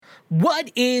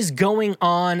What is going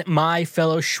on, my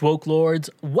fellow Schwoke Lords?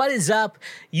 What is up?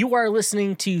 You are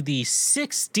listening to the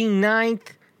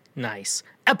 69th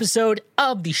episode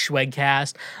of the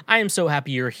Schwegcast. I am so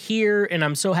happy you're here, and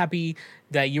I'm so happy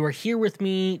that you are here with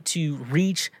me to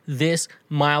reach this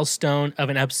milestone of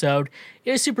an episode.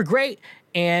 It is super great,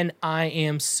 and I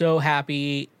am so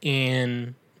happy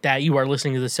that you are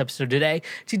listening to this episode today.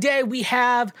 Today, we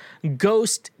have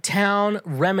Ghost Town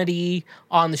Remedy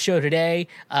on the show today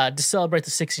to celebrate the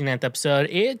 69th episode.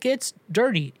 It gets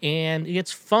dirty, and it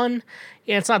gets fun.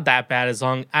 And it's not that bad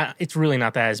it's really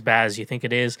not that as bad as you think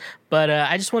it is. But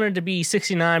I just wanted it to be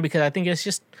 69 because I think it's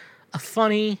just a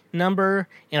funny number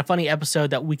and a funny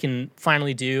episode that we can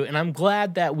finally do. And I'm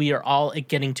glad that we are all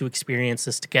getting to experience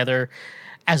this together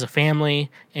as a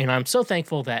family. And I'm so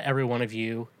thankful that every one of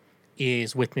you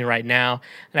is with me right now,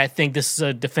 and I think this is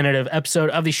a definitive episode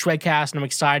of the Schwegcast, and I'm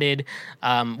excited.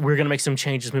 We're going to make some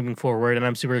changes moving forward, and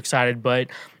I'm super excited, but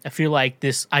I feel like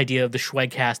this idea of the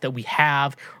Schwegcast that we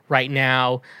have right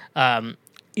now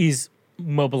is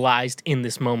mobilized in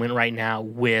this moment right now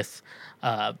with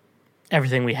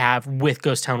everything we have with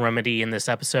Ghost Town Remedy in this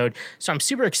episode. So I'm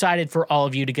super excited for all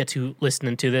of you to get to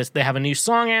listen to this. They have a new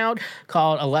song out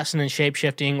called A Lesson in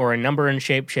Shapeshifting, or A Number in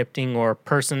Shapeshifting, or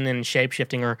Person in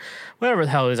Shapeshifting, or whatever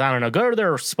the hell it is. I don't know. Go to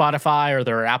their Spotify or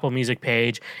their Apple Music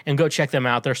page and go check them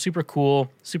out. They're super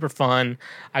cool, super fun.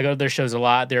 I go to their shows a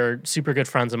lot. They're super good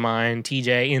friends of mine,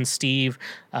 TJ and Steve,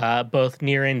 both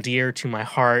near and dear to my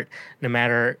heart, no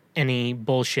matter any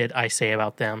bullshit I say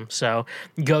about them. So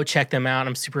go check them out.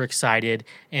 I'm super excited,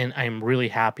 and I'm really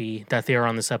happy that they are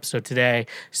on this episode today.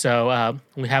 So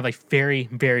we have a very,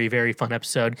 very, very fun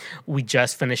episode. We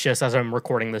just finished this as I'm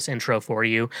recording this intro for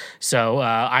you. So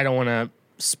I don't want to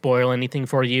spoil anything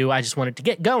for you. I just wanted to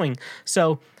get going.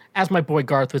 So as my boy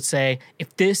Garth would say,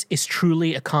 if this is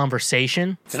truly a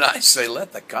conversation, then I say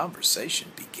let the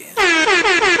conversation begin.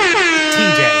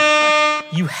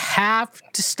 TJ, you have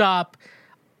to stop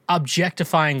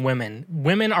objectifying women.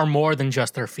 Women are more than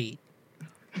just their feet.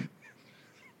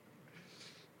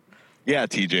 Yeah,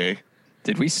 TJ.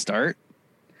 Did we start?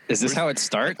 Is this how it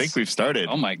starts? I think we've started.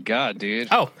 Oh my god, dude.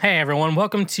 Oh, hey everyone.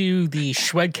 Welcome to the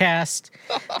Schwegcast,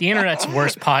 the internet's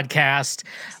worst podcast.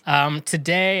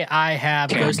 Today I have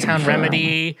Ghost Town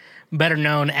Remedy, better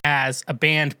known as a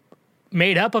band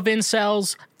made up of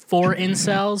incels for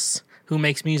incels who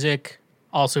makes music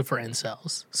also for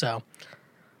incels. So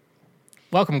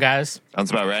welcome, guys.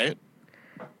 Sounds about right.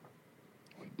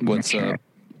 What's up?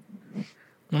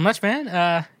 Not much,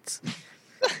 man.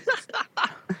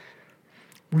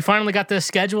 We finally got this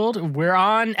scheduled. We're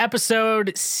on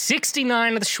episode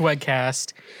 69 of the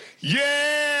Schwegcast.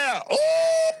 Yeah!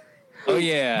 Oh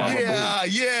yeah.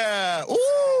 Yeah!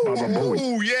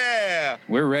 Ooh, yeah!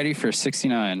 We're ready for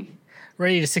 69.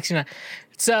 Ready to 69.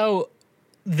 So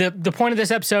the point of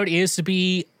this episode is to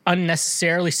be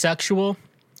unnecessarily sexual.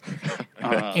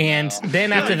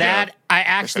 Then after that, I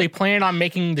actually plan on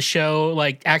making the show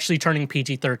like actually turning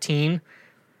PG-13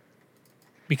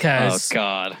 because oh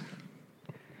god,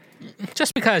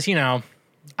 just because, you know,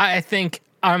 I think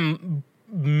I'm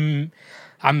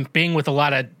being with a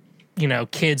lot of, you know,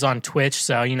 kids on Twitch,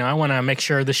 so you know I want to make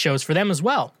sure the show's for them as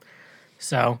well.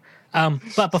 So,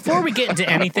 but before we get into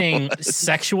anything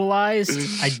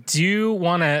sexualized, I do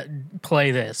want to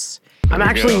play this. I'm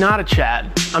actually not a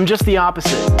Chad. I'm just the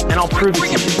opposite, and I'll prove it to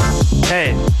you.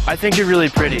 Hey, I think you're really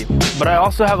pretty, but I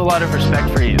also have a lot of respect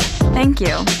for you. Thank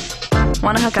you.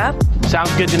 Want to hook up?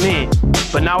 Sounds good to me,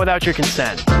 but not without your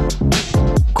consent.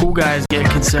 Cool guys get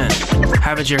consent.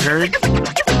 Haven't you heard?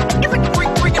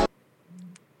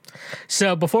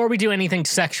 So before we do anything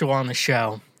sexual on the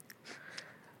show,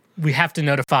 we have to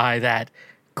notify that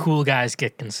cool guys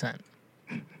get consent.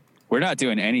 we're not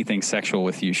doing anything sexual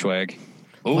with you, Schweg.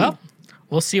 Ooh. Well,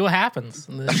 we'll see what happens.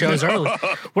 The show's early.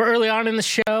 We're early on in the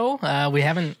show. We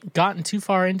haven't gotten too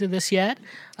far into this yet.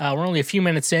 We're only a few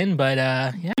minutes in, but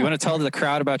yeah. You want to tell the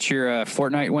crowd about your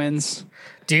Fortnite wins?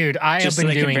 Dude, I Just have so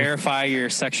been they doing... can verify your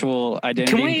sexual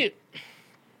identity. Can we...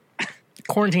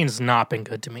 Quarantine has not been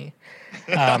good to me.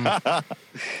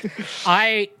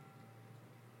 I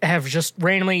have just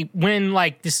randomly... When,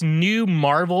 like, this new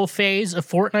Marvel phase of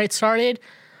Fortnite started...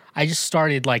 I just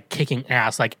started, like, kicking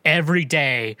ass. Like, every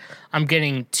day, I'm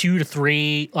getting 2 to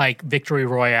 3, like, victory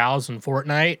royales in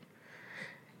Fortnite.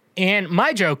 And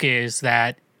my joke is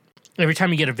that every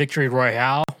time you get a victory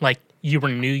royale, like, you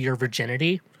renew your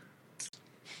virginity.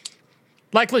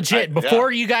 Like, legit,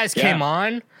 before you guys came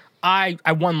on, I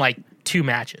won, like, 2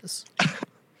 matches.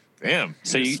 Damn.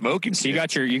 So you smoking. So you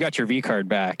got your V card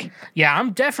back. Yeah,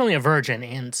 I'm definitely a virgin.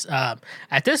 And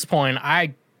at this point,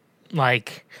 I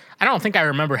don't think I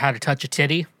remember how to touch a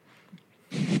titty.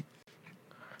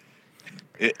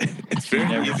 It's very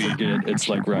Never easy. forget. It's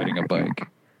like riding a bike.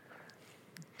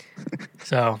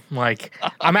 So, like,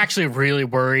 I'm actually really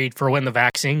worried for when the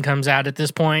vaccine comes out at this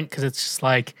point because it's just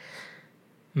like,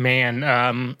 man,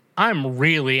 I'm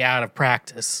really out of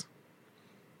practice.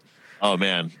 Oh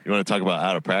man, you want to talk about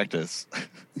out of practice?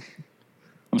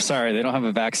 I'm sorry, they don't have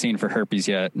a vaccine for herpes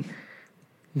yet.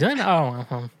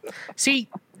 See,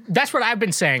 that's what I've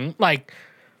been saying. Like,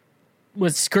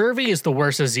 with scurvy is the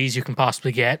worst disease you can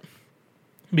possibly get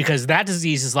because that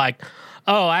disease is like,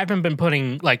 oh, I haven't been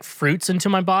putting like fruits into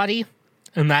my body,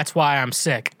 and that's why I'm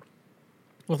sick.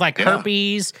 With like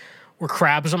herpes or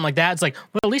crab or something like that, it's like,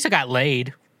 well, at least I got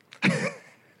laid.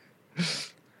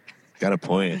 Got a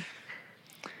point.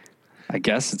 I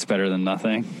guess it's better than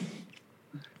nothing.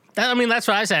 I mean, that's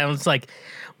what I said. It's like,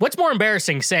 what's more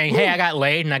embarrassing, saying, hey, I got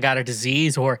laid and I got a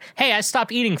disease, or hey, I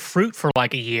stopped eating fruit for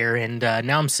like a year and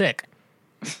now I'm sick?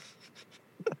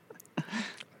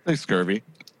 Like scurvy.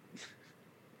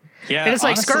 Yeah, And it's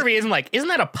like, honestly, scurvy isn't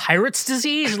that a pirate's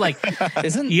disease? Like,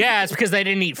 Isn't yeah, it's because they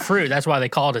didn't eat fruit. That's why they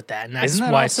called it that. And that's isn't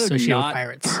that why it's also associated with not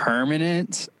pirates.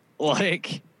 permanent?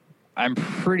 Like, I'm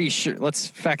pretty sure. Let's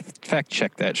fact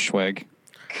check that, Schweg.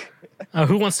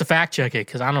 Who wants to fact check it?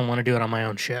 Because I don't want to do it on my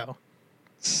own show.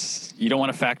 You don't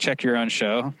want to fact check your own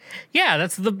show? Yeah,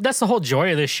 that's the whole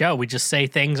joy of this show. We just say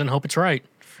things and hope it's right.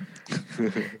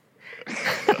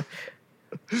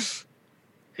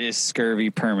 Is scurvy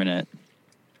permanent?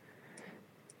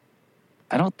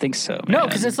 I don't think so, man. No,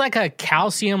 because it's like a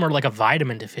calcium or like a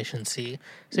vitamin deficiency.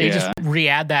 So you just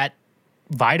re-add that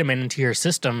vitamin into your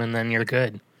system and then you're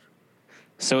good.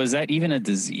 So is that even a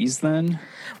disease then?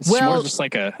 It's Well- more just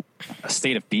like a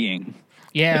state of being.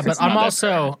 Yeah, If but it's not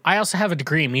that I also have a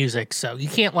degree in music, so you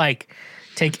can't like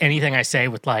take anything I say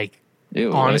with like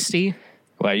Ew, honesty.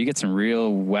 Wow, you get some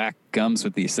real whack gums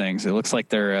with these things. It looks like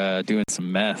they're doing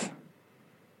some meth.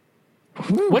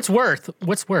 What's worse,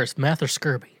 meth or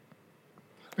scurvy?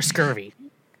 Or scurvy?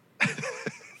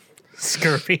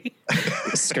 Scurvy.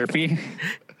 Scurpy?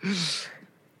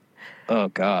 Oh,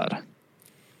 God.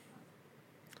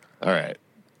 All right.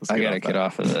 I gotta get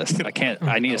off of this. I can't.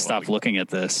 I need to stop looking at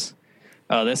this.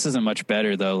 Oh, this isn't much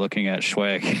better though. Looking at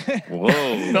Schweg.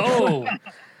 Whoa. No.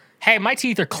 Hey, my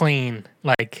teeth are clean.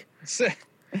 Like,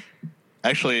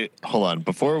 Actually, hold on.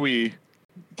 Before we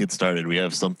get started, we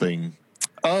have something.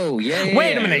 Oh yeah.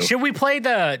 wait a minute. Should we play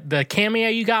the cameo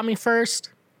you got me first?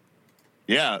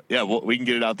 Yeah. Well, we can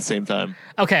get it out at the same time.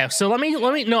 Okay, so let me.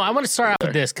 No, I want to start out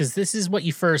with this because this is what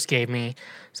you first gave me.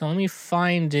 So let me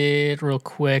find it real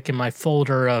quick in my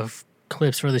folder of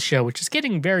clips for the show, which is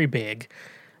getting very big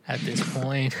at this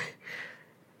point.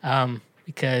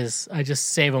 Because I just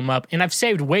save them up, and I've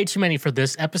saved way too many for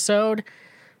this episode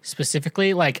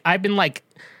specifically. Like I've been like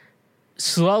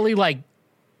slowly like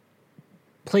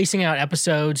placing out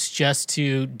episodes just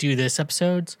to do this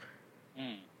episodes.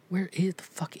 Where the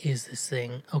fuck is this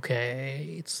thing?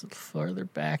 Okay, it's farther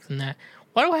back than that.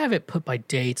 Why do I have it put by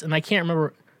dates? And I can't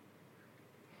remember.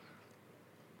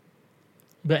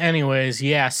 But anyways,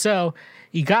 yeah. So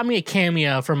you got me a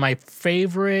cameo from my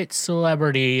favorite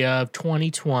celebrity of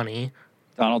 2020.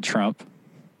 Donald Trump.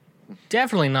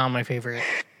 Definitely not my favorite.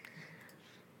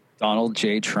 Donald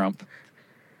J. Trump.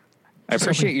 I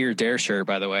appreciate your Dare shirt,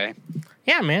 by the way.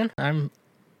 Yeah, man. I'm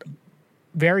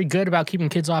very good about keeping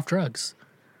kids off drugs.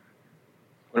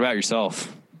 What about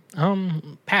yourself?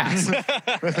 Pass.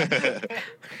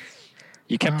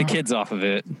 You kept the kids off of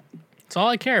it. That's all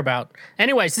I care about.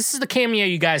 Anyways, this is the cameo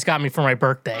you guys got me for my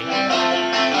birthday.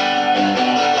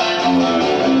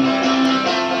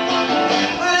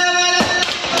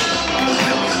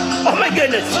 Oh my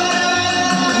goodness!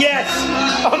 Yes!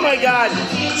 Oh my God!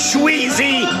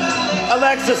 Shweezy!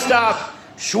 Alexa, stop!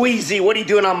 Shweezy, what are you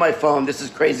doing on my phone? This is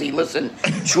crazy. Listen,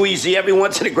 Shweezy, every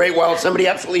once in a great while, somebody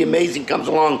absolutely amazing comes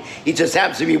along. He just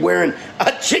happens to be wearing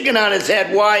a chicken on his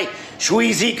head. Why?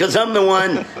 Shweezy, because I'm the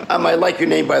one. I like your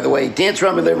name, by the way. Dance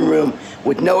around my living room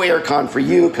with no aircon for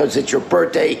you because it's your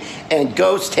birthday. And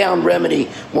Ghost Town Remedy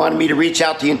wanted me to reach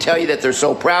out to you and tell you that they're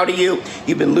so proud of you.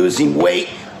 You've been losing weight,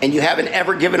 and you haven't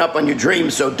ever given up on your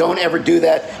dreams, so don't ever do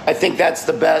that. I think that's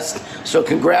the best. So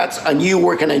congrats on you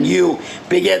working on you.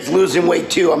 Big Ed's losing weight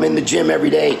too. I'm in the gym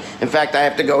every day. In fact, I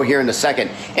have to go here in a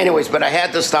second. Anyways, but I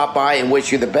had to stop by and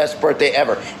wish you the best birthday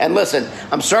ever. And listen,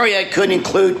 I'm sorry I couldn't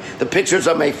include the pictures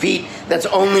of my feet. That's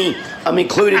only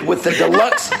included with the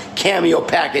deluxe cameo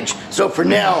package. So for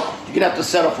now, you're gonna have to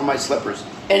settle for my slippers.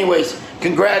 Anyways,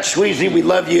 congrats, Shweezy. We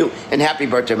love you, and happy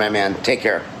birthday, my man. Take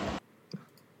care.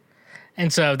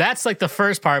 And so that's like the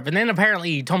first part. But then apparently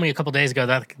you told me a couple days ago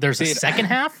that there's a second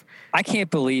half. I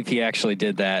can't believe he actually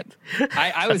did that.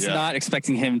 I was not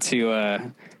expecting him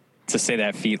to say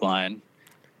that feet line.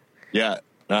 Yeah.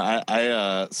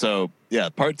 So yeah,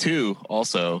 part 2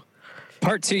 also.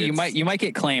 Part 2, you might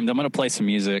get claimed. I'm gonna play some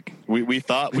music. We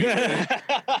thought we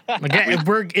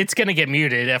It's gonna get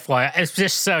muted, FYI. It's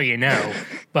just so you know.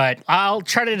 But I'll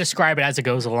try to describe it as it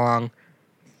goes along.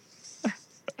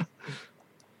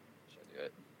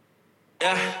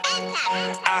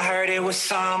 I heard it was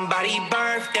somebody's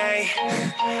birthday.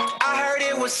 I heard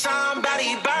it was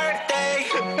somebody's birthday.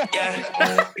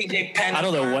 Yeah. I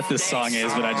don't know what this song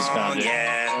is, but I just found it.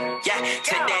 Yeah.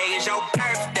 Today is your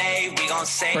birthday. We gon'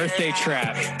 say Birthday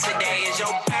trap. Today is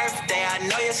your birthday. I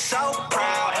know you're so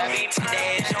proud.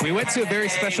 Today is your We went to a very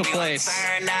special birthday. We gon'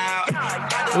 place. turn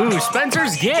out. Ooh,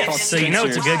 Spencer's Gifts. So you know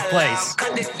it's a good place.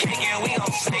 Cut this cake and we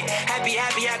gon' say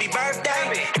happy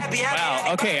birthday.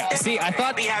 Wow. Okay. See, I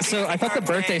thought the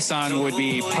birthday song would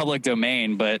be public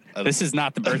domain, but this is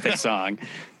not the birthday song.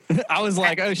 I was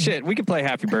like, oh shit, we could play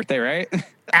Happy Birthday, right?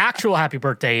 Actual Happy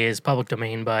Birthday is public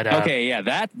domain, but Okay, yeah,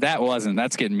 that wasn't.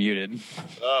 That's getting muted.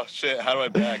 Oh shit! How do I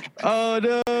back? Oh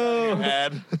no!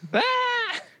 Ad.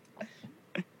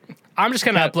 I'm just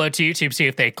gonna upload to YouTube, see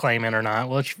if they claim it or not.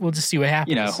 We'll just see what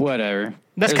happens. You know, whatever.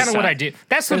 That's There's kind of a what sound- I do.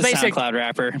 That's the there's a basic. SoundCloud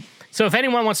rapper. So if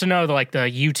anyone wants to know the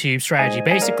YouTube strategy,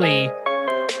 basically,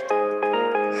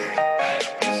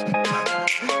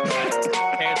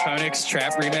 Pentatonix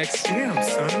trap remix. Damn,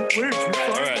 son. Where'd you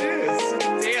find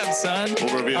this? Damn, son.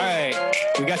 We'll reveal. All right,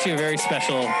 we got you a very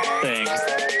special thing.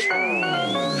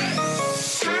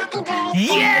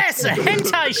 yes, a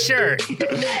hentai shirt.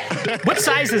 What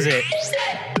size is it?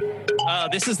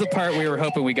 This is the part we were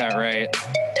hoping we got right.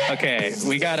 Okay,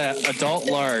 we got a adult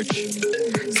large.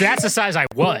 So that's the size I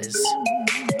was.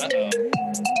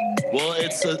 Well, they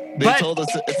But- told us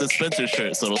it's a Spencer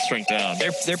shirt, so it'll shrink down.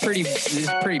 They're pretty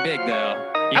big though.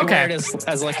 You can Okay. wear it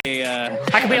as like a.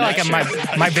 I could be like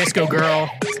my Visco girl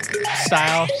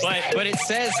style. But it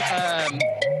says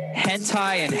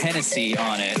hentai and Hennessy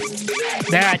on it.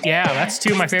 That's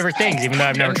two of my favorite things, even though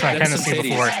I've never tried Them some Hennessy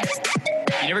titties. before.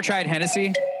 You never tried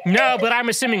Hennessy? No, but I'm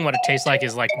assuming what it tastes like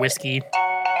is like whiskey.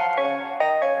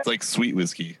 It's like sweet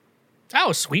whiskey.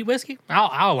 Oh, sweet whiskey?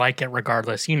 I'll like it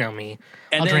regardless. You know me.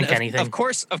 I'll drink anything. Of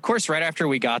course, right after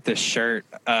we got this shirt,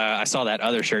 I saw that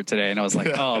other shirt today, and I was like,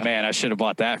 oh man, I should have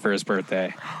bought that for his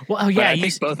birthday. Well, But yeah, I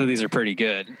think both of these are pretty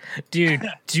good. dude,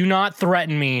 do not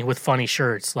threaten me with funny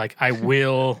shirts. Like I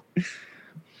will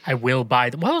buy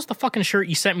them. What was the fucking shirt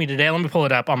you sent me today? Let me pull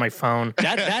it up on my phone.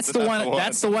 That's the one.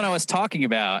 That's the one I was talking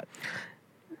about.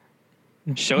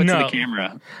 Show it to No. the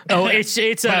camera. Oh, it's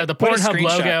the put a Pornhub screenshot.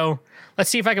 logo. Let's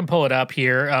see if I can pull it up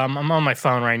here. I'm on my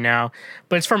phone right now,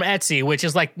 but it's from Etsy, which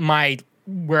is like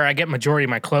where I get majority of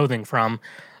my clothing from.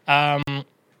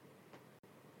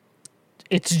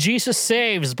 It's Jesus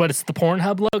Saves, but it's the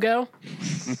Pornhub logo,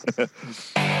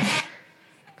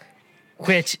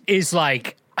 which is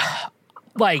like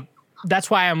that's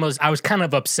why I was kind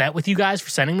of upset with you guys for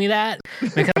sending me that,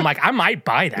 because I'm like, I might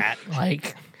buy that,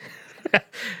 like.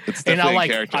 It's And I'll, definitely like,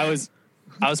 a character.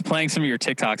 I was playing some of your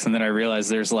TikToks, and then I realized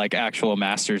there's like actual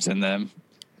masters in them.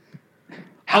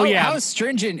 How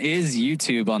stringent is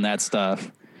YouTube on that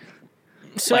stuff?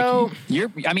 So you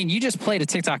just played a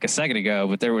TikTok a second ago,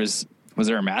 but was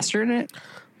there a master in it?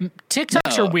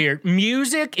 TikToks are weird.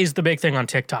 Music is the big thing on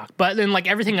TikTok, but then like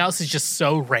everything else is just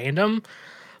so random.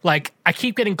 Like I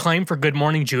keep getting claimed for Good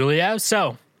Morning Julia.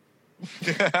 So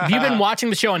if you've been watching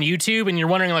the show on YouTube and you're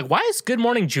wondering like, why is Good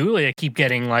Morning Julia keep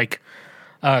getting like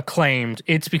claimed?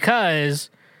 It's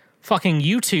because fucking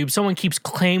YouTube, someone keeps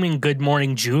claiming Good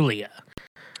Morning Julia.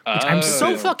 Which I'm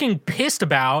so fucking pissed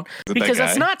about because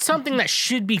that's guy? not something that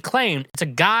should be claimed. It's a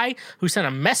guy who sent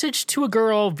a message to a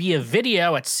girl via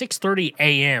video at 6:30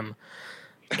 a.m.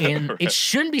 And it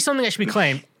shouldn't be something that should be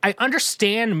claimed. I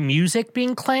understand music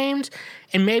being claimed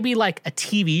and maybe like a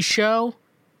TV show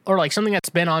or like something that's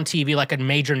been on TV, like a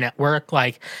major network,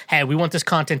 like, hey, we want this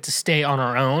content to stay on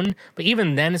our own. But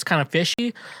even then it's kind of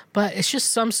fishy. But it's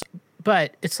just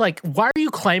but it's like, why are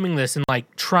you claiming this and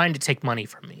like trying to take money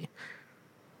from me?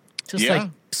 Just Yeah. like,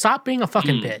 stop being a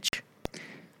fucking bitch.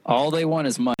 All they want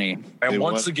is money. And They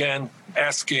once want- again,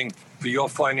 asking for your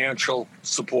financial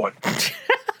support.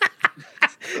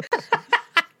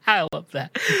 I love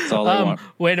that. That's all they want.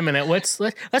 Wait a minute. Let's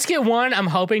get one I'm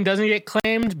hoping doesn't get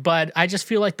claimed, but I just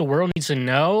feel like the world needs to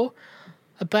know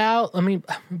about. Let me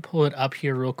pull it up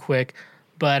here real quick.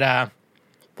 But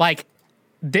like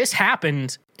this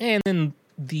happened and then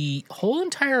the whole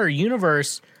entire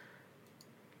universe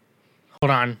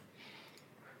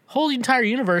whole entire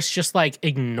universe just like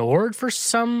ignored for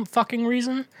some fucking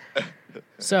reason.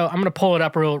 So I'm gonna pull it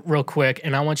up real quick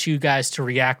and I want you guys to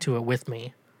react to it with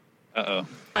me. Uh-oh.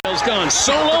 Miles gone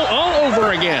solo all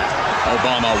over again.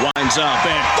 Obama winds up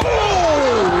and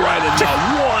right into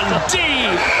 1D.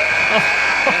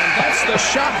 And that's the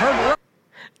shot heard.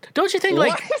 Don't you think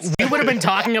like we would have been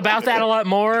talking about that a lot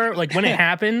more, like when it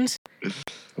happened?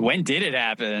 When did it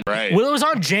happen? Right. Well, it was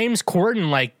on James Corden,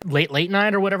 like late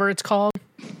night or whatever it's called.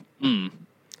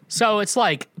 So it's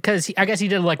like, because I guess he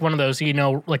did like one of those,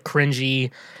 like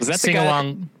cringy Was that the sing guy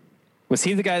along. Was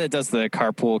he the guy that does the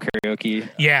carpool karaoke?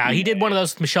 Yeah, he did one of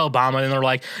those with Michelle Obama, and they're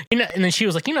like, and then she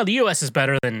was like, the U.S. is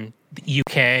better than the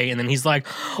UK, and then he's like,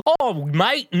 oh,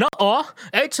 mate, no,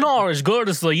 it's not as good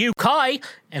as the UK,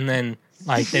 and then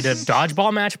like they did a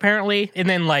dodgeball match apparently, and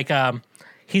then like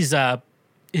he's the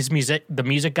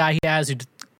music guy he has who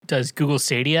does Google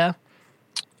Stadia.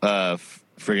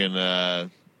 Friggin'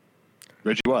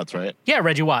 Reggie Watts, right? Yeah,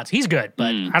 Reggie Watts, he's good,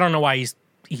 but I don't know why he's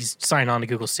signed on to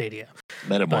Google Stadia.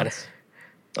 Met him But- once.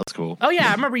 That's cool. Oh yeah,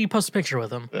 I remember you posted a picture with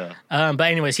him. Yeah.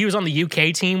 But anyways, he was on the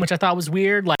UK team, which I thought was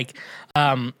weird. Like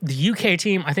the UK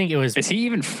team, I think it was Is he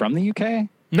even from the UK?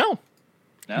 no.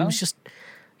 No.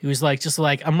 He was like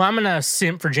I'm gonna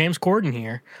simp for James Corden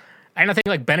here, and I think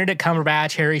like Benedict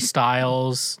Cumberbatch, Harry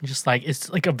Styles, just like it's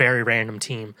like a very random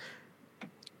team.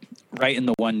 Right in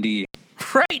the 1D.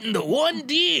 Right in the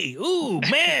 1D. Ooh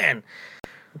man.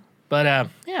 But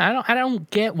yeah, I don't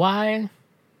get why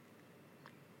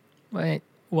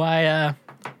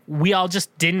we all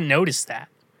just didn't notice that.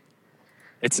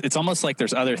 It's almost like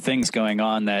there's other things going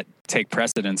on that take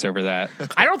precedence over that.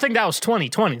 I don't think that was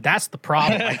 2020. That's the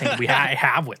problem I think I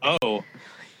have with it. Oh.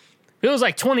 If it was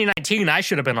like 2019, I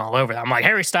should have been all over that. I'm like,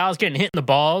 Harry Styles getting hit in the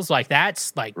balls, like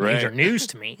that's like major Right. news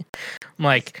to me. I'm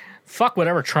like, fuck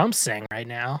whatever Trump's saying right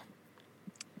now.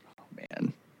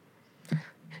 Man.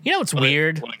 You know what's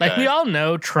weird? what a Like we guy. all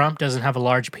know Trump doesn't have a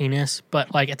large penis,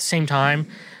 but like at the same time,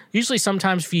 usually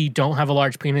sometimes if you don't have a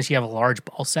large penis, you have a large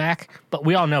ball sack. But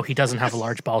we all know he doesn't have a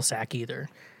large ball sack either.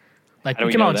 Like How do we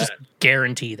we can know all that? just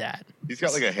guarantee that. He's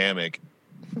got like a hammock.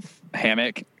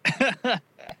 Hammock.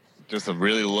 Just a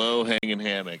really low hanging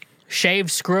hammock. Shaved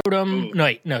scrotum.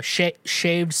 No,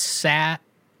 shaved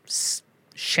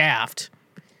shaft,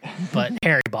 but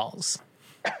hairy balls.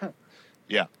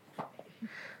 Yeah.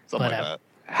 Something But, like that.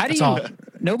 How do That's you? all.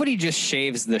 Nobody just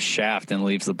shaves the shaft and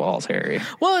leaves the balls hairy.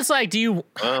 Well, it's like, do you?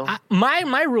 Well.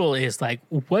 My rule is like,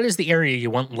 what is the area you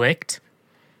want licked,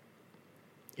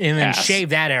 and then Ass. shave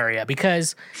that area,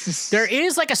 because there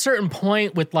is like a certain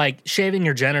point with like shaving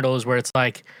your genitals where it's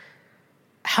like,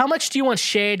 how much do you want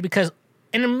shaved? Because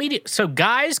an immediate, so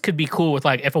guys could be cool with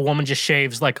like if a woman just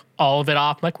shaves like all of it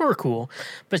off, like we're cool,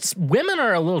 but women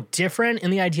are a little different in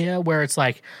the idea where it's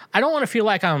like, I don't want to feel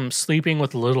like I'm sleeping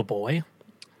with a little boy.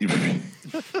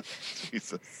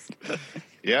 Jesus.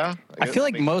 Yeah. I guess feel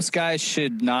like makes most guys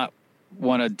should not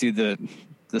want to do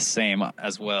the same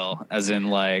as well, as in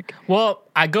like Well,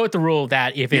 I go with the rule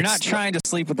that if you're it's not trying to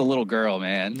sleep with a little girl,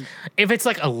 man. if it's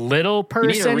like a little You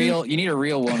person, need a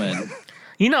real woman.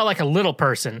 like a little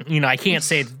person, I can't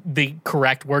say the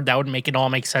correct word that would make it all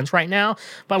make sense right now,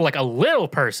 but like a little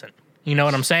person, you know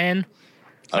what I'm saying?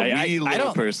 a wee little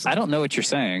don't, person. I don't know what you're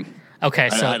saying. Okay,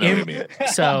 so I know what you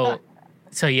mean.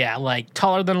 so yeah, like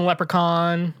taller than a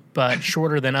leprechaun, but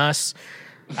shorter than us.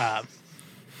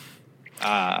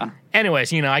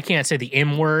 Anyways, I can't say the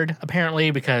M word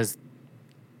apparently because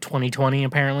 2020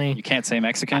 apparently. You can't say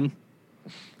Mexican.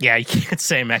 Yeah, you can't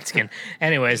say Mexican.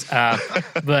 Anyways,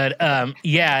 but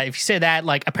yeah, if you say that,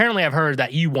 like apparently I've heard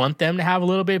that you want them to have a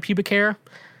little bit of pubic hair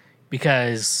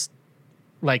because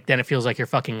like then it feels like you're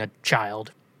fucking a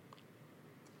child.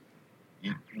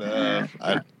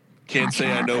 I can't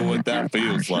say I know what that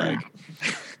feels like.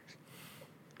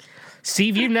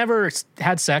 Steve, you've never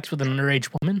had sex with an underage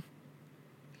woman?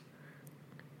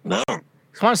 No.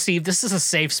 Come on, Steve, this is a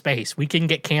safe space. We can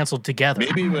get canceled together.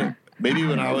 Maybe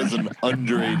when I was an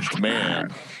underage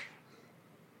man.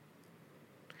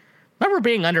 Remember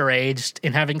being underage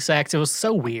and having sex? It was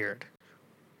so weird.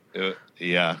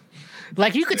 Yeah.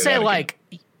 Like you could Say say that like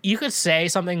you could say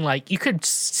something like you could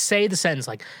say the sentence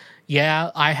like, "Yeah,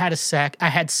 I had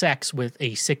sex with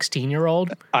a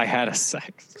 16-year-old." I had a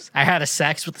sex. I had a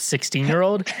sex with a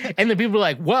 16-year-old, and then people are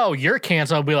like, "Whoa, you're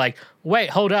canceled." I'll be like, "Wait,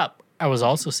 hold up, I was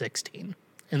also 16."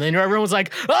 And then everyone's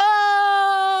like,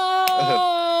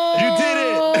 "Oh, You did it!"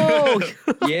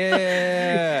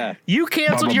 Yeah. You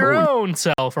canceled Mama your boy. own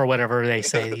self," or whatever they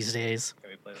say these days.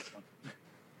 Can we play this one?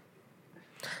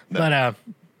 But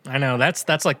I know that's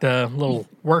like the little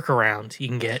workaround you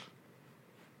can get.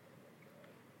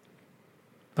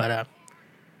 But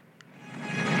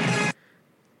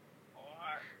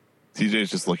TJ's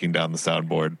just looking down the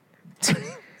soundboard.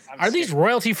 are these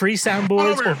royalty-free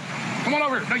soundboards? Or Come on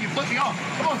over here. No, you flipped me off.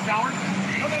 Come on, coward.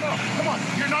 No. Come on.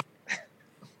 You're not.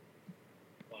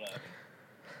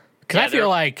 Because I feel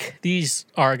like these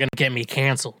are going to get me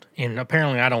canceled. And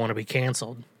apparently I don't want to be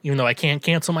canceled, even though I can't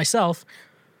cancel myself.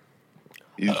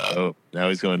 Now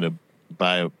he's going to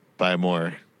buy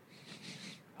more.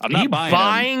 I'm Are not you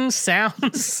buying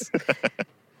sounds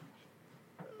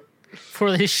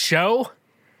for this show?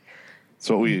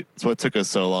 It's what took us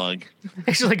so long.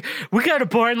 It's like, we got to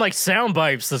buy in like sound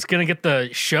bites that's going to get the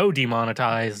show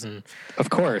demonetized. And Of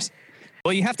course.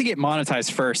 Well, you have to get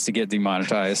monetized first to get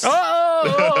demonetized.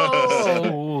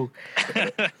 oh!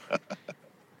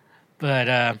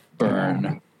 But,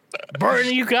 Burn.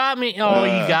 you got me. Oh,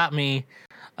 you got me.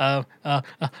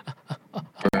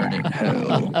 Burning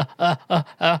hell.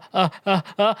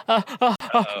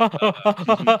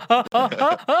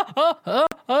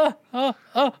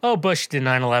 Oh, Bush did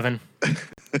 9/11.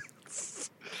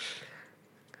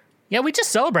 Yeah, we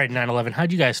just celebrated 9/11.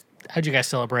 How'd you guys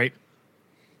celebrate?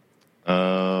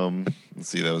 Let's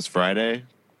see, that was Friday.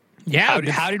 Yeah.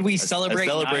 How did we celebrate?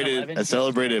 I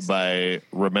celebrated by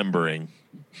remembering.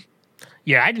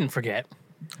 Yeah, I didn't forget.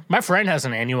 My friend has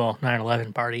an annual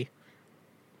 9/11 party.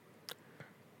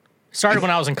 Started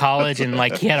when I was in college, and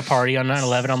like he had a party on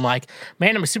 9/11. I'm like,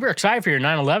 man, I'm super excited for your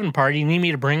 9/11 party. You need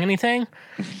me to bring anything?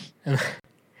 And,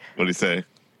 What did he say?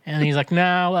 and he's like,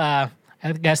 no, I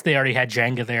guess they already had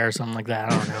Jenga there or something like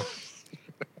that. I don't know.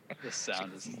 This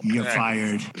sound is. You're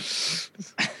fired. This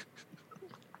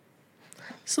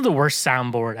is the worst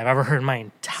soundboard I've ever heard in my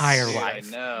entire life.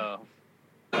 I know.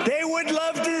 They would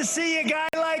love to see a guy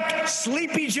like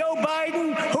Sleepy Joe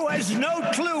Biden who has no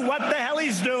clue what the hell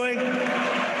he's doing.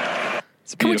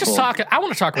 Can we just talk? I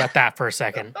want to talk about that for a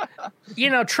second.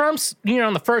 Trump's,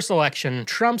 in the first election,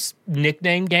 Trump's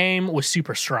nickname game was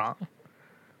super strong.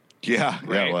 Yeah,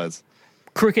 it was.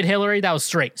 Crooked Hillary, that was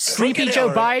straight. Sleepy Joe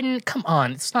Biden, come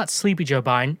on. It's not Sleepy Joe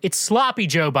Biden. It's Sloppy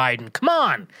Joe Biden. Come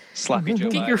on. Sloppy Joe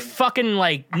Get Biden. your fucking,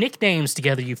 nicknames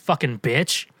together, you fucking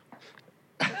bitch.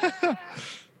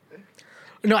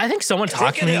 No, I think someone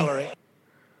talked to me.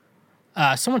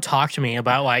 Someone talked to me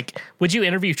about, would you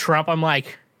interview Trump? I'm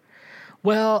like,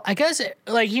 well, I guess,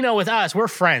 with us, we're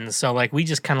friends. So, we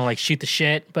just kind of, shoot the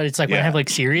shit. But it's when I have,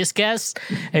 serious guests,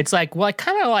 it's I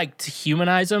kind of like to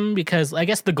humanize them because I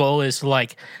guess the goal is to,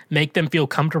 make them feel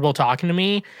comfortable talking to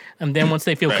me. And then once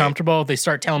they feel comfortable, they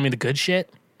start telling me the good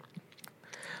shit.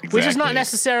 Exactly. Which is not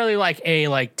necessarily,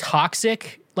 a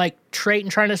toxic, trait in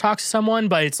trying to talk to someone.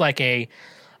 But it's a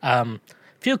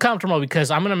feel comfortable because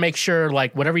I'm going to make sure,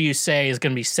 whatever you say is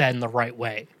going to be said in the right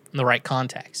way, in the right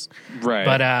context. Right.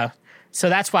 But, so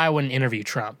that's why I wouldn't interview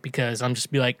Trump because I'm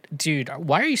just be like, dude,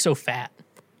 why are you so fat?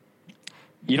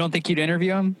 You don't think you'd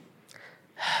interview him?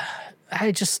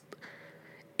 It's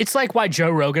like why Joe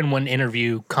Rogan wouldn't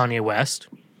interview Kanye West.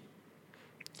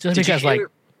 Just because,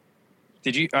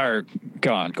 Did you, or,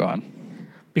 go on.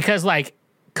 Because,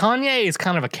 Kanye is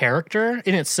kind of a character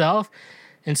in itself.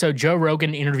 And so Joe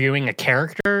Rogan interviewing a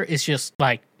character is just,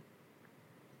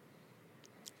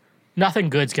 nothing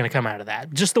good's going to come out of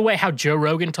that. Just the way how Joe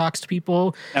Rogan talks to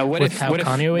people. Now, what if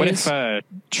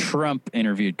Trump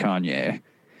interviewed Kanye,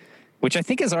 which I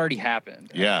think has already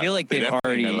happened? Yeah, I feel like they've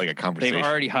already had a conversation. They've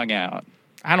already hung out.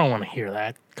 I don't want to hear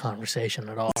that conversation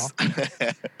at all.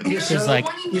 You're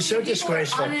so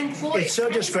disgraceful. It's so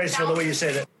disgraceful the way you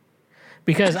say that.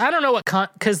 Because I don't know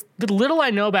because the little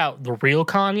I know about the real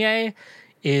Kanye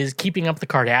is Keeping Up the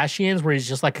Kardashians, where he's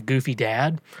just like a goofy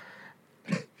dad.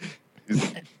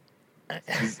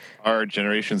 Our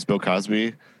generation's Bill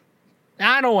Cosby.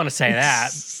 I don't want to say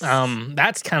that.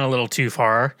 That's kind of a little too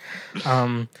far.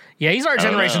 He's our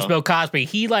generation's Bill Cosby.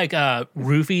 He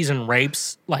roofies and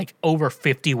rapes over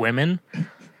 50 women.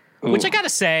 Ooh. Which I gotta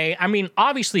say, I mean,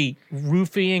 obviously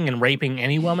roofing and raping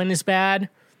any woman is bad,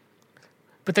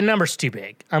 but the number's too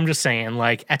big. I'm just saying,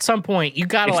 at some point you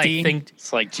gotta 15? think.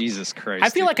 It's Jesus Christ. I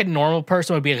feel like a normal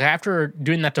person would be after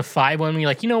doing that to 5 women,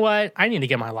 you're you know what? I need to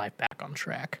get my life back on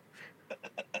track.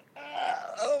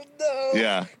 Oh no.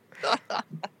 Yeah.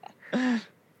 Oh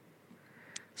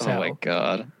my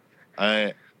God.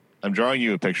 I'm drawing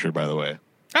you a picture, by the way.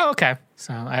 Oh, okay.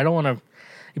 So I don't want to.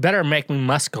 You better make me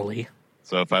muscly.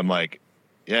 So if I'm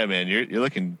yeah, man, you're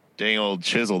looking dang old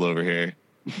chiseled over here.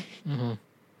 Mm-hmm.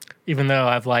 Even though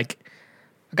I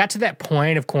got to that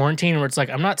point of quarantine where it's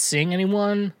I'm not seeing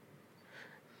anyone,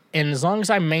 and as long as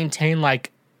I maintain a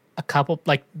couple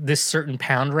this certain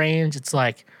pound range, it's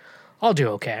I'll do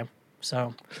okay.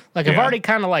 So I've already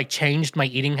kind of changed my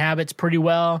eating habits pretty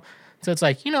well. So it's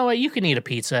you know what, you can eat a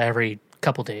pizza every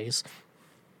couple days.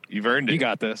 You've earned it. You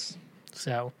got this.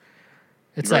 So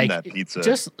it's that pizza.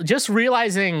 just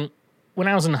realizing when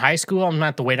I was in high school, I'm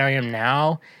not the weight I am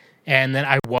now. And then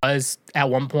I was at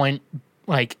one point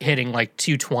like hitting like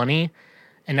 220.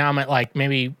 And now I'm at like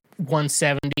maybe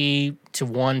 170 to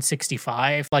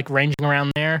 165, like ranging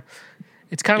around there.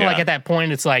 It's kind of like at that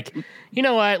point, it's like, you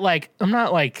know what? Like, I'm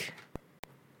not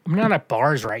at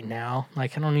bars right now.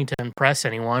 Like, I don't need to impress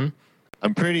anyone.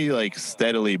 I'm pretty like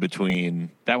steadily between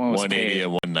that one was 180 paid.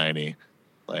 and 190,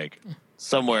 like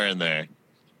somewhere in there.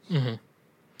 Mm-hmm.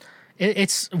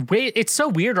 It's so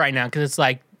weird right now because it's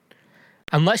like,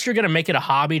 unless you're gonna make it a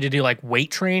hobby to do like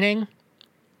weight training,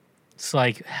 it's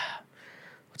like,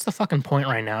 what's the fucking point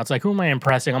right now? It's like, who am I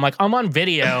impressing? I'm like, I'm on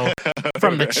video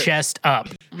from the chest up.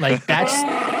 Like, that's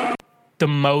the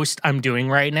most I'm doing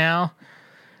right now.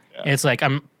 Yeah. It's like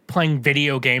I'm playing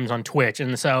video games on Twitch,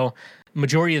 and so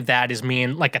majority of that is me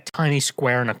in like a tiny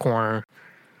square in a corner.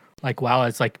 Like, wow,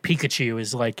 it's like Pikachu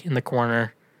is like in the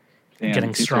corner. Damn,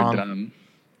 getting strong.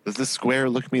 Does this square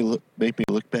make me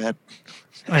look bad?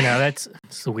 I know it's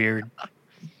the weird.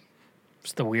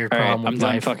 It's the weird problem. I'm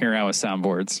done fucking around with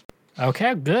soundboards.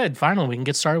 Okay, good. Finally, we can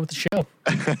get started with the show.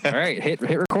 All right, hit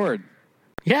record.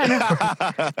 Yeah,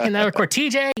 no. And now record.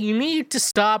 TJ, you need to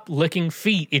stop licking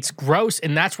feet. It's gross,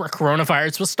 and that's where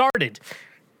coronavirus was started.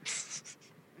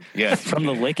 Yeah, from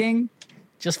the licking.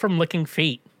 Just from licking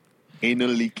feet. Anal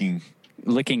leaking.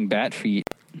 Licking bat feet.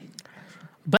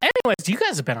 But anyways, you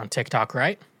guys have been on TikTok,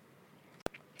 right?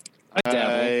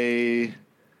 I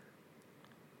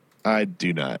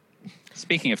do not.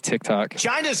 Speaking of TikTok,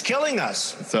 China's killing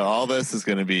us. So all this is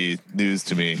going to be news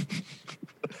to me.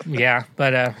 Yeah,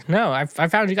 but no, I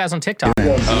found you guys on TikTok. Oh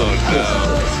no!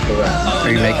 Are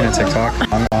you making a TikTok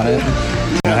on it? Do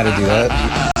you know how to do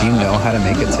that? Do you know how to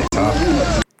make a TikTok?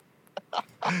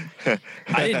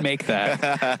 I didn't make that.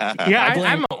 Yeah,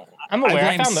 I'm aware.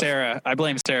 I blame Sarah. I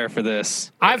blame Sarah for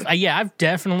this. I've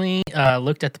definitely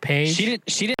looked at the page. She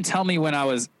didn't tell me when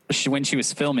she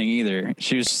was filming either.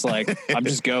 She was just like, I'm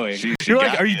just going. You're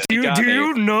like, do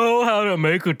you know how to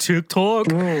make a TikTok?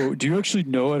 Bro, do you actually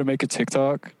know how to make a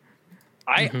TikTok?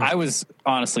 I was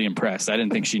honestly impressed. I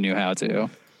didn't think she knew how to.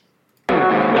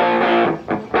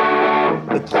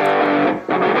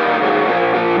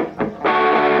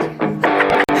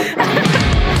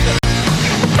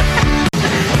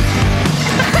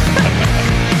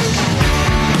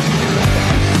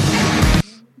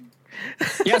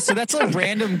 Yeah, so that's a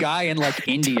random guy in like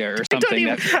India or something.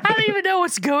 I don't even know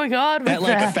what's going on with that.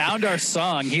 Like found our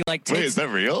song. He like wait, is that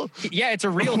real? Yeah, it's a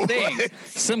real thing.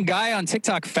 Some guy on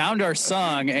TikTok found our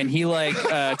song and he like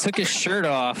took his shirt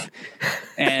off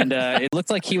and it looked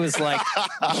like he was like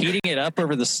heating it up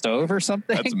over the stove or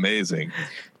something. That's amazing.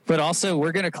 But also,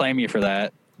 we're gonna claim you for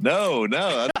that. No,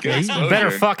 that's good exposure. You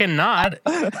better fucking not.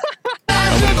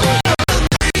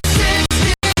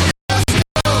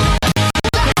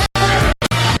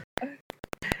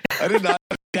 I did not.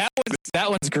 That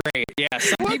one's great. Yeah,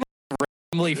 some people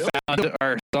randomly found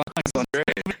our songs on great.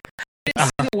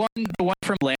 The one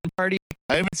from Land Party.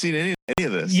 I haven't seen any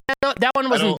of this. Yeah, no, that one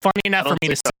wasn't funny enough for me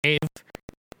to save.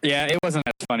 Yeah, it wasn't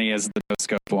as funny as the No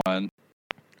Scope one.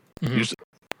 Mm-hmm.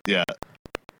 Yeah.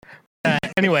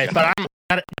 Anyway, but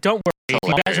don't worry. If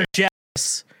you guys are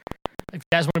jealous, if you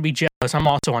guys want to be jealous, I'm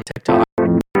also on TikTok.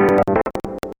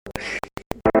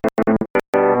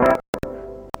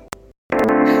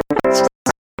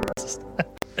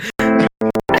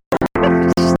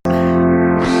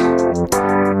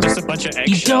 Just a bunch of eggshells.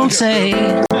 You don't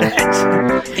say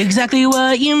exactly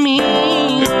what you mean.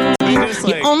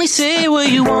 You only say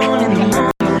what you want in the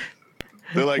moment.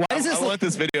 They're like, I want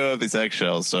this video of these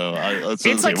eggshells, so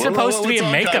it's like supposed to be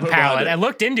a makeup palette. I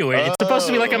looked into it. It's supposed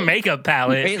to be like a makeup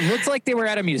palette. It looks like they were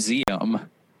at a museum.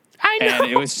 I know.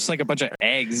 And it was just like a bunch of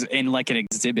eggs in like an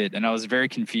exhibit, and I was very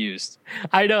confused.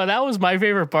 I know. That was my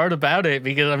favorite part about it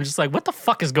because I'm just like, what the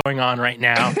fuck is going on right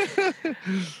now?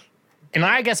 And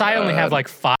I guess I only have like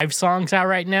 5 songs out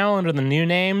right now under the new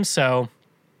name, so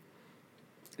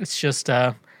it's just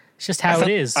how it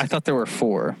is. I thought there were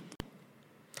 4.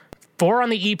 4 on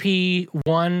the EP,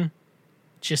 1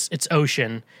 just it's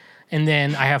Ocean, and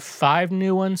then I have 5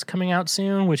 new ones coming out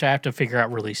soon, which I have to figure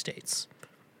out release dates.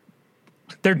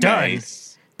 They're done.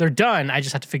 Nice. They're done. I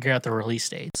just have to figure out the release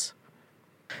dates.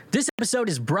 This episode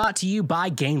is brought to you by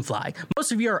GameFly.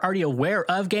 Most of you are already aware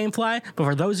of GameFly, but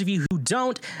for those of you who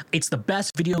don't, it's the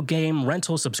best video game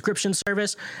rental subscription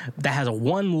service that has a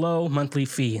 1 low monthly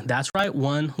fee. That's right,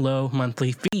 1 low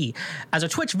monthly fee. As a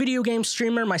Twitch video game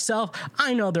streamer myself,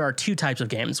 I know there are 2 types of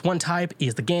games. One type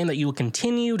is the game that you will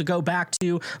continue to go back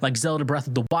to, like Zelda Breath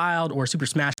of the Wild or Super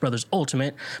Smash Bros.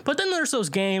 Ultimate. But then there's those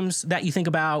games that you think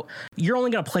about, you're only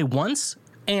going to play once,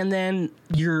 and then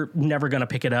you're never going to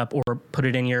pick it up or put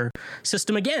it in your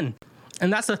system again.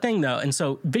 And that's the thing, though. And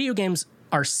so video games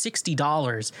are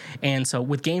 $60. And so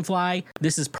with GameFly,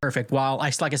 this is perfect. While,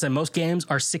 like I said, most games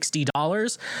are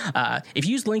 $60. If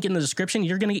you use the link in the description,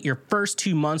 you're going to get your first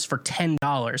 2 months for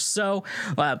 $10. So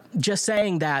just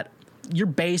saying that you're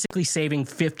basically saving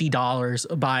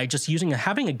 $50 by just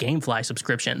having a GameFly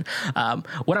subscription.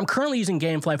 What I'm currently using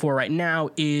GameFly for right now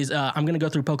is I'm going to go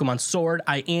through Pokemon Sword.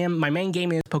 My main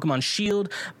game is Pokemon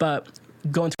Shield, but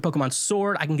going through Pokemon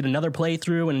Sword, I can get another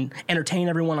playthrough and entertain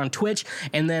everyone on Twitch,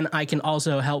 and then I can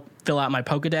also help fill out my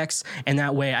Pokedex, and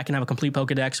that way I can have a complete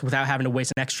Pokedex without having to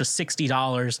waste an extra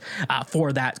 $60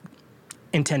 for that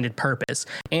intended purpose.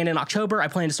 And in October, I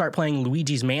plan to start playing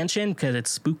Luigi's Mansion because it's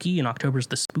spooky, and October's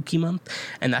the spooky month,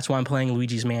 and that's why I'm playing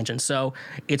Luigi's Mansion. So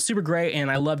it's super great,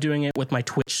 and I love doing it with my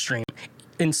Twitch stream.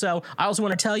 And so I also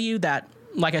want to tell you that,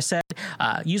 like I said,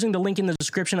 using the link in the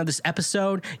description of this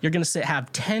episode, you're going to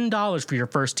have $10 for your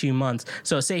first 2 months.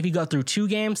 So say if you go through 2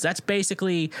 games, that's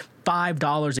basically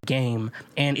 $5 a game.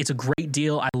 And it's a great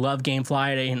deal. I love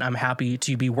GameFly, and I'm happy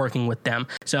to be working with them.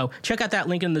 So check out that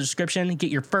link in the description.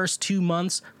 Get your first 2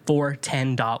 months for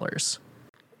 $10.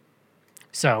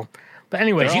 So, but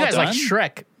anyways, you guys like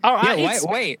Shrek. Oh, yeah,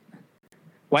 wait.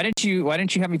 Why didn't you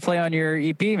have me play on your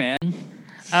EP, man?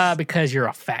 Because you're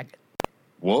a faggot.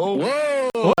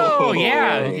 Whoa,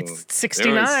 yeah, it's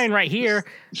 69 right here.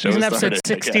 This is an episode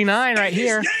 69 right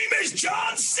here. His name is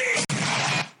John C.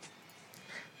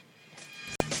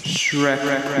 Shrek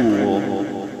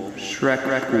cool. Shrek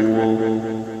cool.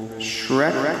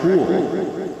 Shrek cool.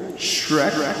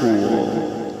 Shrek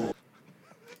cool.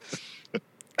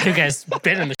 You guys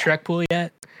been in the Shrek pool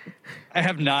yet? I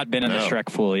have not been in the Shrek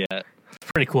pool yet. It's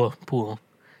a pretty cool pool.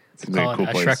 It's a cool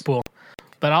place. Shrek pool.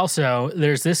 But also,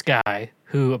 there's this guy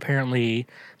who apparently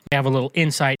may have a little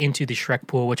insight into the Shrek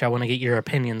pool, which I want to get your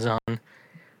opinions on.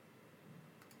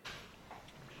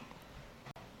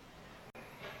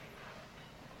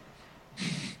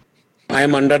 I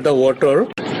am under the water.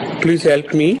 Please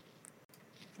help me.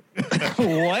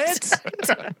 What?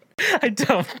 I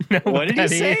don't know what did you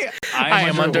say? I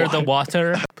am under the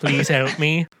water. Please help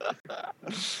me.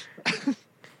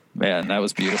 Man, that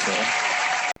was beautiful.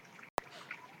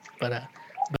 But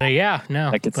yeah,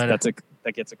 no.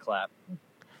 That gets a clap.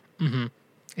 Mm-hmm.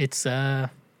 It's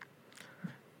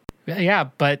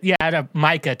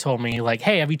Micah told me, like,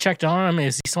 hey, have you checked on him?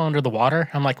 Is he still under the water?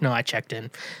 I'm like, no, I checked in.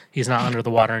 He's not under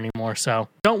the water anymore. So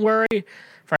don't worry.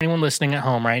 For anyone listening at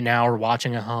home right now or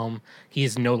watching at home, he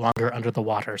is no longer under the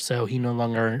water. So he no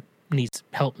longer needs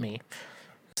help me.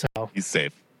 So he's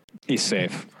safe. He's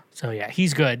safe. So yeah,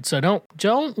 he's good. So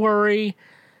don't worry.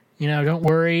 Don't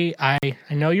worry. I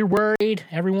know you're worried,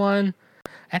 everyone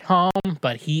at home,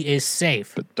 but he is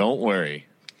safe. But don't worry.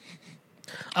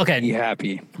 Okay. Be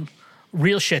happy.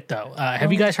 Real shit, though.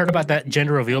 Have you guys heard about that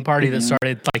gender reveal party that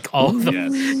started, like, all of the...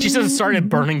 Yes. She said it started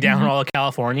burning down all of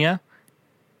California?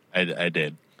 I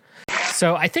did.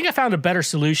 So I think I found a better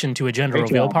solution to a gender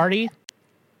reveal party.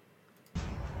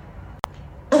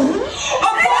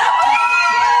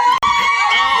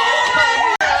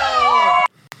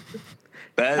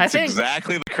 That's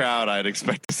exactly the crowd I'd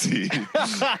expect to see.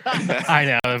 I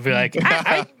know. I'd be like,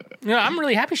 I'm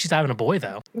really happy she's having a boy,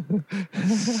 though.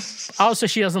 Also,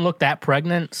 she doesn't look that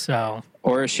pregnant, so...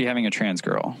 Or is she having a trans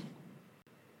girl?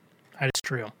 That is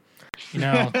true.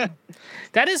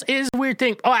 That is a weird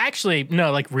thing. Oh, actually,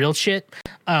 no, like, real shit.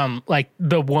 Like,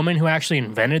 the woman who actually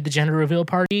invented the gender reveal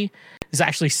party has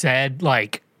actually said,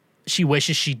 like, she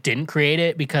wishes she didn't create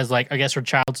it because, like, I guess her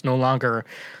child's no longer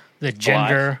the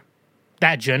gender...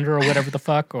 That gender or whatever the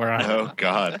fuck. Or oh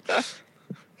God.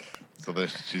 So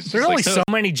there's only so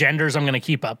many genders I'm going to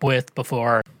keep up with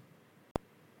before.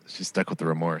 She's stuck with the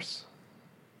remorse.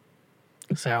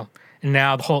 So and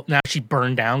now she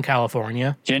burned down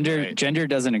California. Gender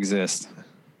doesn't exist.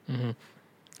 Mm-hmm.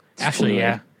 Actually,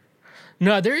 yeah.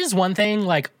 No, there is one thing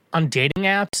like on dating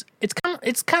apps.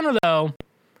 It's kind of though.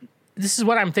 This is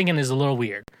what I'm thinking is a little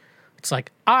weird. It's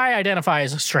like I identify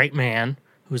as a straight man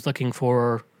who's looking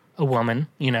for a woman,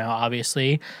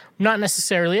 obviously not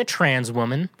necessarily a trans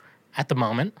woman at the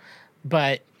moment,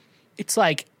 but it's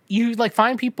like you like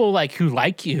find people like who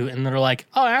like you and they're like,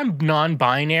 oh, I'm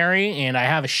non-binary and I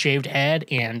have a shaved head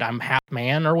and I'm half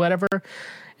man or whatever,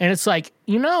 and it's like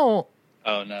oh no,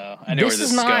 I know where this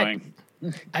is going.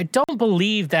 I don't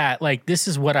believe that like this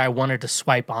is what I wanted to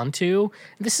swipe onto.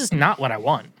 This is not what I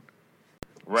want.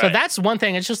 Right. So that's one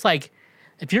thing. It's just like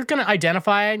if you're gonna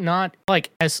identify not like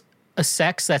as a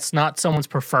sex that's not someone's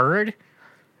preferred,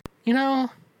 like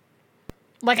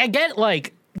I get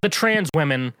like the trans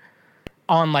women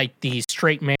on like the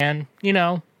straight man,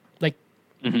 like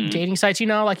dating sites, you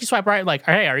know, like you swipe right, like,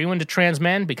 hey, are you into trans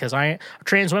men? Because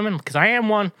trans women, because I am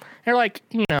one. And you're like,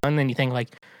 you know, and then you think like,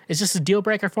 is this a deal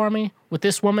breaker for me with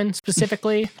this woman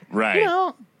specifically? Right. You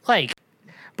know, like,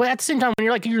 but at the same time, when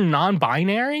you're like, you're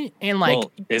non-binary and like,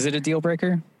 Well, is it a deal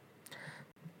breaker?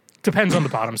 depends on the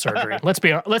bottom surgery. Let's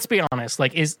be honest.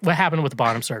 Like, is what happened with the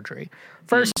bottom surgery?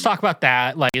 First, let's talk about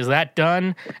that. Like, is that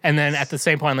done? And then at the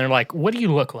same point, they're like, "What do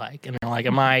you look like?" And they're like,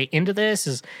 "Am I into this?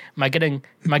 Am I getting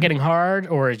hard,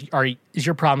 or is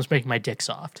your problems making my dick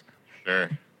soft?" Sure.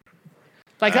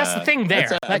 Like that's the thing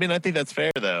there. I mean, I think that's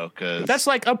fair though, because that's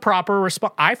like a proper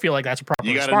response. I feel like that's a proper.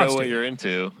 You got response to know what to you're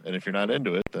into, and if you're not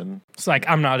into it, then it's like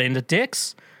I'm not into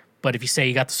dicks. But if you say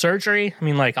you got the surgery, I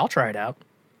mean, like I'll try it out.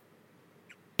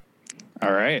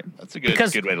 All right, that's a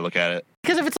good way to look at it.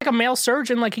 Because if it's like a male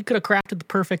surgeon, like he could have crafted the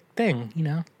perfect thing, you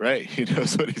know? Right. He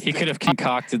knows what he could have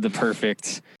concocted the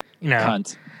perfect, you know.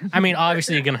 cunt. I mean,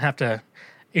 obviously you're gonna have to.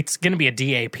 It's gonna be a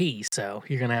DAP, so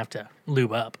you're gonna have to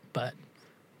lube up. But,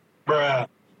 bruh.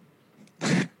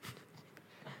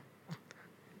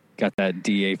 Got that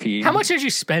DAP. How much did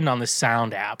you spend on this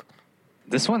sound app?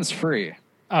 This one's free.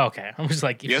 Oh, okay. I was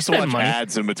like, you have to watch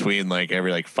ads in between, like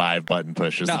every like 5 button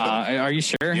pushes. Are you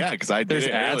sure? Yeah, because I did. There's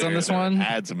ads earlier. on this There were one.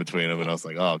 Ads in between them, and I was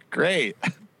like, oh, great.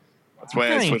 That's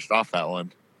why I switched off that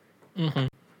one. Mm-hmm.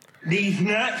 These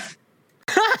nuts.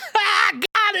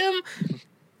 Got him.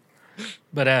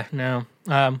 But no.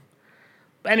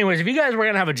 Anyways, if you guys were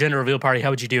gonna have a gender reveal party, how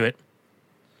would you do it?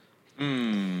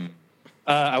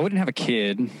 I wouldn't have a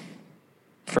kid.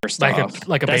 First like off,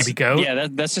 a baby goat. Yeah,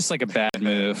 that's just like a bad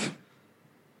move.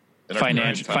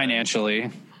 Financially,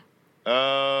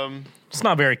 it's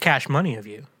not very cash money of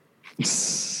you.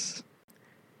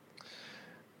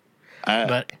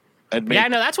 But yeah,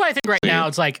 no, that's why I think right now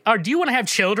it's like, oh, do you want to have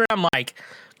children? I'm like,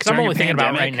 because I'm only thinking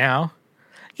about it right now.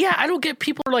 Yeah, I don't get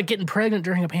people like getting pregnant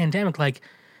during a pandemic. Like,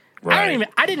 right.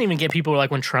 I didn't even get people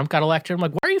like when Trump got elected. I'm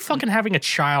like, why are you fucking having a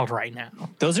child right now?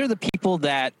 Those are the people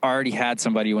that already had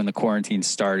somebody when the quarantine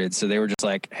started. So they were just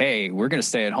like, hey, we're going to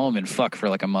stay at home and fuck for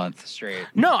like a month straight.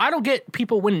 No, I don't get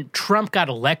people when Trump got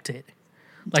elected.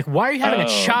 Like, why are you having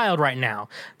a child right now?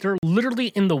 They're literally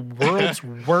in the world's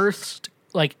worst,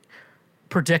 like,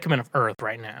 predicament of Earth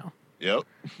right now. Yep.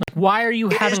 Like, why are you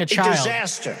having a child?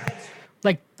 Disaster.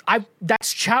 Like,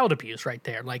 that's child abuse right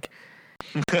there. Like,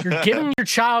 you're giving your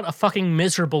child a fucking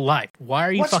miserable life. Why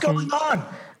are you fucking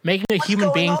making a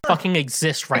human being fucking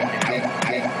exist right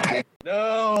now?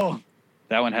 No.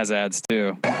 That one has ads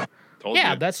too.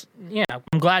 Yeah,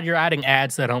 I'm glad you're adding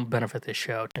ads that don't benefit this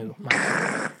show too.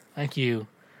 Thank you.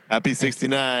 Happy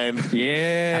 69.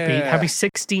 Yeah. Happy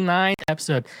 69th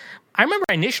episode. I remember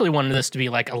I initially wanted this to be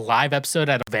like a live episode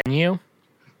at a venue.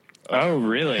 Oh,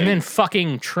 really? And then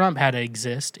fucking Trump had to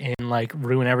exist and like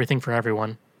ruin everything for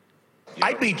everyone.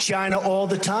 I beat China all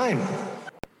the time.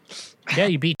 Yeah,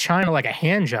 you beat China like a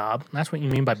hand job. That's what you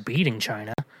mean by beating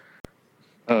China.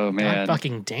 Oh, man. God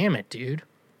fucking damn it, dude.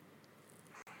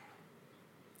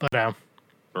 But,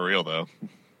 for real, though.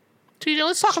 TJ,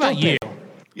 let's talk about you.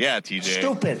 Yeah, TJ.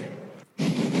 Stupid.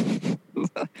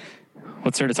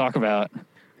 What's there to talk about?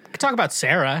 We could talk about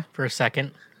Sarah for a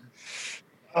second.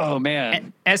 Oh,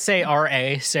 man.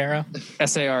 S-A-R-A, Sarah.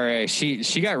 S-A-R-A.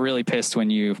 She got really pissed when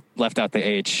you left out the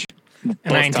H.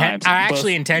 And I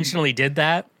actually intentionally did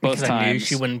that because I knew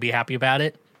she wouldn't be happy about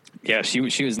it. Yeah, she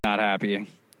was not happy.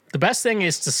 The best thing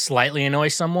is to slightly annoy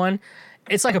someone.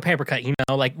 It's like a paper cut, you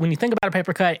know? Like, when you think about a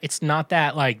paper cut, it's not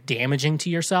that, like, damaging to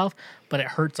yourself, but it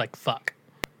hurts like fuck.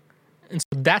 And so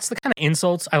that's the kind of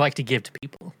insults I like to give to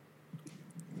people.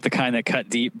 The kind that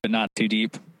cut deep, but not too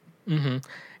deep.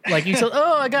 Mm-hmm. Like, you said,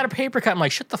 oh, I got a paper cut. I'm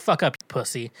like, shut the fuck up, you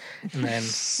pussy. And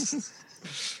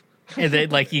then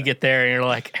like, you get there and you're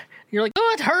like,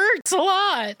 oh, it hurts a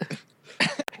lot.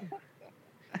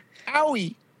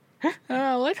 Owie.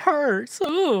 Oh, it hurts.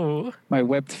 Ooh. My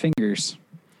webbed fingers.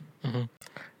 Mm-hmm.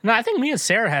 No, I think me and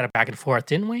Sarah had a back and forth,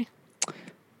 didn't we?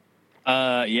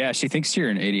 Yeah, she thinks you're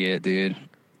an idiot, dude.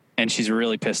 And she's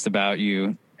really pissed about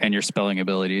you and your spelling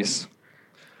abilities.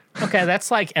 Okay,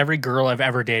 that's like every girl I've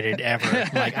ever dated ever.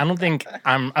 Like, I don't think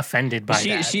I'm offended by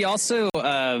that. She also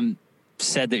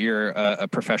said that you're a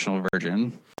professional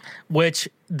virgin. Which,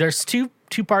 there's two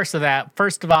parts of that.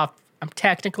 First of all, I'm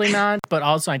technically not, but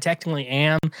also I technically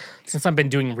am, since I've been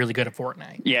doing really good at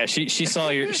Fortnite. Yeah, she saw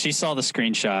the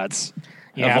screenshots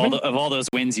yeah, of all those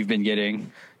wins you've been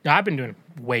getting. No, I've been doing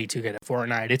way too good at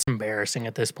Fortnite. It's embarrassing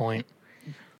at this point.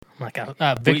 Like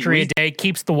a victory a day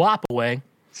keeps the WAP away.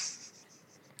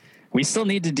 We still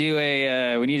need to do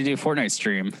a Fortnite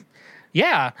stream.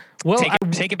 Yeah. Well,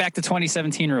 take it back to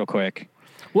 2017 real quick.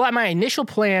 Well, my initial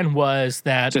plan was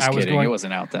that Just I was kidding. going. It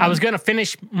wasn't out then. I was going to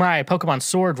finish my Pokemon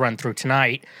Sword run through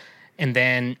tonight, and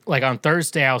then like on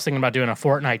Thursday, I was thinking about doing a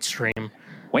Fortnite stream.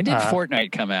 When did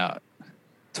Fortnite come out?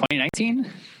 2019?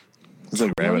 It was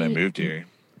like right when I moved here.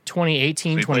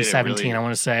 2018, So we played it 2017, really- I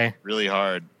want to say. Really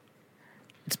hard.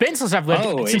 It's been since I've lived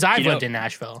lived in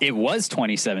Nashville. It was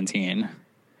 2017.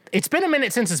 It's been a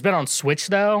minute since it's been on Switch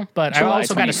though, but I July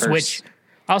also got a 21st. Switch.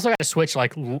 I also got a Switch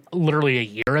like literally a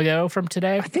year ago from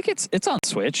today. I think it's on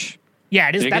Switch. Yeah,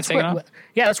 it is. Did it get That's taken where, off?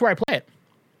 yeah, that's where I play it.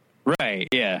 Right,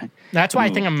 yeah. That's why I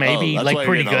think I'm maybe that's like why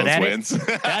pretty you're getting good all at those it.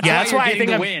 wins. That's why I think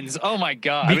the I'm wins. Oh my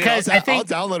god. Because I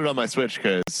think- I'll download it on my Switch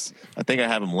because I think I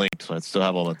have them linked, so I still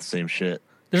have all the same shit.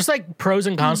 there's like pros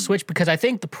and cons to Switch because I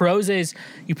think the pros is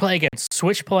you play against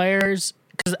Switch players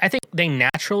because I think they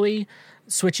naturally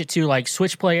switch it to like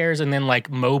Switch players and then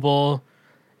like mobile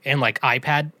and like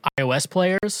iOS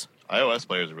players. iOS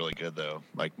players are really good though.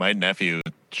 Like my nephew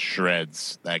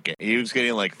shreds that game. He was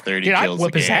getting like 30 Dude, I'd kills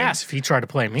whip a his game. ass if he tried to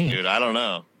play me. Dude, I don't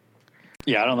know.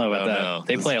 Yeah, I don't know about I that. don't know.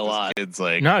 They play a lot. It's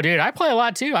like No, dude, I play a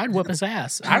lot too. I'd whip his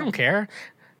ass. I don't care.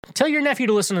 Tell your nephew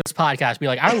to listen to this podcast. Be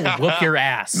like, I will whoop your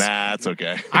ass. nah, that's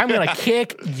okay. I'm gonna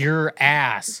kick your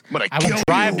ass. I'm gonna I will kill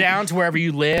drive you. down to wherever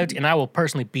you lived, and I will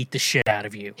personally beat the shit out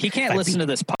of you. He can't listen to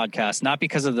this podcast, not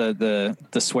because of the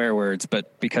swear words,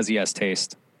 but because he has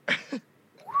taste.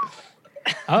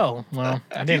 Oh well,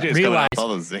 I DJ's didn't coming realize. off all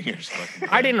those zingers. Fucking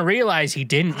I didn't realize he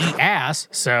didn't eat ass.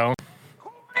 So,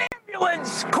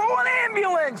 Ambulance! Call an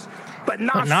ambulance! But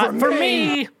not, but not for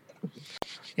me.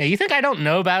 Yeah, you think I don't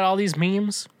know about all these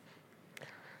memes?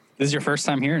 This is your first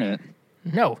time hearing it.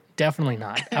 No, definitely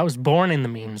not. I was born in the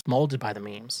memes, molded by the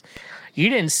memes. You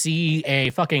didn't see a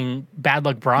fucking Bad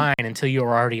Luck Brian until you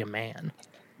were already a man.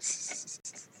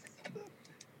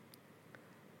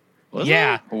 Was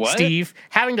Yeah, it? What? Steve,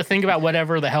 having to think about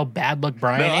whatever the hell Bad Luck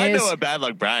Brian No, I is. know what Bad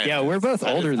Luck Brian. Yeah, we're both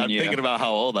older than I'm you. thinking about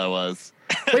how old I was.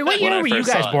 Wait, what when year I were you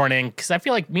first guys saw it. born in? Because I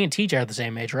feel like me and TJ are the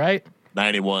same age, right?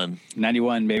 91.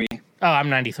 91, baby. Oh, I'm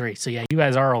 93. So yeah, you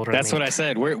guys are older. That's than what me. I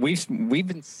said. We've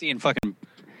been seeing fucking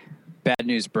Bad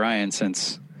News Brian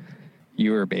since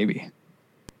you were a baby.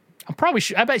 I'm probably.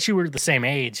 I bet you were the same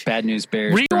age. Bad News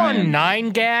Bears. Were you Brian.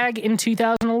 on 9gag in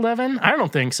 2011? I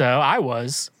don't think so. I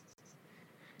was.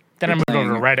 Then I moved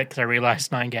over to Reddit because I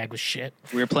realized 9gag was shit.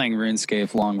 We were playing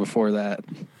RuneScape long before that.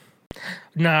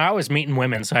 No, I was meeting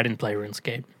women, so I didn't play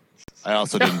RuneScape. I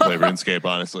also didn't play RuneScape,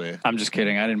 honestly. I'm just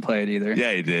kidding. I didn't play it either.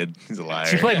 Yeah, he did. He's a liar.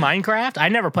 Did you play Minecraft? I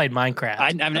never played Minecraft.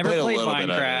 I've never I played a little bit of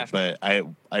it, Minecraft. but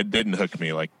I didn't hook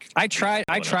me like. I tried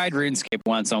RuneScape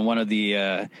once on one of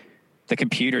the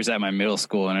computers at my middle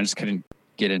school, and I just couldn't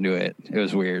get into it. It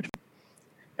was weird.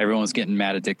 Everyone was getting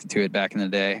mad addicted to it back in the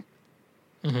day.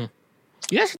 Mm-hmm.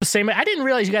 You guys are the same. I didn't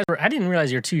realize you guys were. I didn't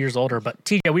realize you were 2 years older. But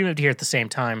TJ, we moved here at the same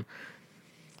time.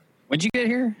 When'd you get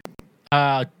here?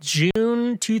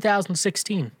 June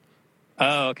 2016.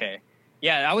 Oh, okay.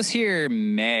 Yeah, I was here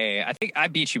May. I think I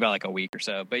beat you by like a week or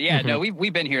so. But yeah, no,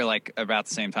 we've been here like about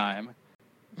the same time.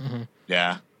 Mm-hmm.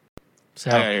 Yeah.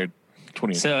 So I got here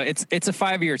 20. So it's a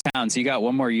 5-year town. So you got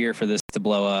one more year for this to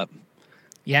blow up.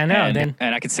 yeah, no. and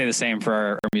I could say the same for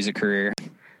our music career.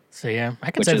 So yeah,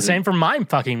 I could Which say the isn't- same for my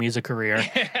fucking music career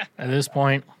at this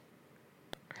point.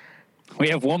 We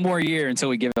have one more year until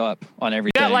we give up on You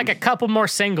everything. got like a couple more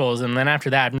singles, and then after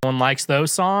that, if no one likes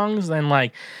those songs, then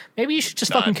like maybe you should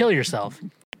just fucking Done. kill yourself.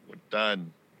 We're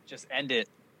done. Just end it.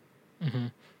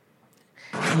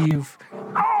 You've,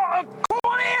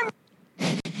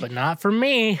 but not for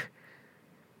me.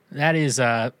 That is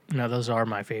no, those are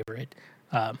my favorite.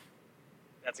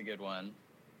 That's a good one.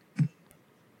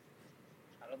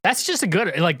 That's just a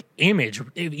good like image.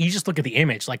 If you just look at the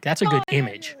image, like that's a good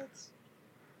image.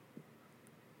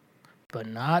 But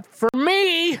not for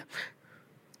me. All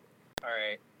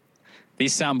right.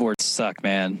 These soundboards suck,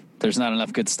 man. There's not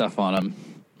enough good stuff on them.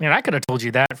 Man, I could have told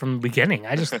you that from the beginning.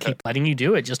 I just keep letting you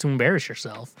do it just to embarrass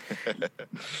yourself.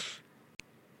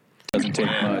 Doesn't take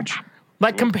much.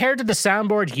 Like compared to the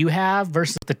soundboard you have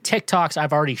versus the TikToks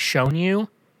I've already shown you.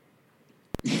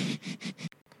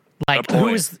 Like Good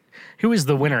point. who is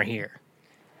the winner here?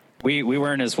 We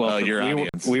weren't as well. Your we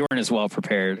audience. weren't as well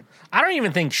prepared. I don't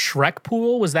even think Shrek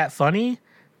Pool was that funny,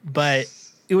 but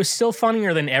it was still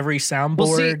funnier than every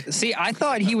soundboard. Well, see, I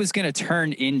thought he was going to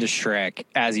turn into Shrek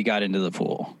as he got into the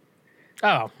pool.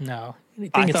 Oh no, I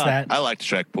think I it's thought- that. I liked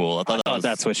Shrek Pool. I thought that was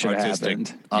that's what should have artistic,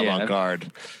 happened. Yeah.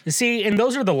 avant-garde. See, and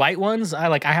those are the light ones. I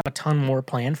have a ton more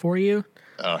planned for you.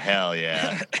 Oh hell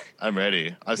yeah! I'm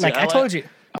ready. I told you.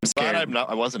 I'm glad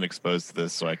I wasn't exposed to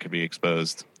this, so I could be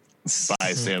exposed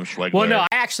by Sam Schwegler. Well, no, I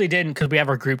actually didn't because we have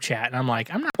our group chat, and I'm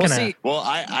like, I'm not gonna. See, Well,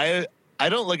 I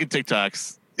don't look at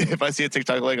TikToks if I see a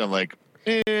TikTok link, I'm like,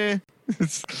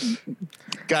 It's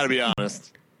gotta be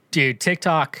honest. Dude,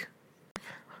 TikTok,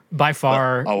 by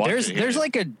far. There's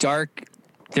like a dark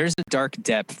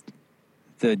depth.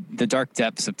 The dark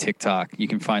depths of TikTok. You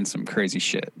can find some crazy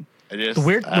shit. The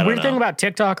weird thing about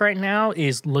TikTok right now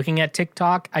is looking at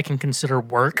TikTok, I can consider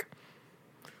work.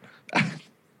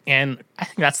 And I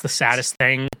think that's the saddest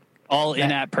thing. All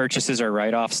in-app purchases are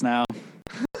write-offs now.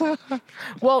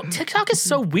 Well, TikTok is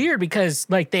so weird because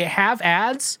like they have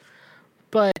ads,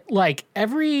 but like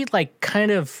every like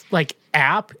kind of like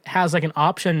app has like an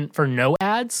option for no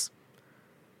ads.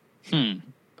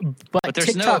 But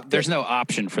there's TikTok, there's no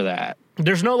option for that.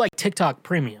 There's no like TikTok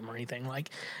Premium or anything. Like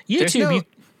YouTube,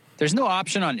 there's no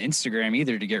option on Instagram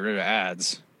either to get rid of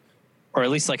ads, or at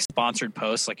least like sponsored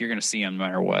posts. Like you're gonna see them no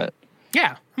matter what.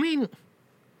 Yeah, I mean,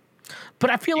 but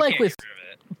I feel like with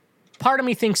part of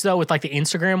me thinks though with like the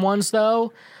Instagram ones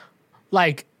though,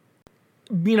 like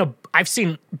you know I've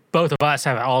seen both of us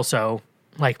have also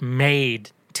like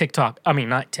made TikTok. I mean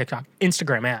not TikTok,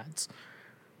 Instagram ads.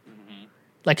 Mm-hmm.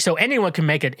 Like so anyone can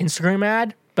make an Instagram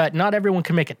ad, but not everyone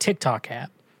can make a TikTok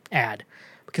ad.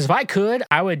 Because if I could,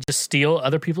 I would just steal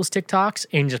other people's TikToks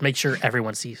and just make sure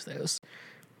everyone sees those.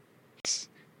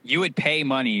 You would pay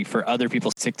money for other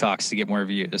people's TikToks to get more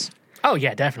views. Oh,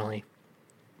 yeah, definitely.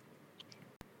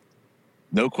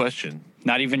 No question.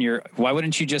 Not even why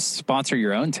wouldn't you just sponsor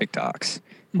your own TikToks?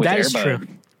 With that is Airbud? true.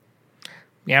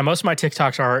 Yeah, most of my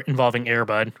TikToks are involving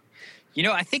Airbud. You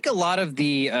know, I think a lot of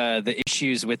the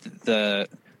issues with the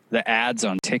ads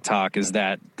on TikTok is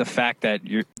that the fact that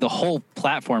the whole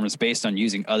platform is based on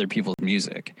using other people's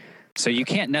music. So you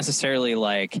can't necessarily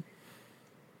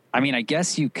I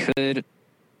guess you could,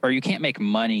 or you can't make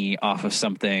money off of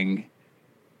something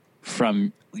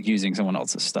from using someone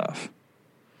else's stuff.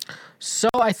 So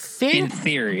I think, in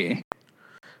theory,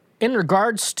 in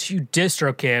regards to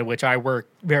DistroKid, which I work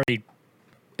very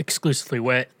exclusively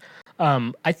with,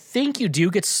 I think you do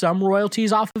get some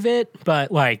royalties off of it, but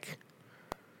it's like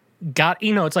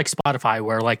Spotify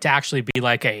where like to actually be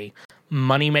like a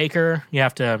money maker, you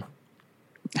have to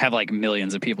have like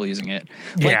millions of people using it.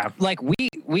 Like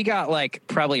we got like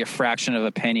probably a fraction of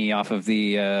a penny off of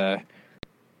the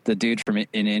dude from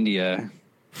in India.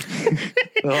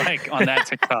 Like on that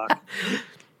TikTok.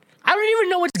 I don't even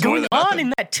know what's going on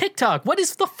in that TikTok. What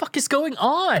is the fuck is going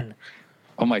on?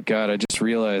 Oh my God, I just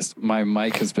realized my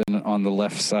mic has been on the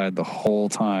left side the whole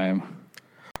time.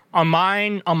 On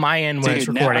my end when it's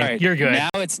recording, you're good.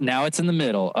 Now it's in the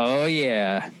middle. Oh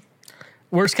yeah.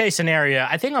 Worst case scenario,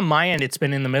 I think on my end it's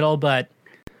been in the middle, but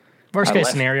worst case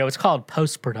scenario, it's called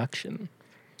post-production.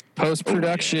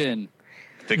 Post-production.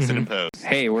 Fix it in post.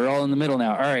 Hey, we're all in the middle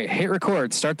now. All right, hit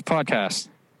record. Start the podcast.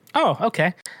 Oh,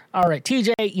 okay. All right,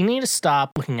 TJ, you need to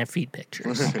stop looking at feet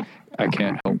pictures. I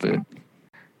can't help it.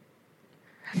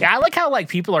 Yeah, I like how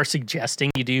people are suggesting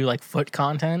you do foot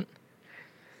content.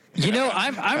 You know,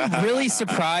 I'm really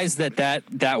surprised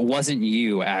that wasn't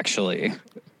you actually.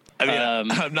 I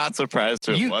mean, I'm not surprised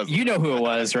who it was. You know who it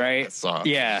was, right?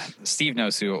 Yeah, Steve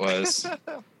knows who it was.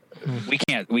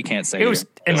 We can't say it was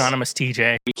anonymous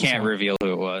TJ. We can't reveal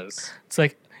who it was. It's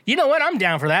like, you know what? I'm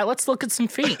down for that. Let's look at some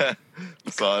feet.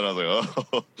 Saw it. I was like,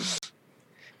 oh.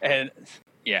 And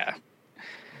yeah,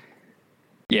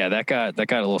 that got a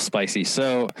little spicy.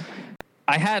 So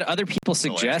I had other people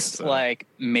suggest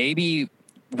maybe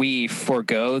we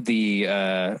forego the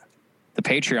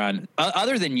Patreon.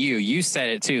 Other than you said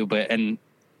it too, and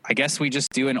I guess we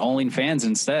just do an OnlyFans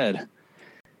instead.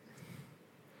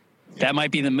 That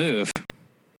might be the move.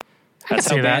 That's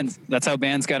how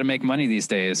bands got to make money these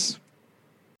days.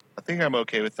 I think I'm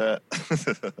okay with that.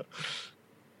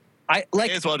 I may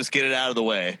as well just get it out of the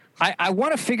way. I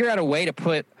want to figure out a way to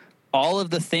put all of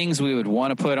the things we would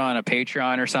want to put on a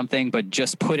Patreon or something, but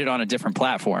just put it on a different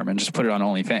platform and just put it on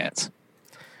OnlyFans.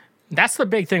 That's the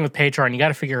big thing with Patreon. You got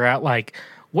to figure out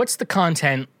what's the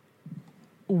content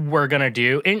we're gonna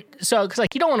do, and so because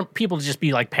you don't want people to just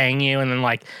be paying you and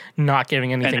then not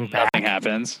giving anything back. Nothing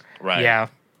happens, right? Yeah,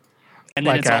 and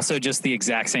then it's also just the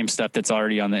exact same stuff that's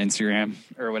already on the Instagram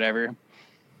or whatever.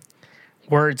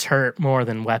 Words hurt more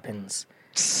than weapons.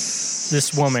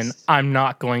 This woman, I'm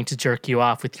not going to jerk you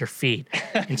off with your feet,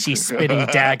 and she's spitting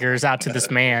daggers out to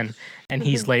this man, and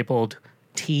he's labeled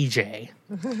TJ.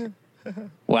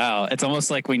 Wow, it's almost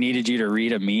like we needed you to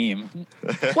read a meme.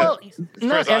 Well,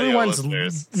 not everyone's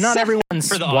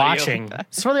watching.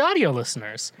 It's for the audio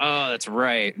listeners. Oh, that's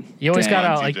right. You always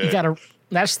gotta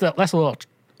that's a little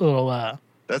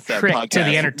that's that trick podcast. To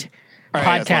the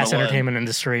podcast entertainment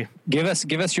industry. Give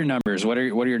us your numbers. What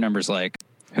are your numbers like?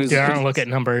 Dude, I don't look at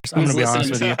numbers. I'm going to be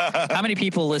honest with you. How many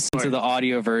people listen to the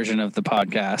audio version of the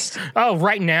podcast? Oh,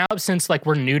 right now, since like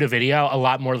we're new to video, a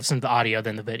lot more listen to the audio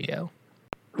than the video.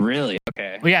 Really?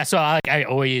 Okay. Well, yeah, so I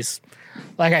always,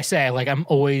 like I say, like I'm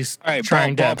always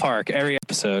trying to ballpark every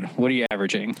episode. What are you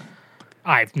averaging?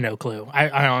 I have no clue.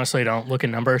 I honestly don't look at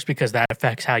numbers because that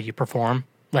affects how you perform.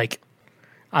 Like,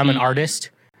 I'm an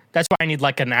artist. That's why I need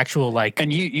like an actual like.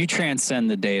 And you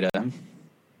transcend the data.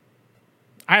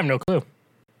 I have no clue.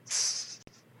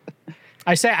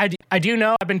 I say I do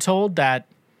know. I've been told that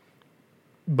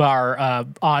our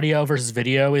audio versus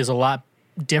video is a lot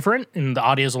different, and the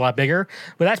audio is a lot bigger.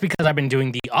 But that's because I've been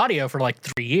doing the audio for like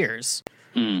 3 years,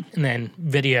 and then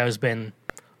video has been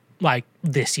like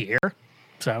this year.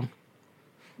 So,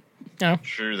 you know,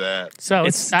 Sure that. So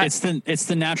it's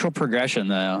the natural progression,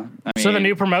 though. I mean, so the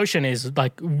new promotion is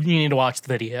like you need to watch the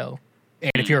video,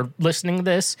 and if you're listening to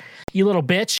this, you little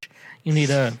bitch, you need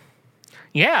to.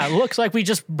 Yeah, it looks like we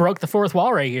just broke the fourth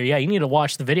wall right here. Yeah, you need to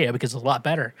watch the video because it's a lot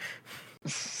better.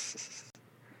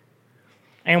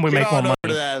 And we Get make more on money. over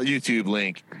to that YouTube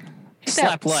link.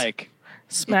 Slap like.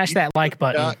 Smash that like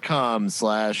button.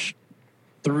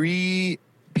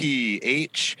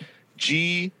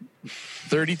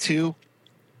 .com/3PHG32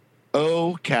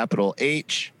 O capital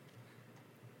H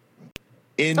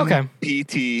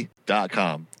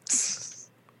NPT.com.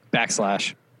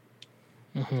 Backslash.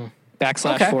 Mm-hmm.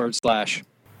 //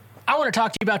 I want to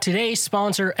talk to you about today's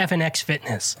sponsor, FNX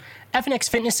Fitness. FNX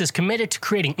Fitness is committed to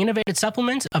creating innovative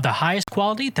supplements of the highest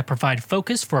quality that provide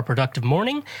focus for a productive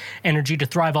morning, energy to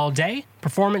thrive all day,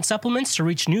 performance supplements to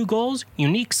reach new goals,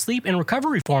 unique sleep and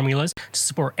recovery formulas to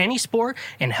support any sport,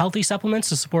 and healthy supplements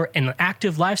to support an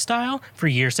active lifestyle for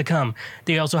years to come.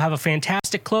 They also have a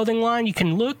fantastic clothing line. You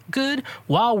can look good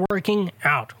while working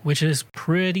out, which is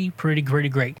pretty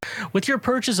great. With your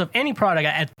purchase of any product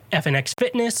at FNX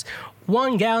Fitness,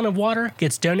 1 gallon of water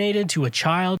gets donated to a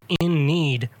child in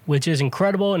need, which is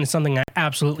incredible and is something I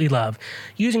absolutely love.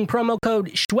 Using promo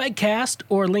code SHWEGCAST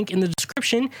or link in the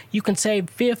description, you can save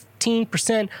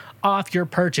 15% off your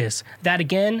purchase. That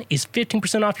again is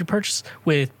 15% off your purchase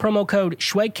with promo code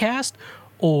SHWEGCAST,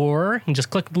 or you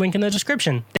just click the link in the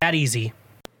description. That easy.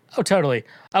 Oh, totally.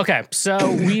 Okay,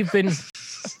 so we've been...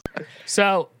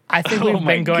 So I think we've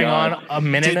been going on a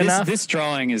minute enough. This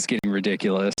drawing is getting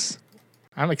ridiculous.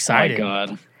 I'm excited. Oh my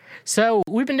God. So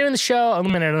we've been doing the show a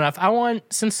minute enough.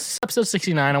 Since episode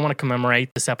 69, I want to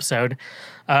commemorate this episode.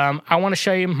 I want to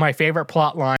show you my favorite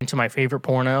plot line to my favorite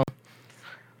porno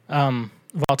of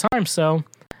all time. So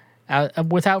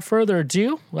without further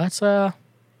ado, let's get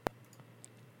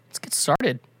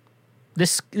started.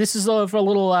 This is a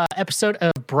little episode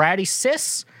of Bratty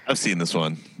Sis. I've seen this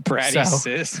one. Bratty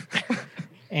Sis.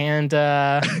 And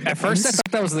at first I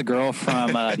thought that was the girl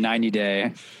from 90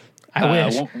 Day. I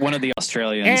wish. One of the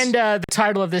Australians. And the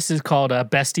title of this is called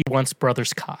Bestie Wants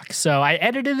Brother's Cock. So I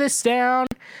edited this down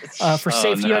for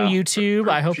safety on YouTube.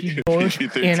 I hope you both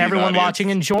and everyone watching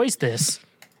enjoys this.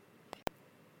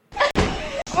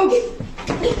 Oh.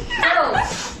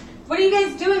 What are you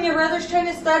guys doing? Your brother's trying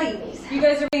to study. You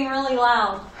guys are being really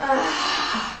loud.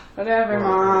 Whatever,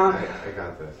 Mom. I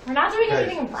got this. We're not doing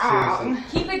anything wrong.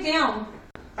 Seriously. Keep it down.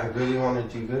 I really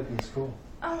want to do good in school.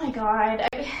 Oh my God.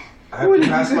 I have to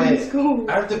pass my school.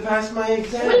 I have to pass my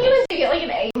exam. What are you going to get like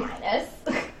an A-?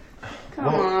 Come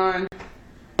on.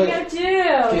 What are you going to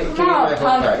do? Come on,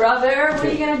 punk brother. What are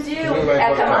you going to do?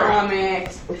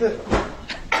 Economics.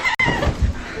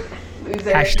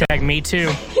 Hashtag me too.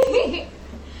 Seen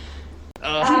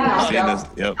this.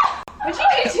 Yep. What'd you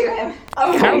do to him?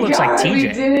 Oh Kinda looks like TJ. We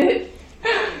did it.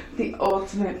 The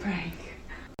ultimate prank.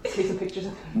 Take some pictures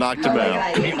of him. Knocked him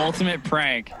out. The ultimate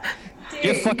prank.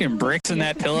 You have fucking bricks in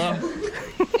that pillow?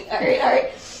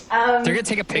 Alright. They're gonna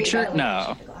take a picture?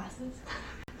 No.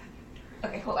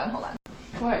 Okay, hold on.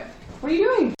 What? What are you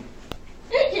doing?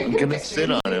 I'm gonna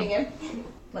sit on him.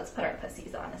 Let's put our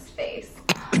pussies on his face.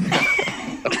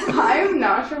 I'm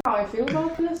not sure how I feel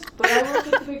about this, but I will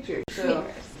take the picture, so.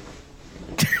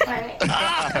 He's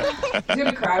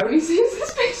gonna cry when he sees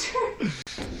this picture.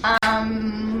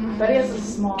 But he has a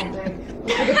small dick.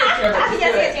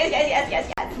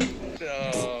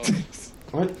 Yes.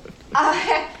 What?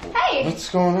 Hey. What's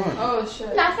going on? Oh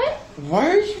shit. Nothing? Why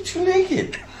are you two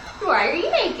naked? Why are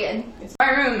you naked? It's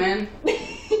my room, man.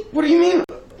 What do you mean?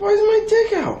 Why is my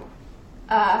dick out?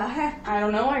 I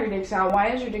don't know why your dick's out. Why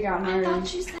is your dick out in my room? I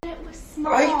thought you said it was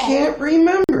small. I can't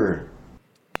remember.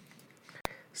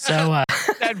 So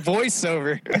That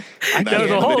voiceover. And that's the when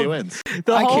the whole- video ends.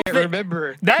 I whole can't thing-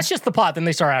 remember. That's just the plot. Then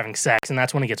they start having sex, and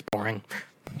that's when it gets boring.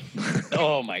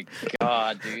 Oh my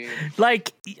God, dude.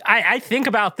 Like I think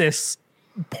about this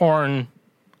porn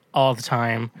all the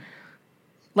time.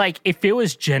 Like, if it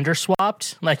was gender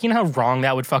swapped, like, you know how wrong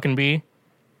that would fucking be?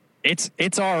 It's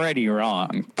already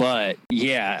wrong, but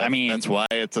yeah, I mean that's why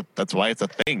it's a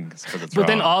thing. It's But wrong.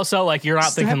 then also, like, you're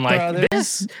not thinking like Stepbrother.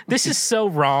 this is so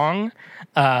wrong.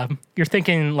 You're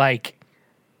thinking like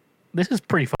this is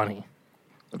pretty funny.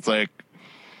 It's like,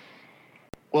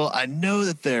 well, I know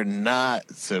that they're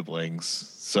not siblings,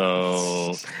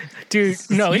 so Dude,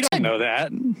 no, you it's don't know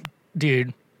that.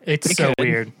 Dude, it's They so could.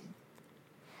 weird.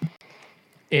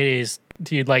 It is,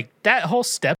 dude. Like that whole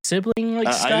step sibling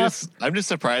like stuff. I'm just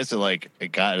surprised that like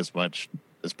it got as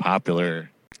popular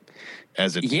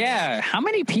as it. Yeah, how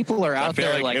many people are out feel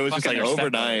there like like it was just, fucking like, their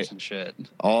overnight. stepbrothers and shit?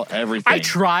 Everything. I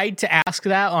tried to ask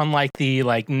that on like the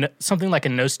something like a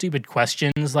no stupid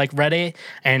questions like Reddit,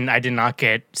 and I did not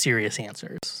get serious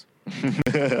answers.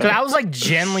 Because I was like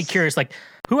genuinely curious, like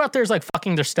who out there is like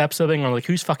fucking their step sibling or like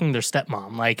who's fucking their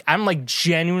stepmom? Like I'm like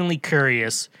genuinely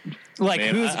curious. Like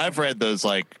Man, I've read those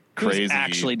like crazy. Who's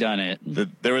actually done it?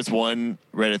 There was one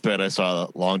Reddit thread I saw a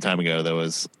long time ago that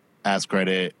was Ask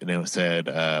Reddit, and it said,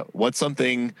 what's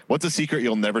a secret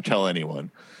you'll never tell anyone?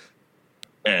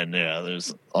 And yeah,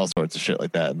 there's all sorts of shit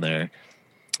like that in there.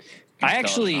 I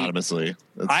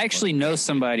actually know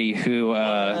somebody who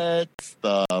what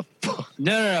the fuck?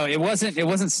 No, it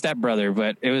wasn't stepbrother,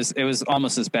 but it was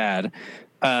almost as bad.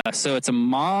 So it's a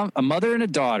mother and a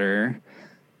daughter.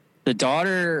 The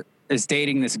daughter is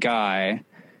dating this guy,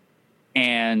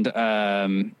 and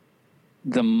the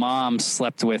mom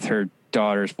slept with her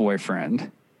daughter's boyfriend.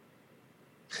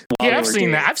 Yeah, I've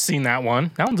seen that. I've seen that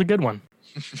one. That one's a good one.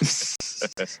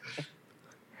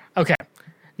 Okay,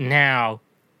 now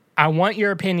I want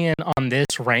your opinion on this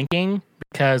ranking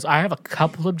because I have a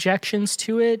couple objections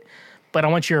to it, but I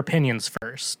want your opinions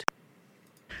first.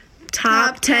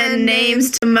 Top 10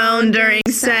 names to moan during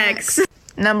sex.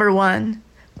 Number 1,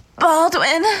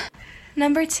 Baldwin.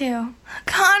 Number 2,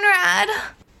 Conrad.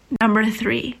 Number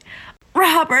 3,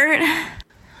 Robert.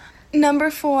 Number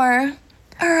 4,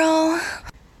 Earl.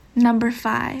 Number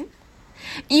 5,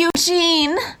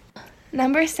 Eugene.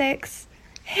 Number 6,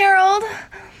 Harold.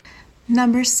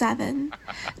 Number 7,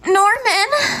 Norman.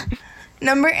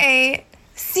 Number 8,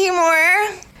 Seymour.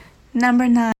 Number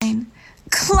 9,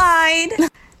 Clyde.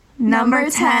 Number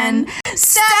 10,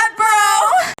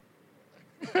 Stepbro.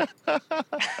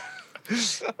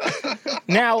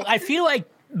 Now, I feel like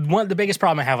one of the biggest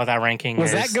problem I have with that ranking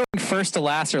Was is that going first to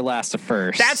last or last to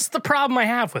first? that's the problem I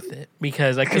have with it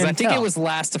because I couldn't think tell. it was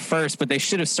last to first, but they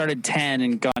should have started 10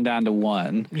 and gone down to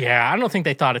 1. Yeah, I don't think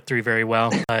they thought it through very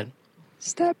well, but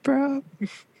Stepbro.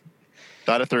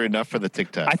 Thought it through enough for the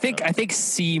TikTok. I think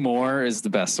Seymour is the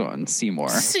best one. Seymour.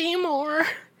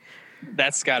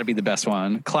 That's got to be the best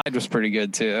one. Clyde was pretty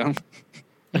good too.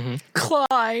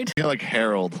 Clyde. Yeah, like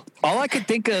Harold. All I could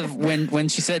think of when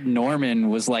she said Norman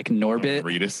was like Norbit.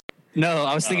 Reedus. No,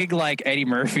 I was thinking like Eddie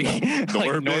Murphy. Like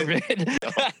Norbit.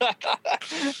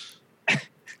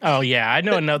 Oh yeah, I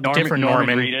know another different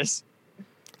Norman. Reedus.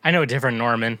 I know a different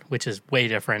Norman, which is way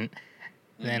different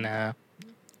than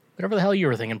whatever the hell you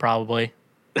were thinking, probably.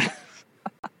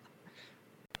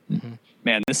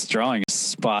 Man, this drawing is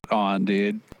spot on,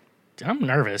 dude. I'm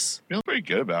nervous. Feel pretty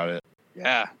good about it.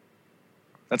 Yeah,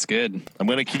 that's good. I'm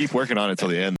gonna keep working on it till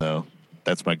the end, though.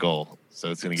 That's my goal. So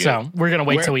it's gonna get. So we're gonna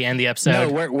wait till we end the episode. No,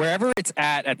 wherever it's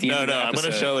at the end. No, of the I'm gonna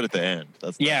episode. show it at the end.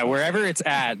 Wherever it's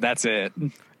at, that's it.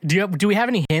 Do we have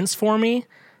any hints for me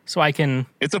so I can?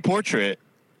 It's a portrait.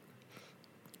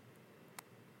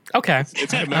 Okay.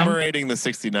 It's commemorating the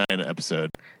 69 episode.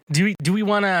 Do we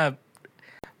want to?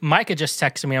 Micah just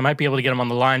texted me. I might be able to get him on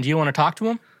the line. Do you want to talk to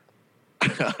him?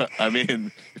 I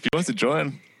mean, if he wants to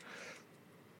join,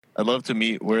 I'd love to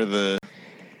meet where the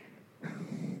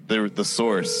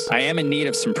source. I am in need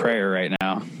of some prayer right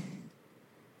now.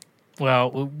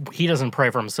 Well, he doesn't pray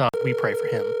for himself. We pray for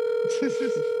him. Let's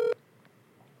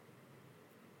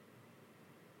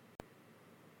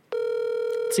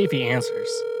see if he answers.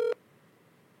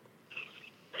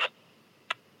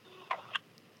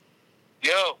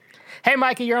 Yo. Hey,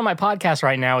 Micah, you're on my podcast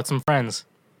right now with some friends.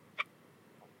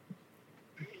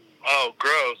 Oh,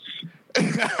 gross.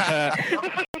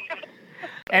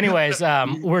 Anyways,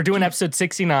 we're doing episode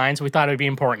 69, so we thought it would be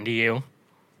important to you.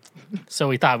 So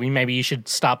we thought maybe you should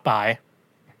stop by.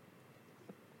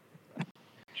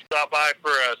 Stop by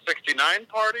for a 69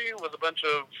 party with a bunch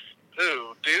of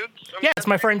who? Dudes? Yeah, it's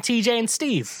my friend TJ and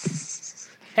Steve.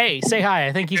 Hey, say hi.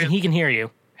 I think he can hear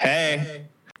you. Hey.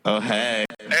 Oh, hey.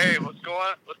 Hey, what's going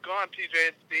on, TJ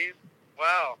and Steve?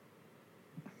 Wow.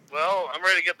 Well, I'm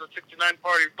ready to get the 69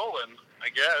 party rolling, I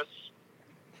guess.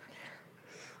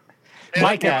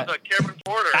 Micah,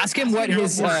 ask him what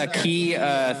his key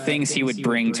things he would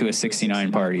bring to a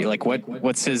 69 party. Like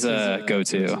what's his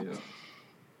go-to?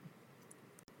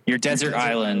 Your desert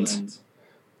island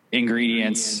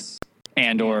ingredients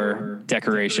and or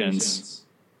decorations.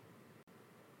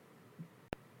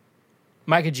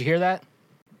 Micah, did you hear that?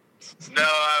 No,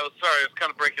 I was sorry. It's kind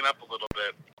of breaking up a little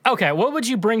bit. Okay, what would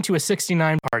you bring to a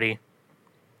 69 party?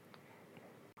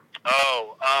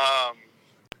 Oh,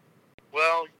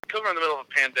 well, because we're in the middle of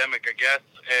a pandemic, I guess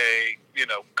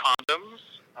condoms.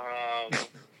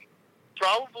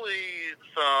 Probably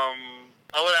some.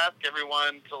 I would ask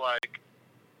everyone to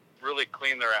really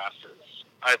clean their asses.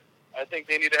 I think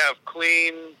they need to have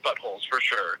clean buttholes for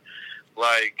sure.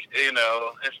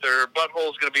 If their butthole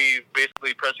is going to be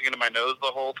basically pressing into my nose the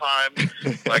whole time,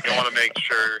 I want to make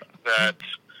sure that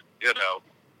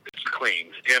it's clean.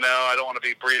 I don't want to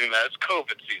be breathing that. It's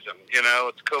COVID season.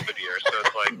 It's COVID year, so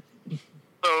it's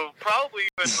so probably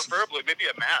even preferably maybe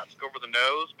a mask over the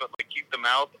nose, but keep the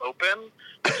mouth open.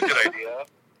 That's a good idea.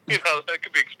 That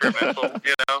could be experimental.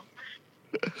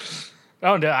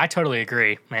 Oh no, I totally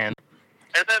agree, man.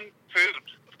 And then food,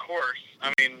 of course.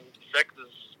 I mean, sex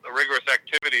is a rigorous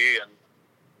activity, and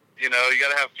you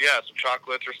got to have some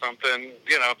chocolates or something.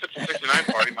 If it's a 69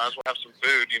 party, might as well have some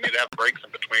food. You need to have breaks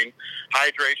in between.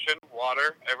 Hydration,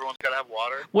 water. Everyone's got to have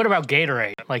water. What about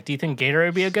Gatorade? Do you think Gatorade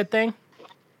would be a good thing?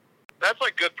 That's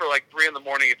good for 3 a.m.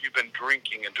 if you've been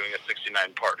drinking and doing a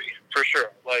 69 party, for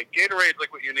sure. Gatorade's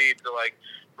what you need to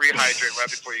rehydrate right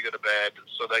before you go to bed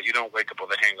so that you don't wake up with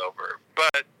a hangover.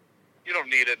 But you don't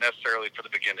need it necessarily for the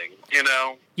beginning,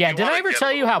 Yeah, did I ever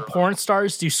tell you how porn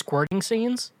stars do squirting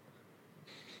scenes?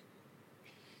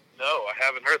 No, I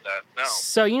haven't heard that, no.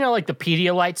 So, the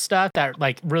Pedialyte stuff that,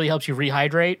 really helps you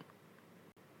rehydrate?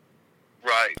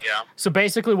 Right, yeah. So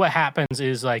basically what happens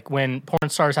is, when porn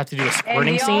stars have to do a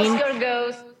squirting scene...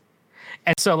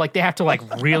 And so, they have to,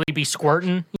 really be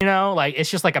squirting,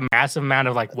 it's just, a massive amount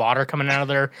of, water coming out of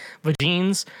their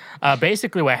vagines.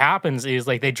 Basically, what happens is,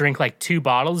 they drink, 2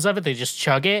 bottles of it, they just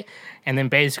chug it, and then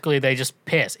basically they just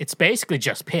piss. It's basically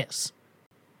just piss.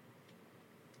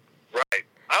 Right.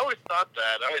 I always thought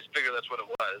that. I always figured that's what it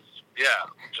was. Yeah,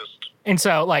 just... And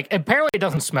so, apparently it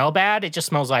doesn't smell bad. It just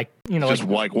smells like, Just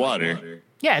like water.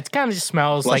 Yeah, it kind of just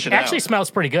smells Flush it actually out. smells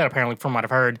pretty good, apparently, from what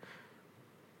I've heard.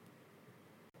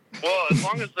 Well, as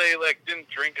long as they didn't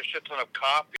drink a shit ton of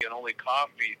coffee and only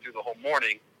coffee through the whole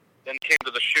morning, then came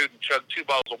to the shoot and chugged 2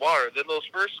 bottles of water, then those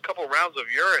first couple rounds of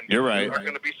urine You're right. are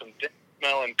going to be some dick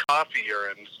smelling coffee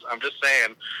urines. I'm just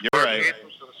saying. You're right.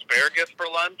 Some asparagus for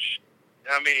lunch.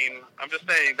 I mean, I'm just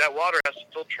saying that water has to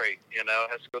filtrate. It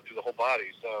has to go through the whole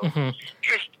body. So. Mhm.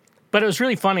 But it was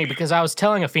really funny because I was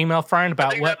telling a female friend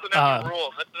about what. That's another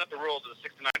rule. That's another rule to the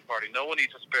 69 party. No one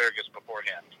eats asparagus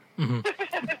beforehand.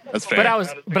 That's fair.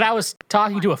 But I was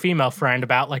talking to a female friend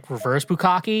about reverse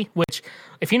bukkake, which,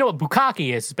 if you know what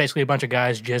bukkake is, it's basically a bunch of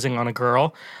guys jizzing on a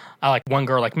girl. One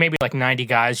girl, maybe 90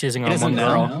 guys jizzing on one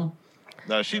girl.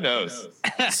 No, she knows.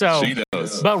 So, She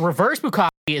knows. But reverse bukkake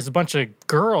is a bunch of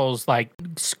girls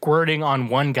squirting on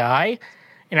one guy.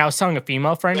 And I was telling a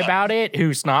female friend about it,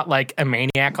 who's not a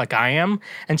maniac like I am,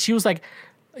 and she was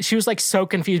so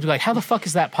confused, how the fuck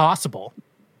is that possible?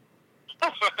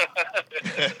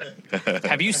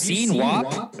 Have you seen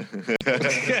WAP?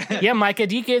 Yeah, Micah,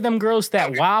 do you give them girls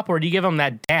that WAP or do you give them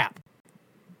that DAP?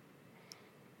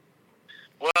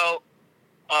 Well,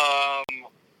 I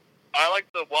like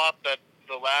the WAP that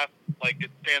the last,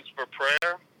 it stands for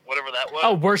prayer, whatever that was.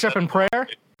 Oh, worship and prayer?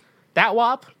 That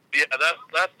WAP? Yeah,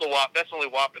 that's the WAP. That's the only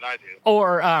WAP that I do.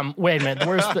 Or, wait a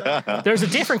minute, there's a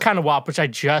different kind of WAP, which I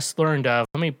just learned of.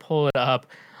 Let me pull it up.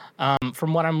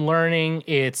 From what I'm learning,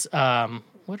 it's,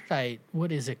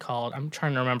 what is it called? I'm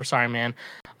trying to remember. Sorry, man.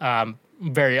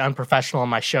 Very unprofessional on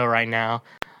my show right now.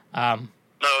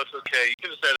 No, it's okay. You can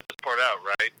just edit this part out,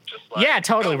 right? Just Yeah,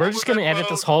 totally. We're just going to edit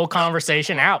this whole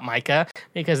conversation out, Micah,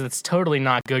 because it's totally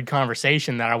not good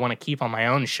conversation that I want to keep on my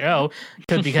own show.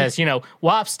 Because,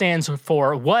 WAP stands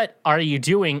for What Are You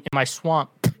Doing in My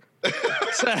Swamp? No,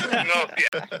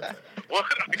 yeah. What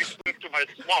are you doing to my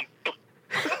swamp?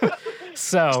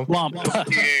 So. Swamp.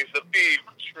 The feed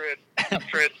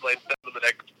translates that to the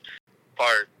next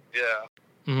part. Yeah.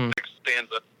 Mm-hmm. Next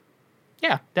stanza.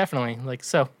 Yeah, definitely.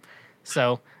 So.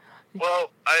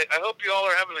 Well, I hope you all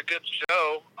are having a good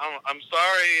show. I'm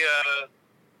sorry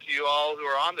to you all who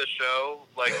are on this show.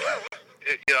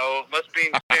 Must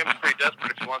mean Sam's pretty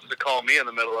desperate if he wants to call me in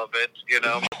the middle of it.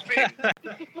 Must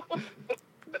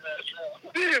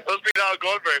be not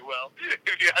going very well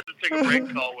if you had to take a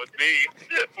break call with me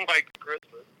like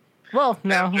Christmas. Well,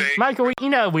 no, MJ. Michael,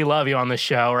 we love you on the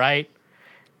show, right?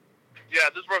 Yeah,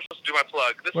 this is where I'm supposed to do my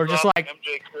plug. This We're is just off like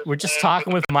MJ Chris we're just and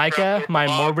talking with Micah, my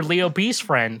Blog. morbidly obese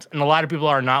friend, and a lot of people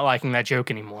are not liking that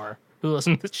joke anymore. Who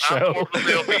listen to the I'm show?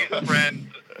 morbidly obese friend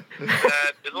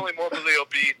that is only morbidly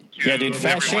obese to Yeah, dude,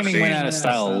 fat everyone. shaming went out of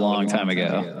style a long time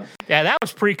ago. Yeah, that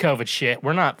was pre-COVID shit.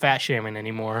 We're not fat shaming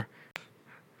anymore.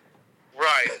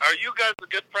 Right. Are you guys the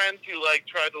good friends who like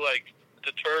try to like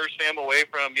deter Sam away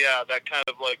from that kind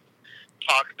of like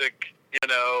toxic,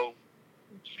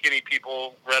 skinny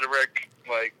people rhetoric,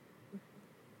 like,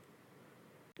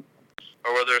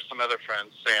 or were there some other friends,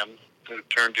 Sam, who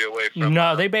turned you away from?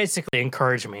 No, they basically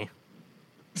encourage me.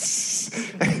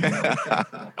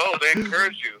 Oh, they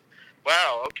encourage you.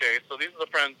 Wow. Okay. So these are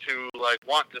the friends who like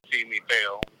want to see me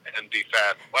fail and be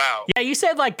fat. Wow. Yeah, you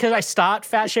said like because I stopped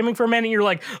fat shaming for a minute, you're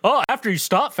like, oh, after you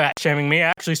stopped fat shaming me, I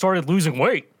actually started losing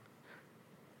weight.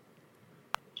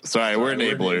 Sorry, we're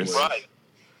enablers. Right.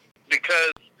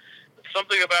 Because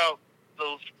something about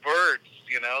those birds,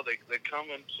 they come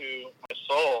into my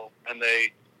soul and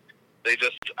they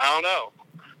just, I don't know.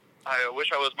 I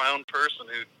wish I was my own person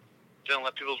who didn't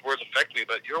let people's words affect me,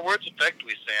 but your words affect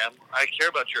me, Sam. I care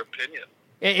about your opinion.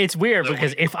 It's weird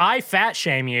because if I fat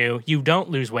shame you, you don't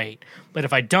lose weight. But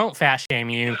if I don't fat shame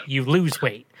you, you lose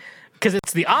weight. Because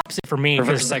it's the opposite for me.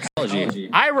 Reverse psychology.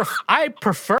 I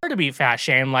prefer to be fat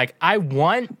shamed. Like, I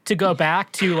want to go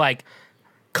back to, like,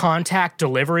 contact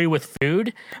delivery with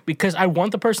food because I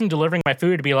want the person delivering my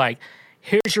food to be like,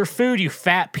 here's your food, you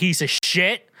fat piece of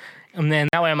shit. And then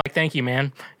that way I'm like, thank you,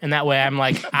 man. And that way I'm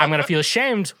like, I'm going to feel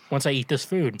ashamed once I eat this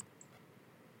food.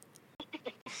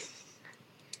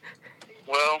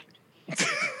 Well,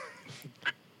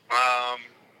 I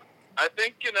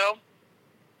think,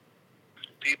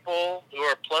 people who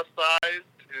are plus sized,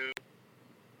 who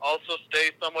also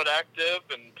stay somewhat active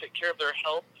and take care of their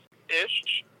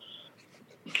health-ish,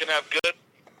 can have good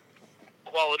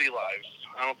quality lives.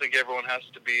 I don't think everyone has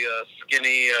to be a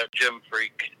skinny gym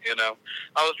freak, I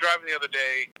was driving the other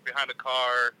day behind a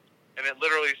car, and it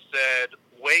literally said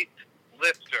weight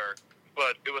lifter,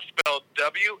 but it was spelled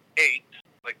W8,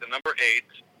 like the number 8,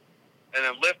 and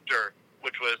then lifter,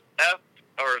 which was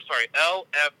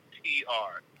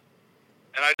LFTR.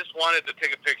 And I just wanted to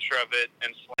take a picture of it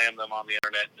and slam them on the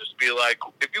internet and just be like,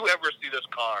 if you ever see this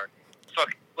car,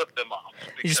 fucking flip them off,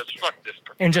 because fuck this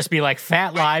person. And just be like,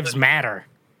 fat lives matter.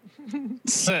 I'm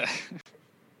sure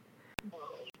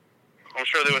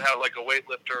they would have like a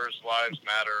weightlifters lives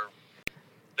matter.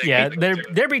 Yeah,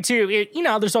 there'd be two.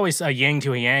 There's always a yin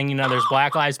to a yang. There's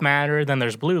Black Lives Matter, then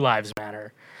there's Blue Lives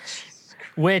Matter.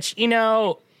 Which, I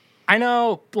know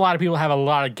a lot of people have a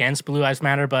lot against Blue Lives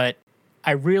Matter, but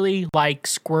I really like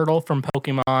Squirtle from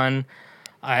Pokemon.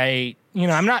 I'm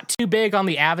not too big on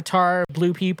the Avatar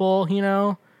blue people,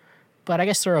 but I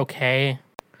guess they're okay.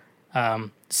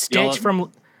 Stitch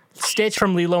from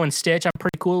Lilo and Stitch, I'm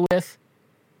pretty cool with.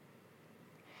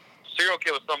 So you're okay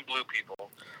with some blue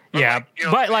people? Yeah,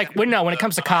 but when it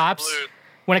comes to cops,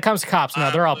 no,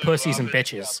 they're all pussies and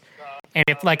bitches. And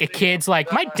if like a kid's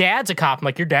like, my dad's a cop, I'm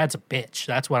like, your dad's a bitch.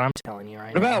 That's what I'm telling you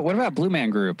right now. What about Blue Man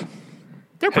Group?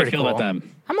 They're pretty How do you feel cool. about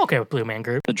them? I'm okay with Blue Man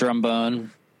Group. The Drumbone.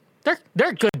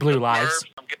 They're good blue lives.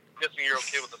 I'm guessing you're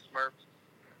okay with the Smurfs?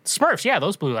 Smurfs, yeah,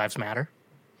 those blue lives matter.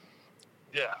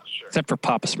 Yeah, sure. Except for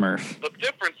Papa Smurf. The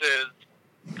difference is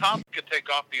cops could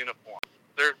take off the uniform.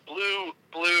 They're blue.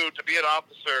 To be an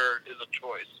officer is a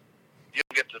choice. You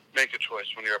don't get to make a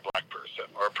choice when you're a black person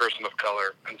or a person of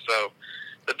color. And so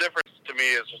the difference to me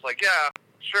is just like, yeah,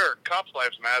 sure, cops'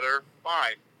 lives matter,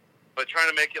 fine. But trying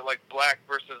to make it like black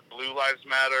versus blue lives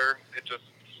matter, it just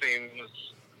seems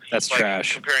that's like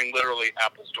trash. Comparing literally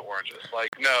apples to oranges.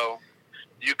 Like, no,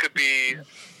 you could be,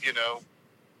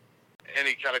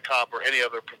 any kind of cop or any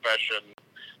other profession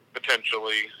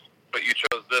potentially, but you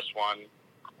chose this one,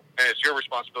 and it's your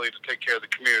responsibility to take care of the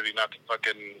community, not to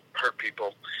fucking hurt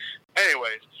people.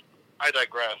 Anyways, I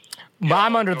digress. But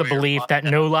I'm under the belief that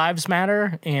no lives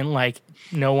matter and like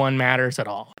no one matters at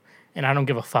all, and I don't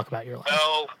give a fuck about your life.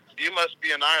 Well, you must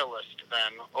be a nihilist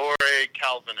then, or a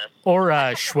Calvinist, Or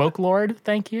a Schwoke Lord,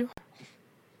 thank you.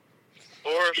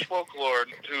 or a Schwoke Lord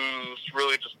who's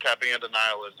really just tapping into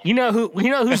nihilism. You know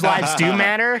whose lives do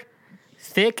matter?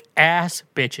 Thick ass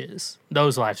bitches.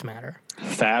 Those lives matter.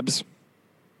 Fabs.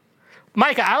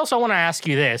 Micah, I also want to ask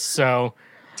you this. So,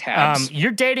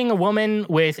 you're dating a woman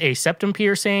with a septum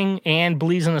piercing and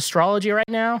believes in astrology right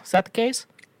now. Is that the case?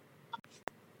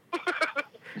 I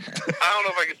don't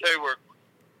know if I can say we're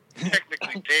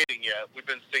technically dating yet. We've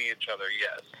been seeing each other,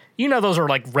 yes. Those are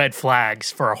like red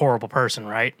flags for a horrible person,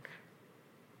 right?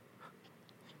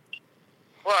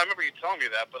 Well, I remember you telling me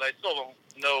that, but I still don't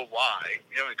know why.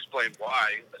 You haven't explained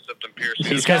why a septum piercing.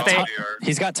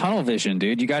 He's got tunnel vision,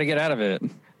 dude. You got to get out of it.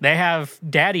 They have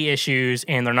daddy issues,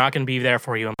 and they're not going to be there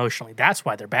for you emotionally. That's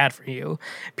why they're bad for you.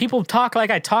 People talk like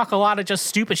I talk a lot of just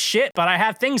stupid shit, but I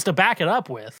have things to back it up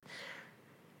with.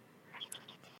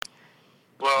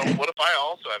 Well, what if I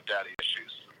also have daddy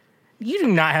issues? You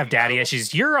do not have daddy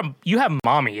issues. You have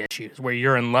mommy issues where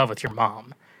you're in love with your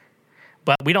mom.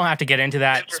 But we don't have to get into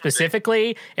that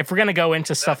specifically. If we're going to go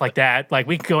into stuff like that, like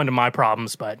we can go into my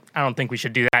problems, but I don't think we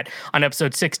should do that on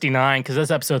episode 69 because this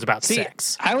episode's about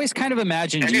sex. I always kind of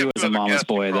imagined you as a mama's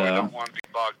boy, though.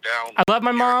 I love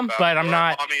my mom, but I'm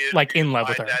not like in love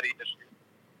with her.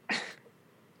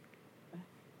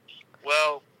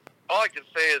 Well, all I can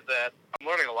say is that I'm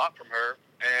learning a lot from her,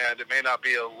 and it may not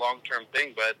be a long-term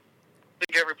thing, but I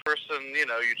think every person, you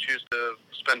choose to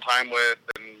spend time with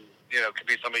and, could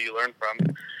be somebody you learn from.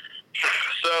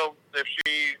 So if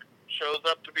she shows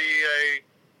up to be a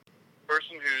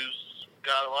person who's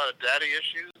got a lot of daddy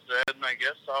issues, then I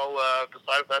guess I'll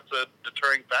decide if that's a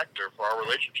deterring factor for our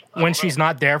relationship. When she's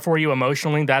not there for you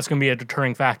emotionally, that's going to be a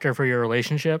deterring factor for your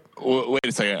relationship? Wait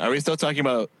a second. Are we still talking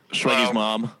about Schweggy's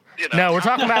mom? No, we're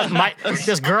talking about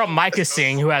this girl Micah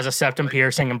Singh who has a septum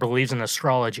piercing and believes in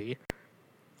astrology.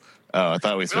 Oh, I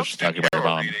thought we switched to talking about her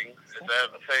mom. Is that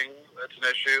a thing? That's an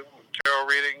issue? Tarot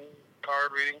reading?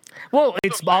 Card reading? Well,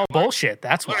 it's all bullshit.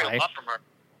 That's I'm learning why. a lot from her.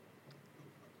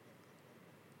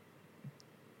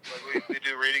 Like we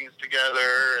do readings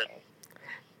together, and,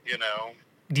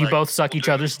 Do you both suck each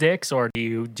other's dicks, or do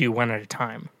you do one at a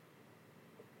time?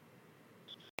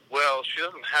 Well, she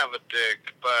doesn't have a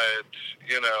dick, but,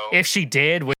 If she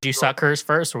did, would you suck hers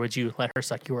first, or would you let her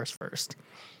suck yours first?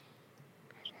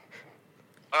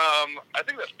 I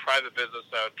think that's private business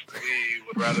that we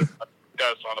would rather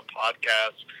discuss on a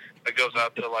podcast that goes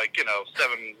out to, 7,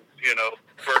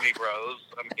 Bernie bros.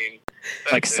 I mean...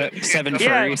 Like seven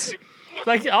furries? Yeah,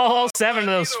 like all 7 of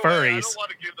those furries. I don't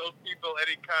want to give those people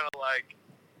any kind of,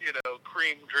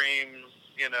 cream dreams,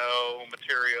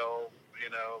 material,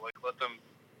 let them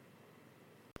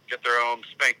get their own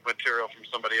spank material from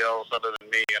somebody else other than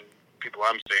me and people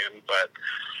I'm seeing. But,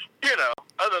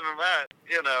 other than that,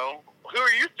 who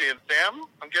are you seeing, Sam?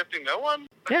 I'm guessing no one?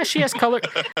 Yeah, she has color.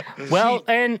 Well,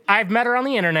 and I've met her on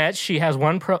the internet. She has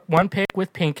one pic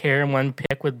with pink hair and one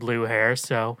pic with blue hair.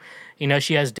 So,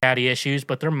 she has daddy issues,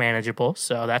 but they're manageable.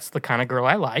 So that's the kind of girl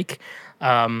I like.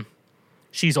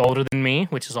 She's older than me,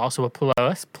 which is also a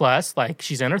plus. Like,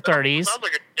 she's in her 30s. Sounds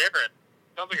like a Karen.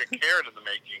 Sounds like a Karen in the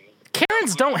making.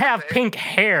 Karens don't have pink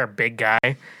hair, big guy.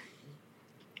 It's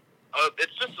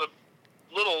just a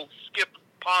little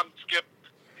pond skip,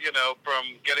 from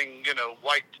getting,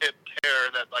 white tipped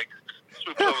hair that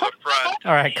swoops over the front.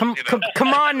 All right, come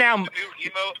on now.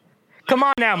 Come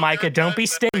on now, Micah, don't be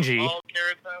stingy. All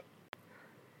Karens have?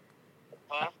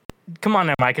 Huh? Come on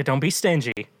now, Micah, don't be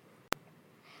stingy.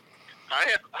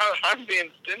 I'm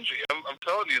being stingy. I'm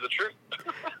telling you the truth.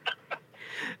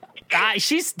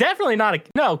 She's definitely not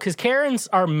no, because Karens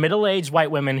are middle-aged white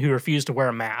women who refuse to wear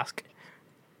a mask.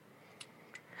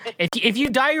 If you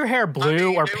dye your hair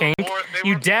blue or pink,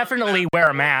 you definitely wear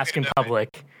a mask in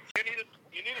public. You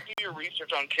need to do your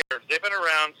research on Karens. They've been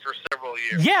around for several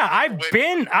years. Yeah,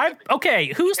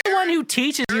 okay, who's the one who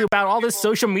teaches you about all this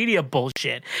social media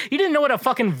bullshit? You didn't know what a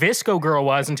fucking Visco girl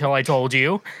was until I told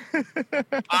you.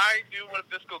 I knew what a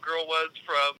Visco girl was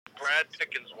from Brad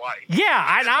Pickens' wife.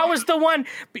 Yeah, and I was the one.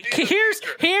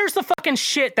 Here's the fucking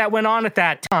shit that went on at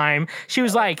that time. She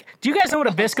was like, "Do you guys know what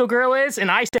a Visco girl is?" And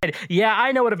I said, "Yeah,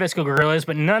 I know what a Visco girl is,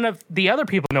 but none of the other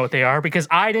people know what they are because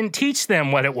I didn't teach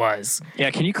them what it was." Yeah,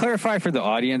 can you clarify for the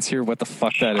audience here what the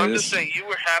fuck that I'm is? just saying, you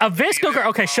were A Visco girl.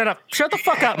 Okay, shut up. Shut the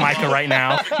fuck up, Micah, right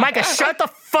now. Micah, shut the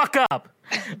fuck up.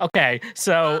 Okay,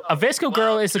 so a Visco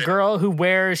girl is a girl who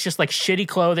wears just like shitty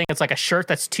clothing. It's like a shirt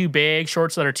that's too big,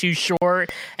 shorts that are too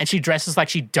short, and she dresses like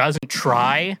she doesn't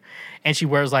try, and she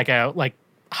wears like a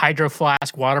hydro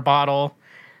flask water bottle,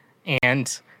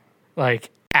 and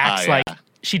acts like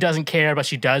she doesn't care, but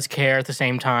she does care at the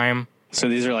same time. So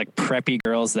these are like preppy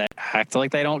girls that act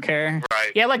like they don't care?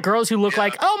 Right. Yeah, like girls who look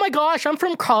like, oh my gosh, I'm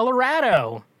from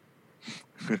Colorado.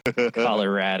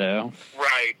 Colorado.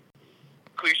 Right.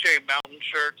 Cliche mountain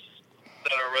shirts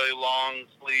that are really long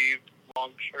sleeved,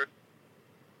 long shirts.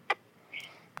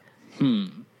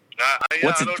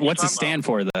 What's it stand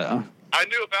for, though? I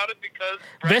knew about it because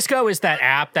Visco is that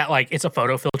app that it's a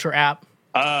photo filter app.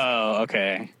 Oh,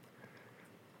 okay.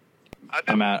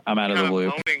 I'm out of the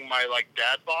loop. I'm owning my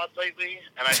dad bod lately,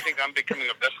 and I think I'm becoming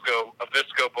a Visco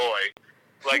boy.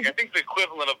 I think the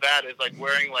equivalent of that is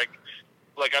wearing I've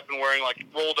been wearing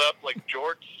rolled up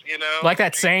jorts, Like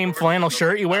that same flannel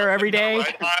shirt you wear every day.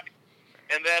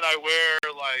 and then I wear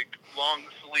like long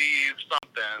sleeve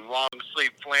something, long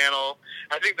sleeve flannel.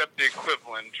 I think that's the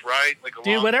equivalent, right? Like a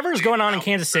Dude, long whatever's sleeve going on in outfit.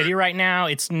 Kansas City right now,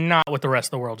 it's not what the rest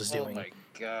of the world is doing. Oh my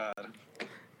god.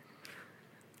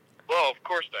 Well, of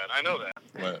course that. I know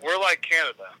that. We're like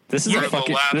Canada. This is We're a the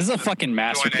fucking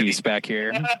last masterpiece back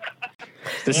here.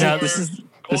 This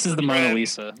is the Mona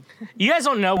Lisa. You guys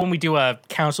don't know when we do a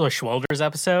Council of Schwelders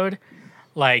episode,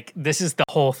 like this is the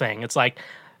whole thing. It's like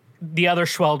the other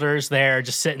Schwelders there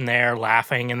just sitting there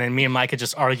laughing, and then me and Micah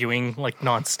just arguing like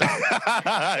nonstop.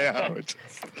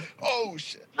 Oh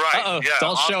shit! Right. Uh-oh. Yeah.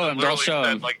 Don't show him. Don't literally show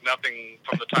said, him. Like nothing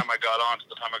from the time I got on to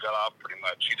the time I got off. Pretty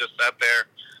much. He just sat there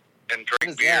and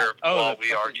drank beer while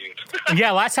we argued.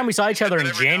 Yeah, last time we saw each other in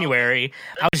January,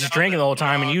 I was just drinking the whole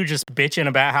time, and you were just bitching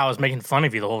about how I was making fun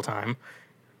of you the whole time.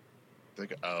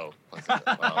 Oh.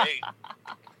 Hey,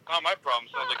 not my problem.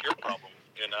 Sounds like your problem.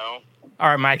 You know. All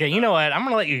right, Micah, you know what? I'm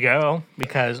going to let you go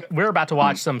because we're about to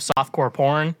watch some softcore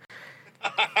porn.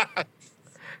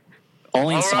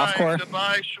 Only in All softcore? right,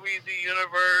 goodbye, Shweezy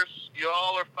Universe. You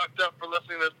all are fucked up for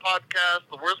listening to this podcast,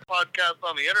 the worst podcast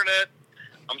on the internet.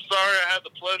 I'm sorry I had the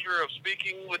pleasure of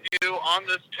speaking with you on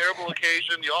this terrible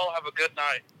occasion. You all have a good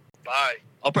night. Bye.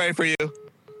 I'll pray for you.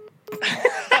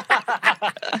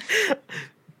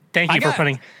 Thank you for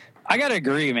putting... I gotta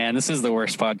agree, man. This is the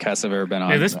worst podcast I've ever been on.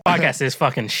 Yeah, this podcast is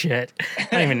fucking shit. I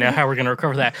don't even know how we're going to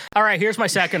recover that. All right, here's my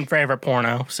second favorite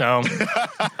porno. So,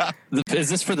 is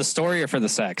this for the story or for the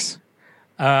sex?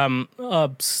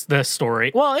 The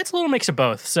story. Well, it's a little mix of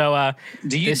both. So,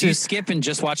 do you skip and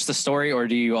just watch the story, or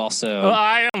do you also? Well,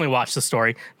 I only watch the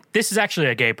story. This is actually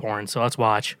a gay porn, so let's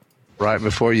watch. Right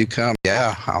before you come,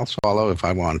 yeah, I'll swallow if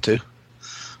I want to.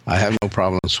 I have no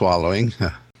problem swallowing.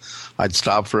 I'd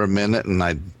stop for a minute and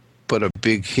I'd put a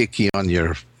big hickey on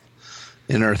your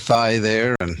inner thigh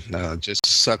there and just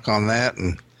suck on that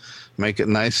and make it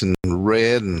nice and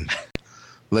red and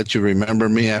let you remember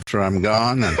me after I'm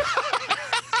gone and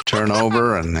turn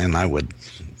over and I would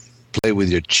play with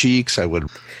your cheeks. I would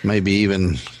maybe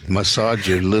even massage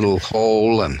your little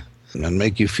hole and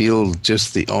make you feel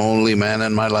just the only man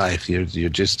in my life. You're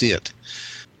just it.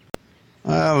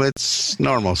 Well, it's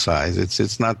normal size.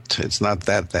 It's not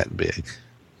that big.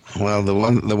 Well, the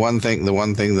one thing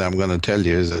that I'm going to tell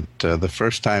you is that the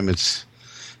first time is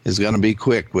going to be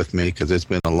quick with me because it's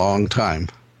been a long time.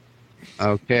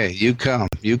 Okay, you come.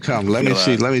 Let me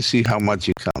see how much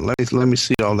you come. Let me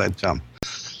see all that come.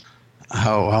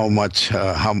 How much?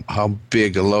 How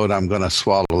big a load I'm going to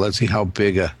swallow? Let's see how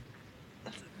big a.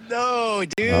 No,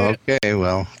 dude. Okay,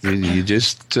 well, you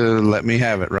just let me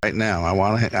have it right now.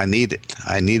 I need it.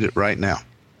 I need it right now.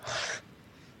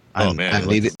 I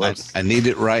need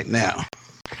it right now.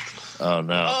 Oh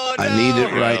no! I need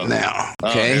it right now.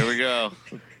 Okay. Oh, here we go.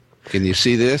 Can you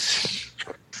see this?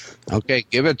 Okay,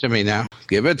 give it to me now.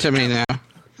 Give it to me now.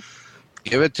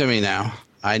 Give it to me now.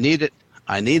 I need it.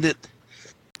 I need it.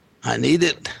 I need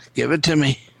it. Give it to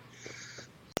me.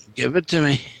 Give it to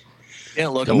me.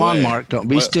 Can't look Come away. on, Mark. Don't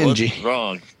be stingy. What's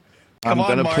wrong? I'm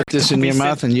going to put this in your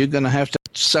mouth, and you're going to have to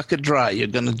suck it dry. You're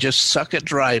going to just suck it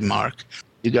dry, Mark.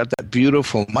 You got that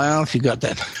beautiful mouth. You got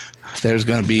that. There's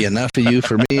going to be enough of you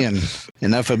for me and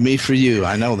enough of me for you.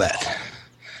 I know that.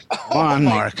 Come on,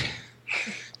 Mark.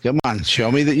 Come on.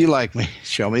 Show me that you like me.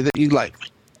 Show me that you like me.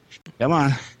 Come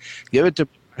on. Give it to me,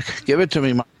 Mark. Give it to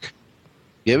me, Mark.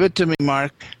 Give it to me,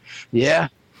 Mark. Yeah.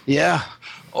 Yeah.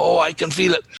 Oh, I can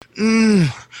feel it.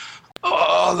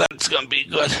 Oh, that's going to be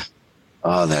good.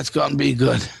 Oh, that's going to be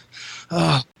good.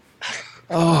 Oh.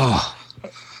 Oh.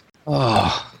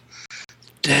 Oh.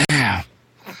 Damn.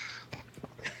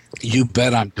 You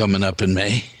bet I'm coming up in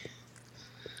May.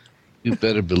 You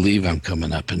better believe I'm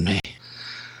coming up in May.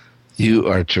 You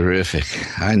are terrific.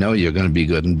 I know you're going to be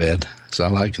good in bed. That's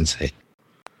all I can say.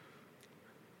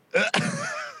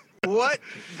 What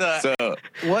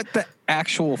the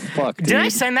actual fuck, dude? Did I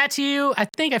send that to you? I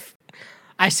think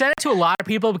I sent it to a lot of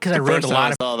people because I ruined a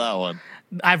lot of. I saw that one.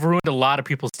 I've ruined a lot of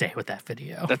people's day with that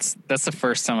video. That's the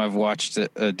first time I've watched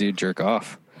a dude jerk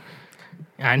off.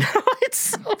 I know, it's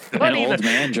so funny. An old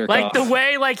man jerk like off. the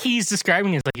way like he's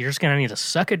describing it is like you're just gonna need to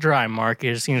suck it dry, Mark.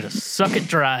 You just need to suck it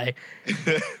dry.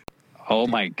 Oh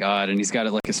my god! And he's got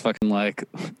it like his fucking like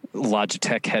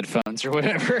Logitech headphones or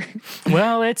whatever.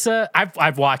 Well, it's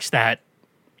I've watched that.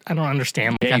 I don't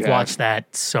understand. Like, Yeah, you I've have. watched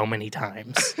that so many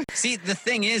times. See, the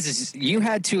thing is you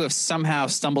had to have somehow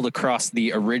stumbled across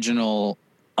the original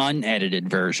unedited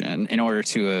version in order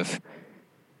to have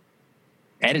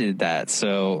edited that.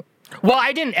 So, well,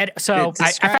 I didn't edit. So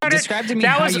I found it. Describe to me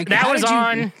that how was you that how was did you-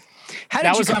 on. How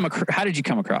that did was you come? How did you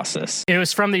come across this? It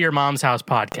was from the Your Mom's House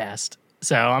podcast.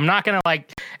 So I'm not gonna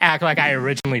like act like I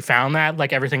originally found that.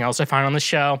 Like everything else I find on the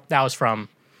show, that was from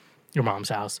your mom's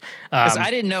house. Because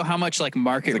I didn't know how much like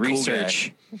market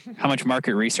research, how much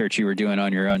market research you were doing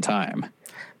on your own time.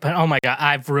 But oh my god,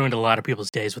 I've ruined a lot of people's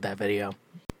days with that video.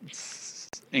 Because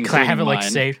I Including haven't like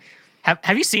mine. saved.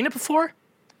 Have you seen it before?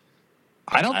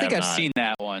 I don't think have I've not. seen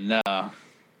that one. No.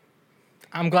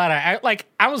 I'm glad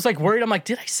I was like worried. I'm like,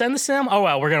 did I send this to him? Oh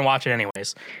well, we're gonna watch it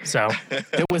anyways. So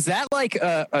Was that like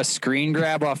a screen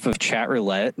grab off of Chat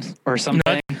Roulette or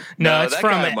something? no, it's that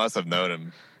from guy must have known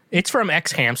him. It's from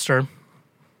X Hamster.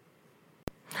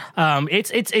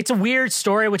 It's a weird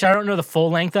story which I don't know the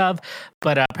full length of,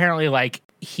 but apparently like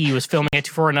he was filming it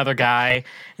for another guy, and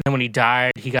then when he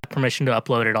died, he got permission to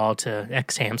upload it all to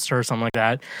X Hamster or something like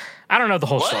that. I don't know the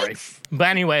whole story, but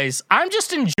anyways, I'm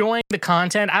just enjoying the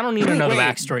content. I don't need to know the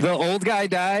backstory. The old guy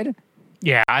died?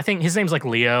 Yeah, I think his name's like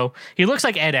Leo. He looks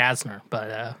like Ed Asner,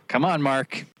 but come on,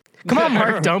 Mark. Come on,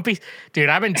 Mark. Don't be, dude.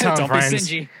 I've been telling Don't be friends.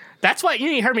 stingy. That's why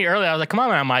you heard me earlier. I was like, "Come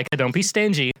on, Micah, don't be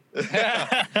stingy." Because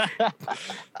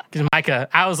Micah,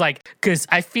 I was like, because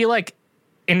I feel like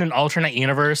in an alternate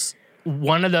universe,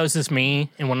 one of those is me,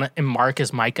 and Mark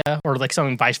is Micah, or like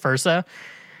something vice versa.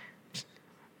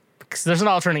 Because there's an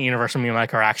alternate universe where me and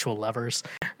Micah are actual lovers,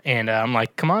 and I'm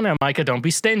like, "Come on, now, Micah, don't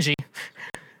be stingy."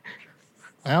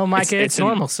 Well, Micah, it's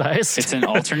normal size. It's an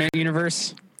alternate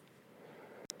universe.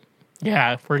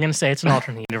 Yeah, we're gonna say it's an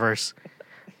alternate universe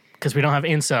because we don't have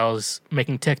incels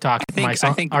making TikTok our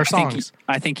songs.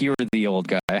 I think you were the old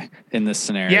guy in this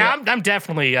scenario. Yeah, I'm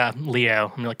definitely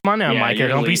Leo. I'm like, come on now, Micah,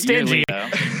 don't be stingy.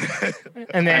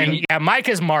 And then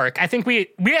Micah's Mark. I think we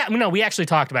actually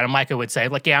talked about it. Micah would say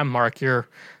like, yeah, I'm Mark, you're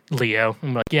Leo.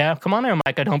 I'm like, yeah, come on now,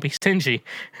 Micah, don't be stingy.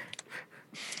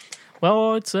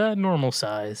 Well, it's normal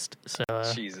sized. So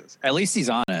Jesus, at least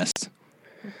he's honest.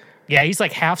 Yeah, he's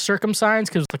like half circumcised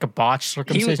because it's like a botched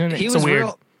circumcision. He it's was a weird.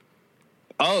 real.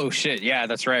 Oh shit! Yeah,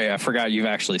 that's right. I forgot you've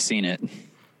actually seen it.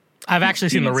 I've actually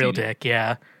seen the real seen it. dick.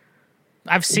 Yeah,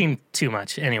 I've seen too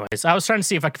much. Anyways, I was trying to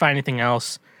see if I could find anything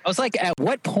else. I was like, at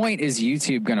what point is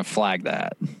YouTube gonna flag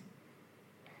that?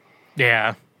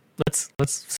 Yeah, let's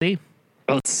see.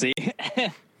 Let's see.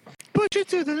 I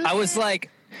was like,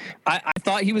 I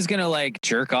thought he was gonna like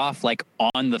jerk off like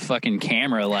on the fucking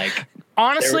camera. Like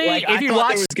honestly, like, if you watch,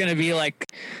 watch, it was gonna be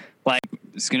like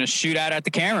it's gonna shoot out at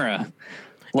the camera.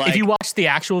 Like, if you watch the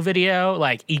actual video,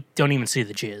 like you don't even see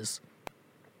the jizz.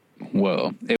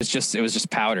 Whoa! It was just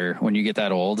powder. When you get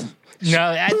that old. No,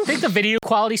 I think the video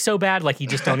quality's so bad, like you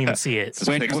just don't even see it.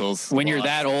 When you're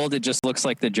that old, it just looks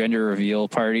like the gender reveal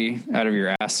party out of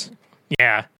your ass.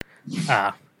 Yeah.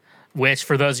 Which,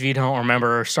 for those of you who don't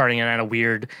remember, starting at a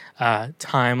weird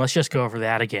time, let's just go over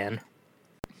that again.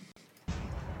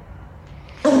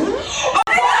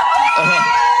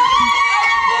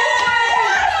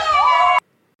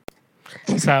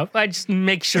 So I just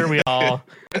make sure we all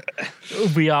that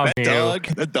knew.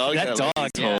 That dog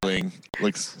holding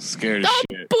looks scared as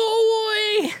shit.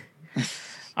 Boy.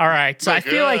 All right, so I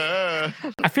feel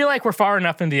like we're far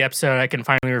enough into the episode. I can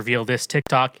finally reveal this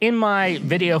TikTok in my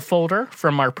video folder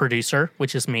from our producer,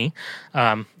 which is me.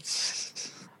 I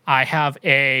have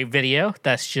a video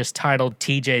that's just titled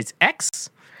TJ's Ex.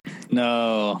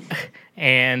 No.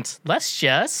 And let's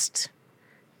just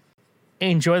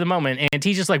enjoy the moment. And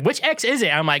TJ's like, which X is it?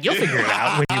 I'm like, you'll figure it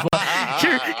out.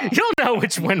 You'll know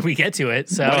which one we get to it.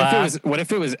 So what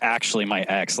if it was actually my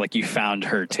ex? Like you found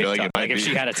her TikTok. Like if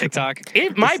she had a TikTok?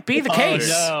 It might be the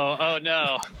case. Oh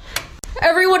no.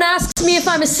 Everyone asks me if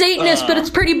I'm a Satanist, but it's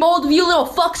pretty bold of you little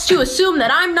fucks to assume that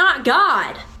I'm not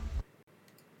God.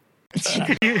 You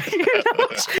can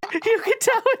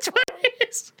tell which one it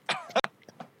is.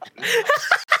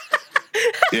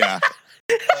 Yeah.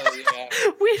 Oh, yeah.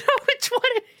 We know which one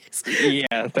it is.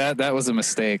 Yeah, that was a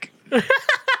mistake.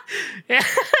 Yeah.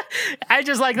 I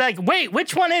just like, wait,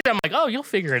 which one is it? I'm like, oh, you'll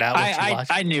figure it out.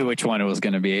 I knew which one it was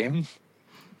going to be.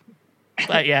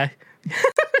 But yeah,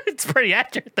 it's pretty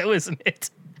accurate though, isn't it?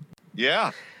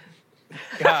 Yeah.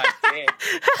 God damn.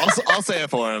 I'll say it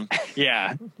for him.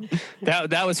 Yeah.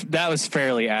 That was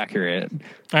fairly accurate.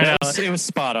 I know. It was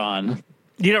spot on.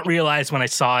 You don't realize when I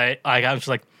saw it, like I was just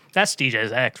like, that's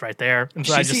DJ's ex right there. And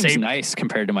so She I just seems nice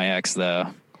compared to my ex, though.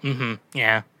 Mm-hmm.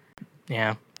 Yeah.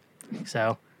 Yeah.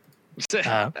 So,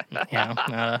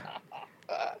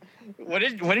 What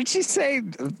did she say?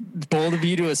 Bold of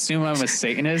you to assume I'm a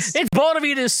Satanist? It's bold of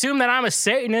you to assume that I'm a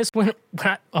Satanist. Hold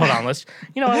on, let's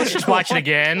just watch it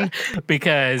again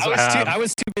because I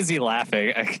was too busy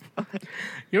laughing.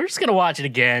 You're just gonna watch it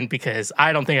again because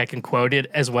I don't think I can quote it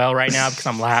as well right now because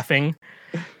I'm laughing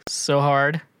so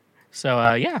hard.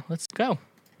 So yeah, let's go.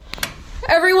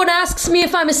 Everyone asks me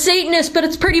if I'm a Satanist, but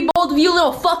it's pretty bold of you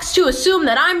little fucks to assume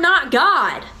that I'm not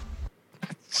God.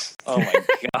 Oh my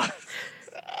god.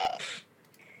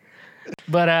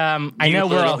 But I know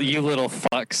we're all you little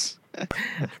fucks.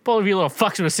 both of you little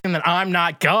fucks would assume that I'm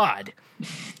not God.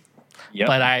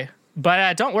 Yep.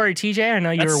 But don't worry, TJ. I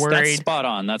know you were worried. That's spot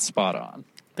on. That's spot on.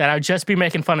 That I would just be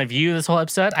making fun of you this whole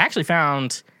episode. I actually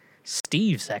found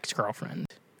Steve's ex-girlfriend.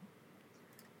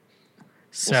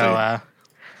 So,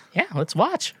 yeah, let's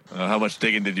watch. How much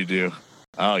digging did you do?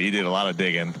 Oh, you did a lot of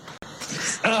digging.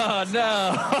 Oh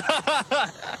no.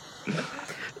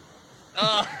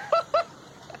 Oh.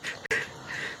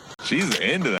 She's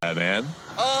into that, man.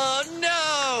 Oh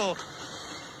no.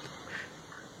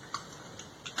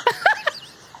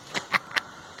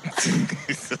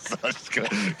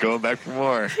 Going back for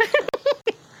more.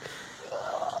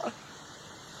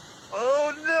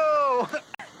 Oh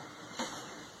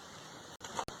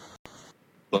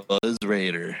no. Buzz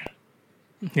Raider.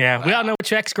 Yeah, we all know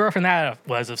which ex-girlfriend that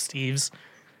was of Steve's.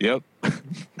 Yep,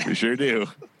 we sure do.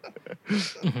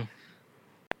 Mm-hmm.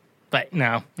 But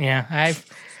no, yeah,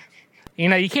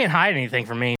 you can't hide anything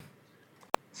from me.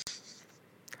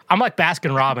 I'm like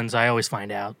Baskin Robbins. I always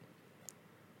find out.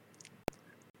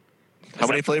 How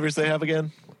many flavors they have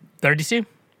again? 32?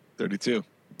 32.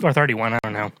 Or 31, I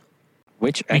don't know.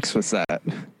 Which ex was that?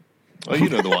 Oh, you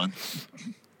know the one.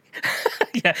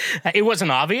 Yeah, it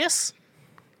wasn't obvious.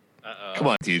 Come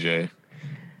on, TJ.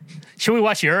 Should we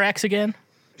watch your ex again?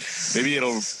 Maybe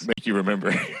it'll make you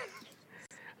remember.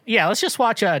 Yeah, let's just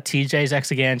watch TJ's ex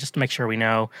again, just to make sure we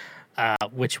know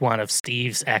which one of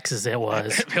Steve's exes it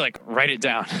was. Like, write it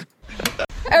down.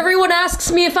 Everyone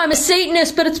asks me if I'm a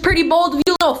Satanist, but it's pretty bold of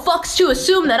you little fucks to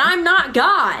assume that I'm not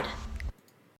God.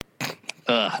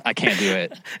 I can't do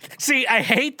it. See, I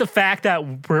hate the fact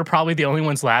that we're probably the only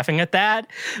ones laughing at that,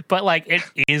 but like it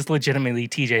is legitimately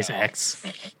TJ's ex.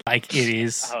 Like it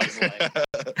is.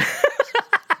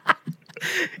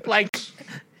 Like,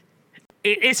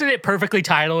 isn't it perfectly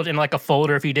titled in like a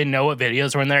folder if you didn't know what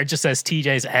videos were in there? It just says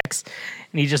TJ's ex,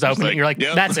 and you just open it and you're like,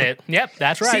 yep. That's it. Yep,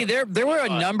 that's right. See, there were a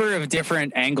number of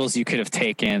different angles you could have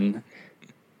taken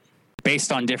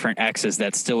based on different exes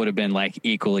that still would have been like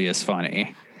equally as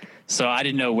funny. So I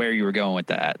didn't know where you were going with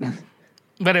that.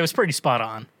 But it was pretty spot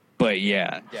on. But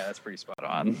yeah, that's pretty spot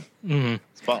on. Mm-hmm.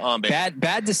 Spot on, baby.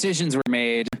 Bad decisions were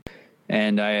made,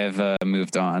 and I have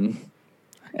moved on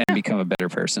and become a better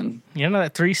person. You know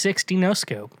that 360 no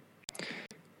scope.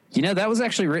 You know, that was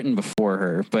actually written before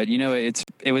her, but you know, it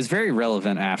was very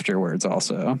relevant afterwards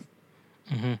also.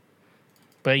 Mm-hmm.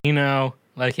 But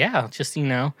just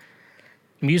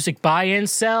music by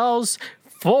incels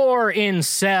for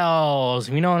incels.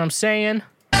 You know what I'm saying?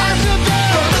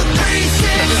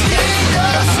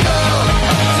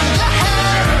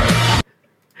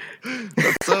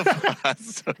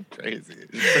 That's so crazy.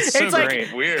 It's so like,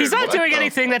 great. Weird. He's not What doing the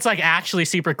anything that's like actually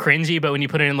super cringy, but when you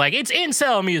put it in like, it's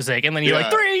incel music, and then you're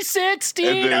like,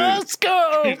 360 no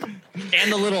scope.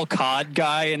 And the little COD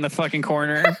guy in the fucking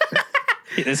corner.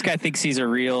 This guy thinks he's a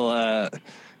real,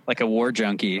 like a war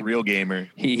junkie. Real gamer.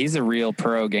 He's a real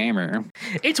pro gamer.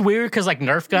 It's weird because like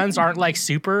Nerf guns aren't like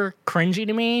super cringy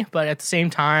to me, but at the same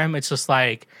time, it's just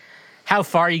like how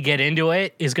far you get into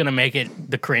it is going to make it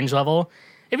the cringe level.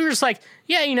 If you're just like,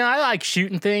 yeah, I like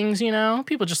shooting things,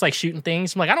 people just like shooting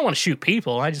things. I'm like, I don't want to shoot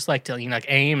people. I just like to, like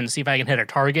aim and see if I can hit a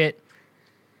target.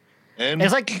 And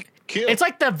it's like, kill. It's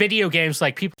like the video games.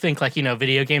 Like people think like,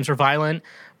 video games are violent,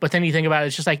 but then you think about it,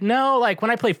 it's just like, no, like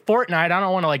when I play Fortnite, I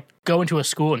don't want to like go into a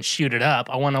school and shoot it up.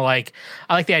 I like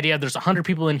the idea of there's 100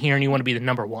 people in here and you want to be the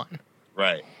number one.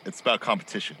 Right. It's about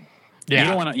competition. Yeah.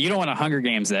 You don't want to Hunger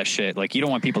Games that shit. Like you don't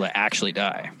want people to actually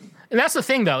die. And that's the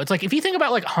thing, though. It's like, if you think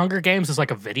about, like, Hunger Games as,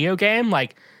 like, a video game,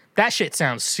 like, that shit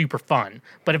sounds super fun.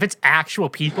 But if it's actual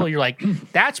people, you're like,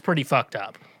 that's pretty fucked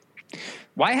up.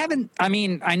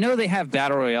 I know they have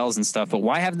battle royales and stuff, but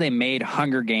why haven't they made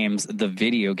Hunger Games the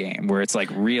video game where it's, like,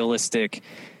 realistic,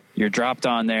 you're dropped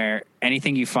on there,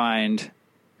 anything you find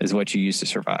is what you use to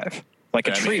survive? Like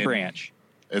a tree branch.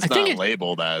 It's not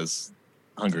labeled as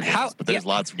Hunger Games, but there's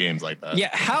lots of games like that. Yeah,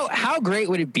 how great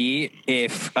would it be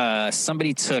if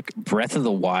somebody took Breath of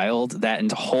the Wild,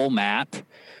 that whole map,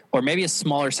 or maybe a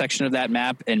smaller section of that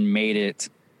map, and made it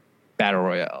Battle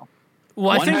Royale?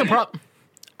 Well, I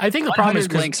think the problem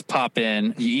is links pop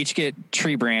in. You each get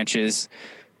tree branches,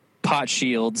 pot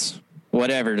shields,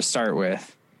 whatever to start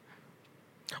with.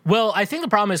 Well, I think the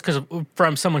problem is because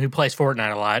from someone who plays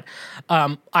Fortnite a lot,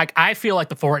 I feel like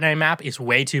the Fortnite map is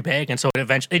way too big, and so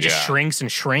it just shrinks and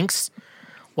shrinks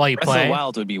while you play. Breath of the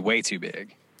Wild would be way too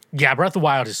big. Yeah, Breath of the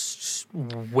Wild is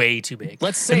way too big.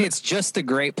 Let's say it's just the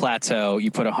Great Plateau. You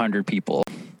put 100 people.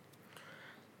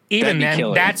 even be then,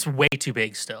 killer. that's way too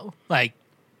big still. Like,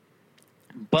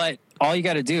 but all you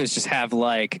got to do is just have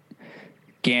like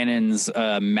Ganon's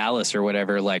malice or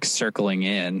whatever, like circling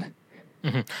in.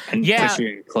 And yeah, push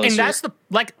you closer. and that's the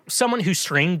like someone who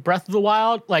streamed Breath of the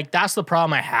Wild. Like that's the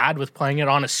problem I had with playing it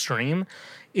on a stream.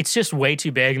 It's just way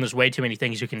too big, and there's way too many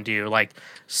things you can do. Like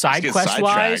side get quest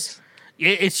wise, sidetracked.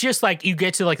 it's just like you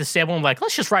get to like the stable and like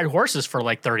let's just ride horses for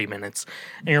like 30 minutes,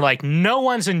 and you're like no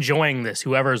one's enjoying this.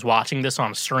 Whoever is watching this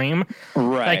on a stream,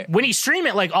 right? Like when you stream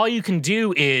it, like all you can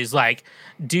do is like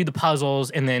do the puzzles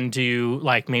and then do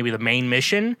like maybe the main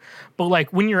mission. But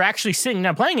like when you're actually sitting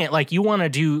down playing it, like you want to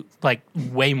do like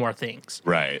way more things.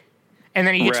 Right. And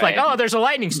then you get to like, Right. oh, there's a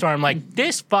lightning storm. Like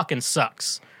this fucking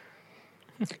sucks.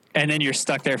 And then you're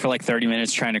stuck there for like 30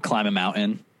 minutes trying to climb a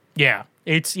mountain. Yeah.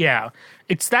 That's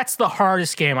the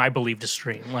hardest game I believe to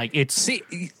stream. Like it's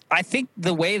See, I think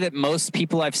the way that most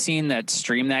people I've seen that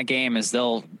stream that game is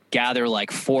they'll gather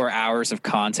like 4 hours of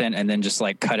content and then just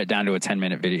like cut it down to a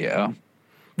 10-minute video.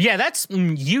 yeah, that's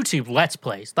YouTube Let's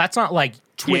Plays. That's not like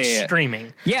Twitch Yeah.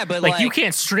 streaming. Yeah, but like you like-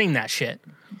 can't stream that shit.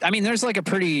 I mean, there's like a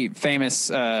pretty famous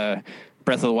Breath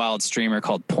of the Wild streamer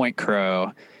called Point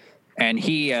Crow, and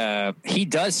he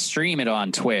does stream it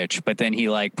on Twitch, but then he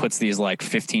like puts these like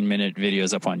 15-minute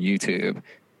videos up on YouTube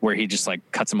where he just like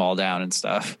cuts them all down and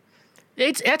stuff.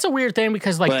 It's a weird thing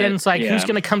because like But, then it's like yeah. who's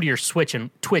gonna come to your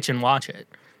Twitch and watch it?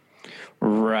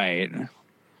 Right.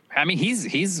 I mean,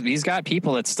 he's got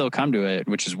people that still come to it,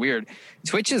 which is weird.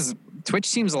 Twitch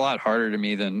seems a lot harder to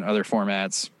me than other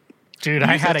formats. Dude, You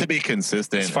I just had have to be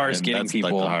consistent as far as and getting that's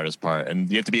people. like the hardest part, and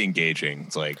you have to be engaging.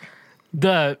 It's like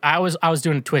I was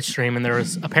doing a Twitch stream and there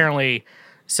was apparently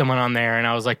someone on there and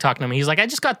I was like talking to him. He's like, I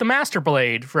just got the Master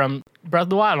Blade from Breath of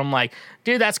the Wild. I'm like,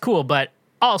 dude, that's cool, but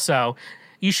also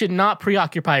you should not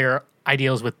preoccupy your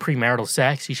ideals with premarital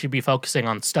sex. You should be focusing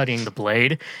on studying the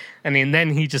blade. And then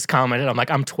he just commented, I'm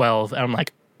like, I'm 12, and I'm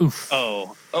like, oof.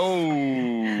 Oh.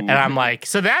 And I'm like,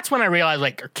 so that's when I realized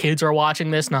like our kids are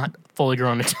watching this, not fully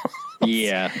grown adults.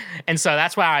 Yeah. And so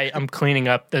that's why I'm cleaning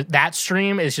up. That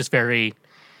stream is just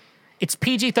it's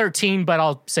PG-13, but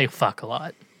I'll say fuck a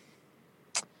lot.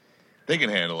 they can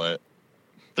handle it.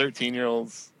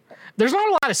 13-year-olds. There's not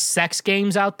a lot of sex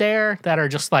games out there that are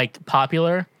just like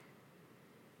popular.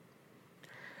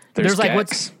 There's like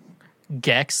what's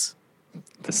Gex?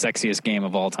 The sexiest game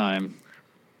of all time.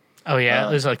 Oh yeah,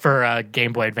 there's like for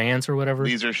Game Boy Advance or whatever.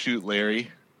 These are Shoot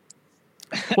Larry.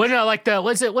 Well, no, like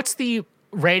what's the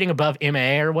rating above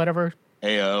MA or whatever?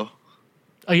 AO.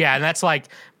 Oh yeah, and that's like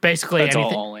basically That's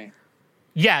anything. all only.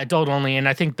 Yeah, adult only, and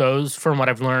I think those, from what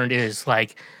I've learned, is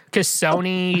like because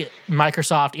Sony,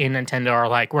 Microsoft, and Nintendo are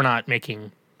like, we're not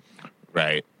making.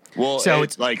 Right. Well, So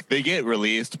it's like they get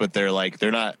released, but they're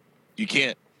not. You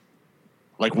can't.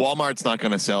 Like Walmart's not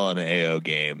going to sell an AO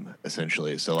game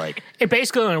essentially. So like It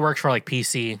basically only works for like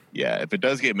PC. yeah, if it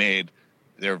does get made,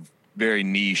 they're very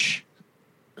niche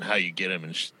in how you get them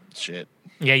and shit.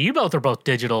 Yeah, you both are both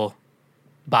digital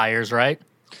buyers, right?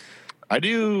 I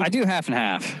do half and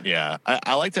half. Yeah,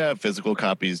 I like to have physical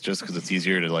copies just because it's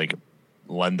easier to like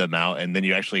lend them out, and then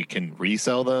you actually can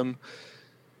resell them.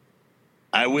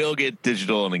 I will get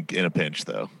digital in a pinch,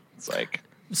 though. It's like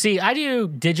See, I do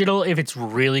digital if it's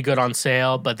really good on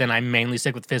sale, but then I mainly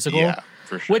stick with physical. Yeah,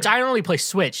 for sure. Which I only play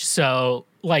Switch, so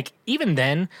like even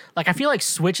then, like I feel like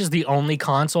Switch is the only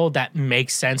console that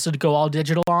makes sense to go all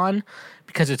digital on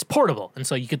because it's portable, and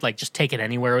so you could like just take it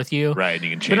anywhere with you. Right, and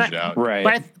you can change it out. Right.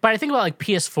 But I think about like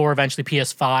PS4, eventually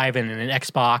PS5, and an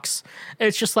Xbox.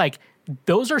 It's just like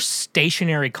those are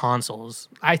stationary consoles.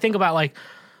 I think about like,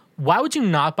 why would you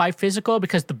not buy physical?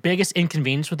 Because the biggest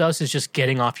inconvenience with those is just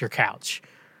getting off your couch.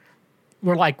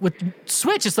 We're like with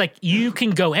Switch, it's like you can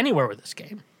go anywhere with this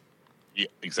game. Yeah,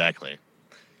 exactly.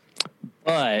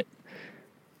 But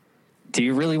do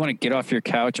you really want to get off your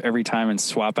couch every time and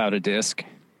swap out a disc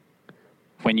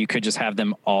when you could just have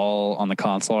them all on the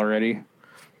console already?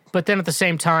 But then at the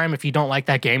same time, if you don't like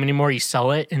that game anymore, you sell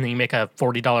it and then you make a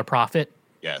 $40 profit.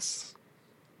 Yes.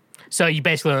 So you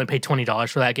basically only pay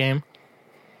 $20 for that game.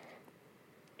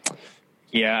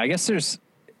 Yeah, I guess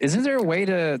isn't there a way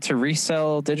to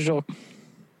resell digital?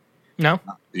 No.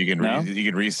 You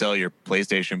can resell your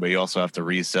PlayStation, but you also have to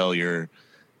resell your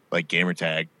like gamer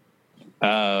tag.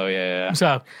 Oh yeah.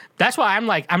 So that's why I'm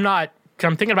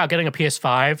thinking about getting a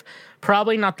PS5.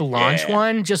 Probably not the launch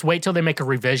one. Just wait till they make a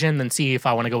revision, then see if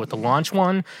I want to go with the launch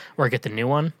one or get the new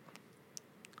one.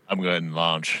 I'm going to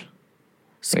launch.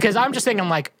 Because I'm just thinking, I'm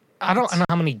like, I don't know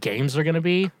how many games are going to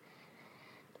be.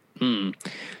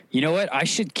 You know what? I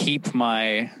should keep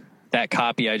that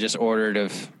copy I just ordered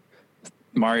of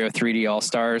Mario 3D All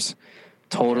Stars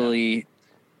totally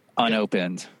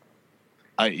unopened.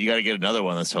 You got to get another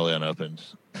one that's totally unopened,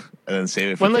 and then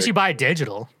save it. Well, unless you buy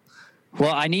digital.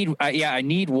 Well, I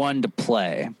need one to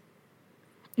play.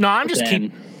 No, I'm just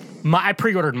I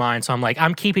pre-ordered mine, so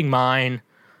I'm keeping mine.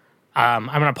 I'm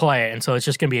gonna play it, and so it's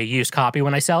just gonna be a used copy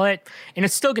when I sell it, and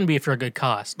it's still gonna be for a good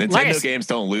cost. Nintendo games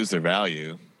don't lose their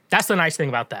value. That's the nice thing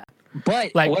about that.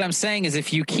 But what I'm saying is,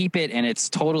 if you keep it and it's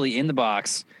totally in the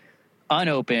box,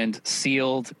 unopened,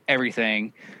 sealed,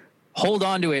 everything, hold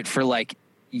on to it for like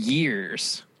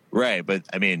years. Right, but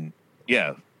I mean,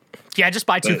 yeah, just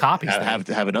buy 2 copies.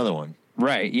 Have another one.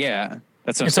 Right, yeah,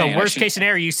 that's what I'm and saying. So worst case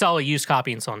scenario, you sell a used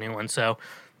copy and sell a new one. So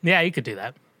yeah, you could do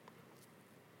that.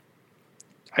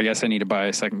 I guess I need to buy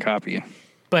a second copy.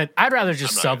 But I'd rather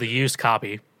just sell the used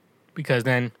copy because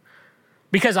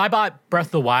I bought Breath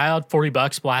of the Wild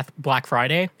 $40 Black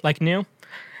Friday, like new.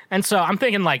 And so I'm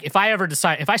thinking like if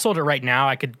I sold it right now,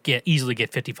 I could easily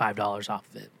get $55 off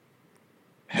of it.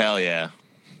 Hell yeah.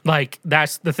 Like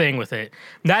that's the thing with it.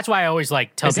 That's why I always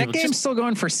like tell people. Is that game still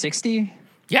going for $60?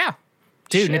 Yeah.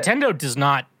 Dude, Shit. Nintendo does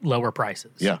not lower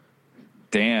prices. Yeah.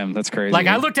 Damn, that's crazy. Like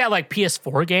I looked at like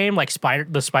PS4 game, like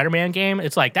the Spider-Man game.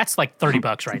 It's like that's like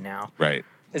 $30 right now. Right.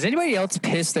 Is anybody else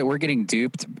pissed that we're getting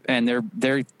duped and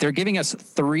they're giving us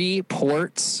 3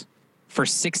 ports for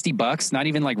 $60, not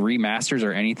even like remasters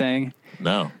or anything?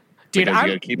 No. Dude, you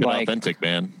gotta keep it authentic,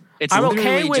 man. It's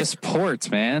literally just ports,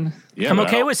 man. Yeah, I'm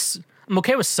okay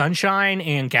with Sunshine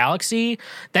and Galaxy.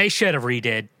 They should have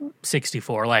redid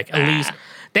 64. Like at least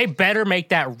they better make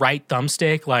that right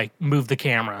thumbstick like move the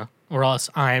camera, or else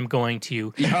I am going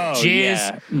to jizz.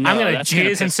 Yeah. No, I'm gonna that's gonna jizz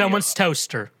in piss me someone's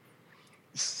toaster.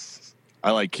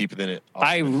 I like keeping it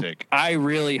authentic. I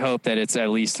really hope that it's at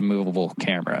least a movable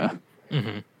camera.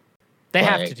 Mm-hmm. They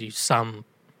have to do some.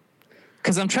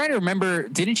 Because I'm trying to remember,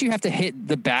 didn't you have to hit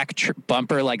the back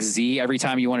bumper like Z every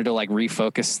time you wanted to like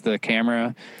refocus the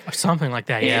camera? Or something like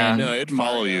that, yeah. No, it'd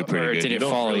follow you pretty good. Did you it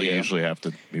don't follow really you? usually have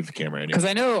to move the camera anyway. Because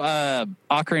I know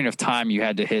Ocarina of Time, you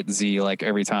had to hit Z like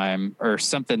every time or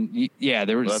something. Yeah,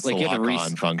 there was Well, that's like the you had to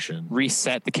lock-on function.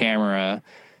 reset the camera.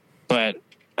 But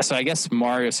so I guess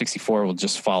Mario 64 will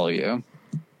just follow you.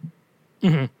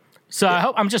 Mm-hmm. So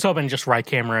I'm just hoping just right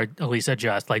camera at least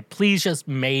adjust. Like, please just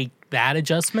make that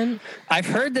adjustment. I've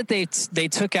heard that they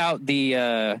took out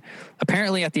the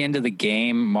apparently at the end of the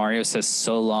game, Mario says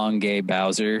 "So long, gay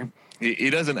Bowser." He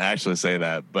doesn't actually say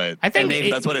that, but I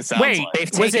think that's what it sounds wait,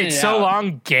 like. Was it "So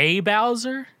long, gay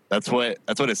Bowser"? That's what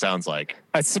it sounds like.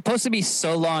 It's supposed to be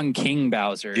 "So long, King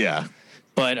Bowser." Yeah,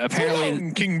 but apparently so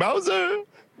long, King Bowser.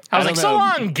 I was like, "So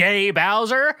long, gay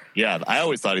Bowser." Yeah, I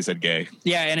always thought he said gay.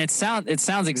 Yeah, and it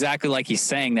sounds exactly like he's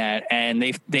saying that, and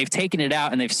they've taken it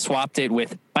out and they've swapped it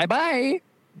with "bye bye."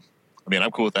 I mean,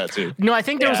 I'm cool with that too. No, I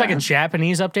think there was like a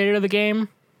Japanese update of the game,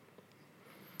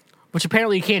 which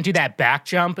apparently you can't do that back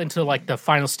jump into like the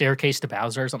final staircase to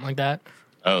Bowser or something like that.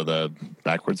 Oh, the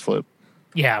backwards flip.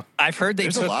 Yeah, I've heard they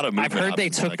took that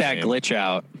glitch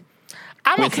out.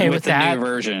 I'm okay with that the new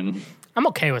version. I'm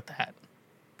okay with that.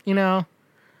 You know,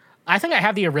 I think I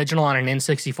have the original on an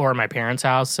N64 in my parents'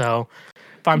 house, so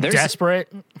if I'm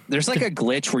desperate, there's like a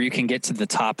glitch where you can get to the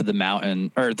top of the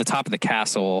mountain or the top of the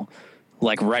castle,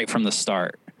 like right from the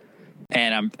start.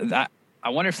 And I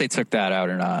wonder if they took that out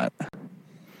or not.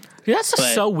 Dude, that's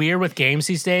just so weird with games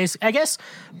these days. I guess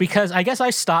because I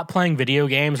stopped playing video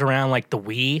games around like the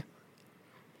Wii.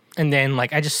 And then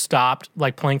like I just stopped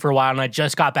like playing for a while, and I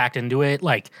just got back into it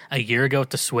like a year ago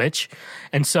with the Switch.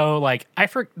 And so like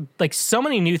so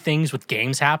many new things with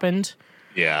games happened.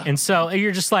 Yeah. And so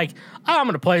you're just like, oh, I'm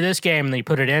gonna play this game, and then you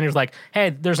put it in. It's like, hey,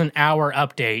 there's an hour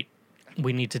update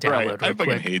we need to download. I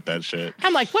fucking hate that shit.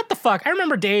 I'm like, what the fuck? I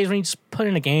remember days when you just put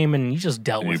in a game and you just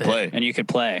dealt with it. And you could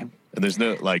play. And there's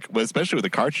no especially with the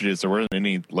cartridges, there weren't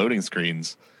any loading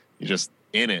screens. You're just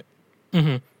in it.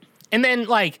 Mm-hmm.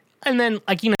 And then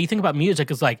you think about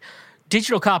music, it's like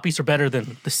digital copies are better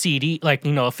than the CD, like,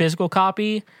 you know, a physical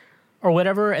copy or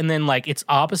whatever. And then like it's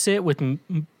opposite with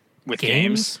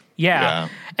games. Yeah.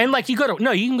 And like you can go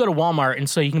to Walmart, and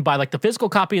so you can buy like the physical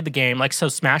copy of the game. Like, so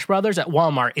Smash Brothers at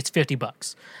Walmart, it's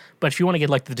 $50. But if you want to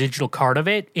get like the digital card of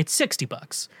it, it's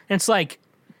 $60. And it's like,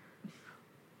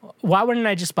 why wouldn't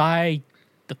I just buy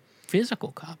the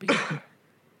physical copy?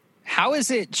 How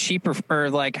is it cheaper, or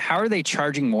like how are they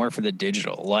charging more for the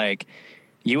digital? Like,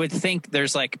 you would think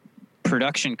there's like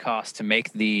production costs to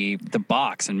make the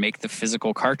box and make the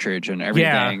physical cartridge and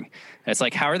everything. Yeah. It's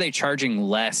like, how are they charging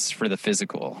less for the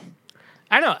physical?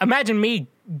 I know. Imagine me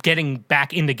getting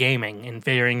back into gaming and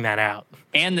figuring that out.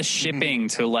 And the shipping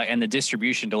to like, and the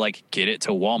distribution to like get it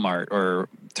to Walmart or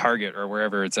Target or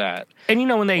wherever it's at. And you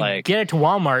know, when they get it to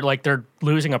Walmart, like they're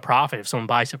losing a profit if someone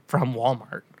buys it from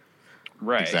Walmart.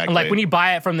 Right. Exactly. And like when you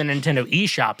buy it from the Nintendo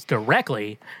eShops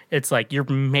directly, it's like you're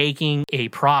making a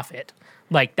profit.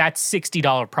 Like that's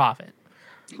 $60 profit.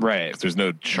 Right. There's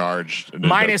no charge,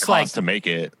 Minus, no cost like- to make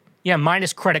it. Yeah,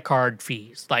 minus credit card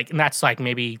fees. Like, and that's like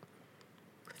maybe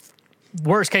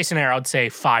worst case scenario, I'd say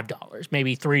 $5,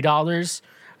 maybe $3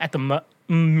 at the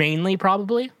mainly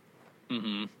probably.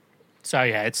 Mm-hmm. So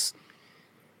yeah, it's.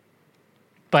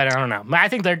 But I don't know. I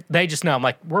think they just know. I'm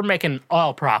like, we're making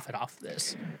all profit off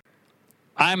this.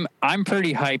 I'm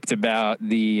pretty hyped about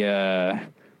the.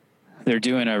 They're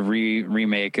doing a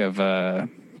remake of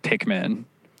Pikmin.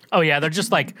 Oh yeah, they're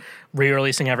just like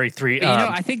re-releasing every 3.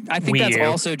 I think Wii that's U.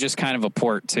 also just kind of a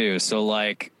port too. So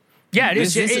like, yeah, it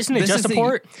is. Isn't it just a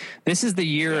port? This is the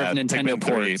year of Nintendo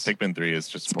ports. Pikmin 3 is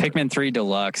just a port. Pikmin 3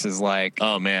 Deluxe is like.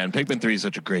 Oh man, Pikmin 3 is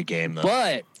such a great game though.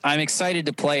 But I'm excited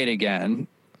to play it again.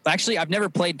 Actually, I've never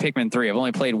played Pikmin 3. I've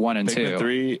only played 1 and 2. Pikmin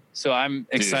 3, so I'm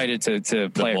excited to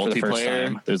play it for the first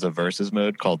time. There's a versus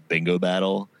mode called Bingo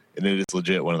Battle, and it is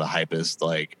legit one of the hypest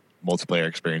like multiplayer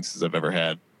experiences I've ever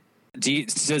had.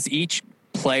 Does each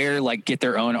player like get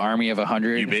their own army of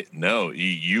 100? No,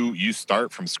 you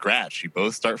start from scratch. You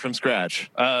both start from scratch.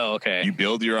 Oh, okay. You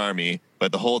build your army,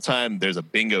 but the whole time there's a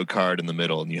bingo card in the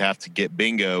middle, and you have to get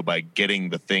bingo by getting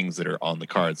the things that are on the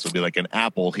card. So it'll be like an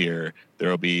apple here. There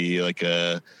will be like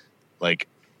an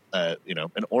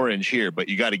orange here, but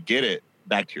you got to get it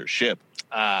back to your ship.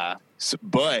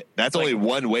 But that's only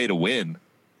one way to win.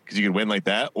 Because you can win like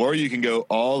that, or you can go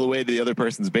all the way to the other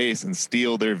person's base and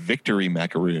steal their victory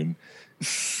macaroon,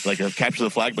 like a capture the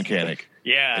flag mechanic.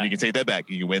 Yeah. And you can take that back.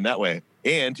 You can win that way.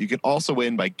 And you can also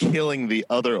win by killing the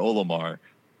other Olimar.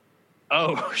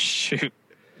 Oh, shoot.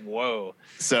 Whoa.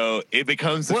 So it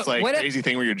becomes this crazy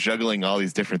thing where you're juggling all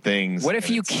these different things. What if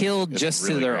you killed just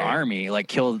really to their army, like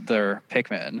killed their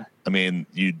Pikmin? I mean,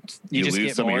 you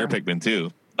lose some of your Pikmin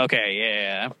too. Okay,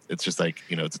 yeah. It's just like,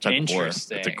 it's a tug of war.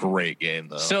 It's a great game,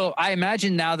 though. So I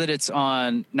imagine now that it's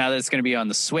going to be on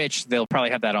the Switch, they'll probably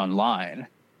have that online,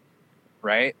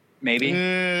 right? Maybe?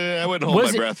 I wouldn't hold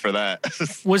my breath for that.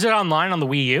 Was it online on the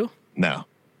Wii U? No.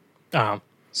 Oh.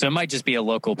 So it might just be a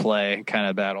local play kind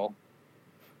of battle.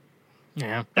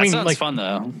 Yeah, that sounds fun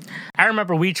though. I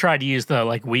remember we tried to use the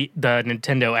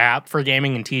Nintendo app for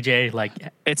gaming, and TJ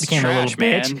it's became trash, a little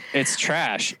bitch. Man. It's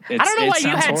trash. I don't know why you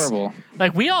had horrible.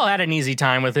 Like we all had an easy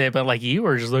time with it, but like you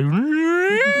were just like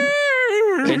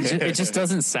it just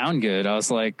doesn't sound good. I was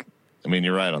like, I mean,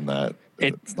 you're right on that.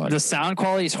 The sound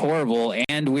quality is horrible,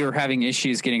 and we were having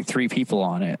issues getting 3 people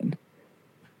on it.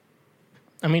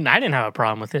 I mean, I didn't have a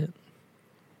problem with it.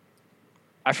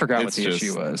 I forgot what the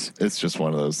issue was. It's just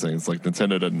one of those things. Like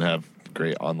Nintendo doesn't have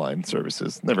great online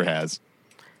services. Never has.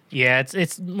 Yeah,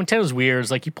 it's Nintendo's weird.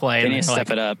 It's like you play. They need to step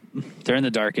it up. They're in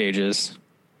the dark ages.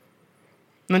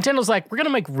 Nintendo's like, we're gonna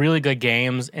make really good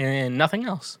games and nothing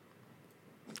else.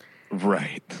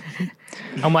 Right.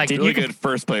 I'm like, really good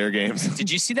first player games.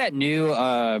 Did you see that new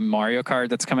Mario Kart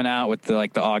that's coming out with the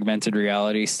augmented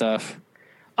reality stuff?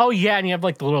 Oh yeah, and you have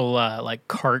like the little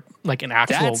cart, like an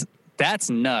actual. That's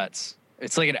nuts.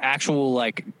 It's like an actual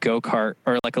go-kart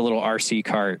or like a little RC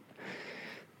cart.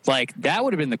 Like that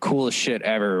would have been the coolest shit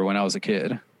ever when I was a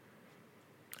kid.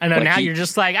 I know now you're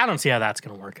just like, I don't see how that's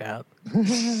going to work out.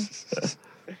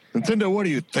 Nintendo, what are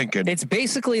you thinking? It's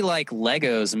basically like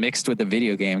Legos mixed with a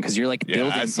video game because you're like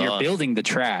building the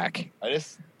track.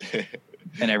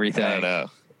 And everything. I don't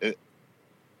know.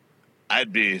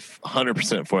 I'd be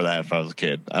 100% for that if I was a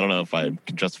kid. I don't know if I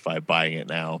can justify buying it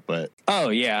now, but oh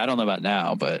yeah, I don't know about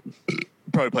now, but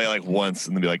probably play like once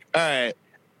and then be like, all right,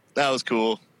 that was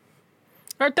cool.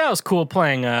 All right, that was cool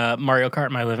playing Mario Kart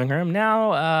in my living room.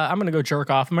 Now I'm gonna go jerk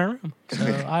off in my room. So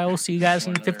I will see you guys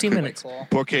in 15 minutes.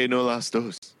 Porque no las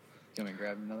dos. Can we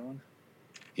grab another one?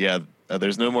 Yeah,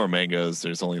 there's no more mangoes.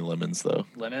 There's only lemons though.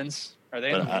 Lemons? Are they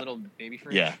in a little baby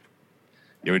fridge? Yeah.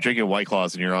 Yeah, we're drinking White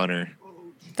Claws in your honor.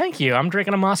 Thank you. I'm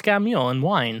drinking a Moscow Mule and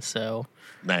wine, so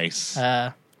nice.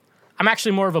 I'm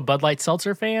actually more of a Bud Light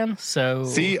Seltzer fan. So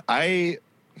see, I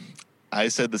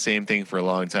said the same thing for a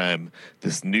long time.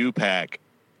 This new pack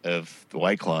of the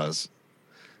White Claws.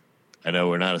 I know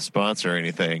we're not a sponsor or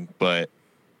anything, but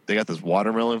they got this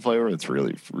watermelon flavor that's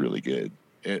really, really good.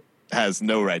 It has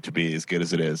no right to be as good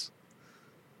as it is.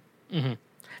 Mm-hmm.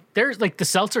 There's the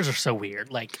seltzers are so weird.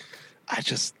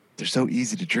 They're so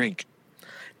easy to drink.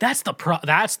 That's the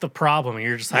problem.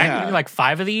 You're just like, I drink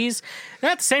 5 of these. And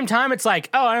at the same time, it's like,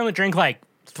 oh, I only drink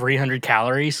 300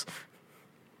 calories.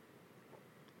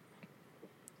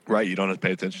 Right, you don't have to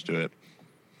pay attention to it.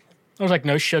 There's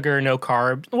no sugar, no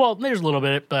carbs. Well, there's a little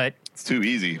bit, but it's too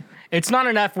easy. It's not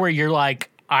enough where you're like,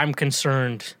 I'm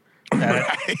concerned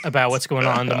about what's going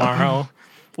on tomorrow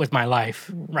with my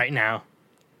life right now.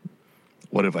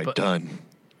 What have I done?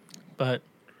 But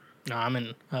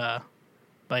no,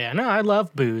 but yeah, no, I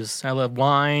love booze. I love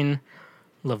wine,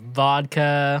 love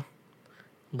vodka,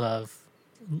 love,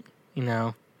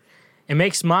 it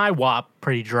makes my wop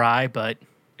pretty dry, but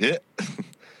yeah,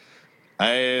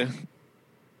 I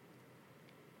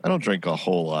don't drink a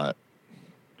whole lot.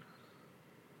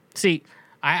 See,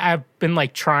 I've been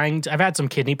like I've had some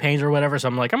kidney pains or whatever, so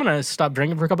I'm like, I'm gonna stop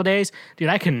drinking for a couple days. Dude,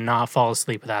 I cannot fall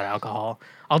asleep without alcohol.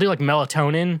 I'll do like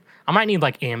melatonin. I might need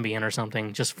like Ambien or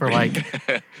something just for like.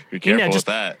 Be careful with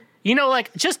that.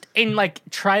 Just in like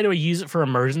try to use it for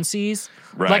emergencies.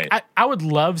 Right. Like I would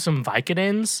love some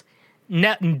Vicodins.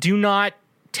 Do not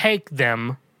take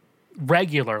them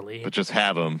regularly, but just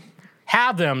have them.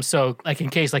 Have them so like in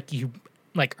case like you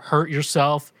like hurt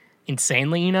yourself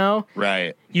insanely,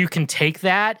 Right. You can take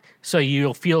that so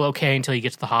you'll feel okay until you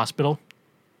get to the hospital.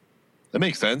 That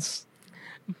makes sense.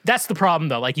 That's the problem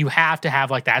though. Like you have to have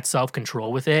like that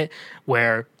self-control with it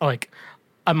where like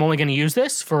I'm only going to use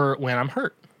this for when I'm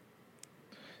hurt.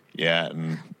 Yeah.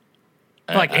 And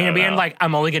like Ambien, like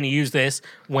I'm only going to use this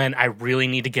when I really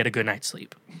need to get a good night's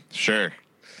sleep. Sure.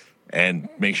 And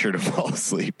make sure to fall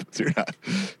asleep so you're not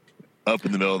up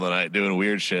in the middle of the night doing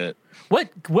weird shit.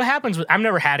 What happens with... I've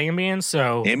never had Ambien,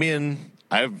 so... Ambien,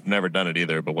 I've never done it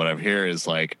either, but what I've heard is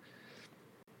like...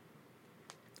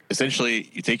 Essentially,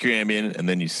 you take your Ambien and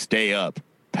then you stay up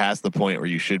past the point where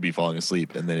you should be falling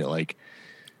asleep, and then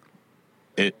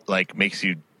it makes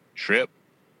you trip,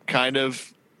 kind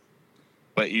of,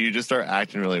 but you just start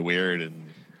acting really weird, and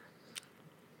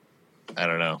I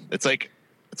don't know. It's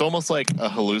almost like a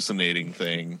hallucinating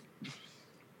thing.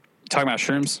 Talking about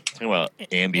shrooms? Talking about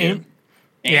Ambien.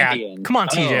 Yeah, come on,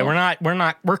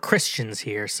 TJ. We're Christians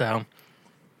here, so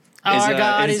our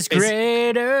God is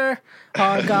greater.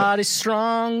 Our God is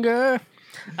stronger.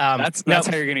 That's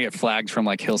how you're gonna get flagged from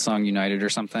like Hillsong United or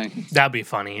something. That'd be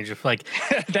funny. Just like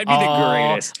that'd be the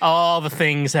greatest. All the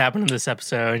things happen in this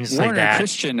episode, and just Warner like that.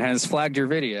 Christian has flagged your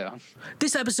video.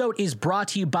 This episode is brought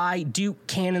to you by Duke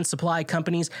Cannon Supply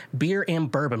Company's Beer and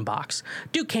Bourbon Box.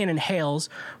 Duke Cannon hails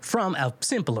from a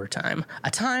simpler time, a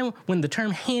time when the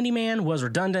term handyman was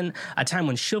redundant, a time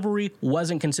when chivalry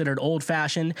wasn't considered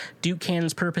old-fashioned. Duke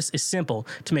Cannon's purpose is simple: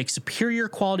 to make superior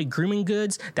quality grooming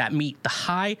goods that meet the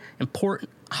high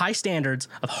standards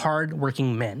of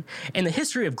hard-working men. In the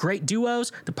history of great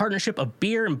duos, the partnership of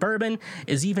beer and bourbon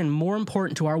is even more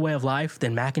important to our way of life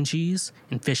than mac and cheese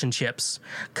and fish and chips.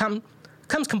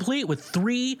 Comes complete with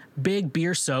 3 big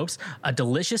beer soaps, a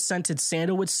delicious scented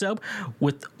sandalwood soap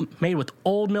made with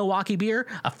old Milwaukee beer,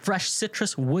 a fresh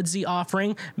citrus woodsy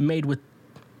offering made with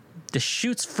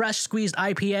Deschutes Fresh Squeezed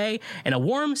IPA, and a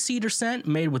warm cedar scent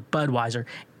made with Budweiser,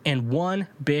 and 1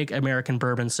 big American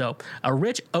bourbon soap, a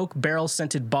rich oak barrel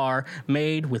scented bar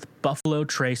made with Buffalo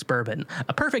Trace bourbon,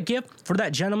 a perfect gift for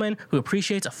that gentleman who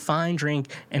appreciates a fine drink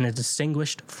and a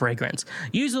distinguished fragrance.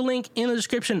 Use the link in the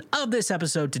description of this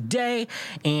episode today,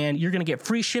 and you're going to get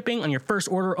free shipping on your first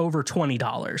order over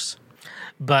 $20.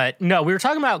 But no, we were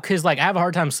talking about, because like I have a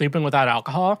hard time sleeping without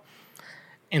alcohol,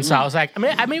 and so I was like,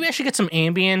 maybe I should get some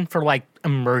Ambien for like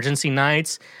emergency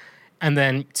nights. And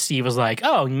then Steve was like,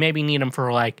 oh, you maybe need them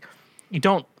for like, you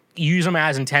don't use them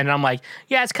as intended. I'm like,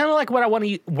 yeah, it's kind of like what I want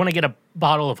to get a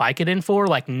bottle of Vicodin for,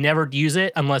 like never use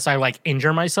it unless I like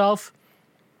injure myself.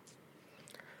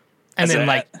 And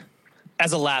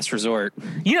as a last resort,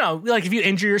 like if you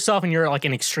injure yourself and you're like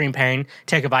in extreme pain,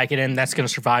 take a Vicodin. That's going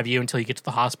to survive you until you get to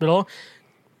the hospital.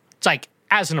 It's like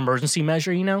as an emergency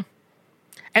measure, And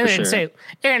then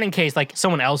and in case like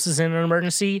someone else is in an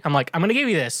emergency, I'm like, I'm going to give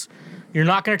you this. You're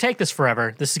not going to take this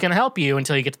forever. This is going to help you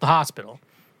until you get to the hospital.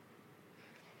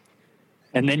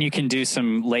 And then you can do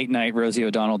some late night Rosie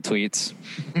O'Donnell tweets.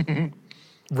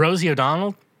 Rosie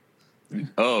O'Donnell?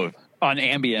 Oh. On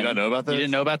Ambien. You don't know about this? You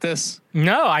didn't know about this?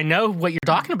 No, I know what you're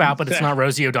talking about, but it's not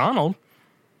Rosie O'Donnell.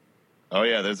 Oh,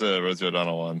 yeah, there's a Rosie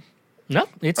O'Donnell one. No,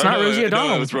 it's not Rosie O'Donnell.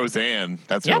 No, it was Roseanne.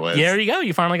 That's what it was. There you go.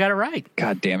 You finally got it right.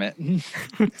 God damn it.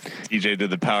 TJ did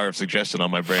the power of suggestion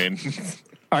on my brain.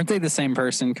 Aren't they the same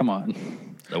person? Come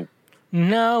on. Nope.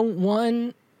 No,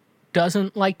 one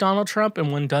doesn't like Donald Trump and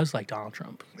one does like Donald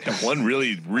Trump. Yeah, one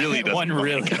really doesn't. One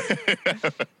really.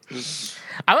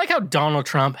 I like how Donald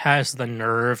Trump has the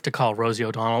nerve to call Rosie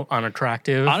O'Donnell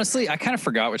unattractive. Honestly, I kind of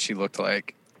forgot what she looked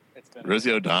like.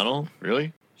 Rosie O'Donnell?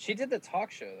 Really? She did the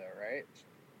talk show, though, right?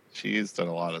 She's done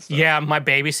a lot of stuff. Yeah, my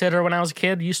babysitter when I was a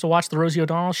kid used to watch the Rosie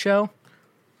O'Donnell show.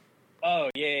 Oh,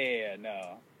 yeah,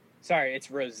 no. Sorry, it's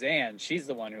Roseanne. She's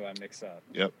the one who I mix up.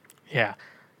 Yep. Yeah.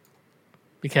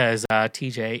 Because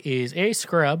TJ is a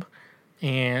scrub.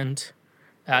 And,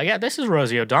 this is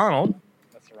Rosie O'Donnell.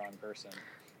 That's the wrong person.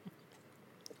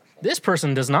 This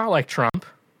person does not like Trump.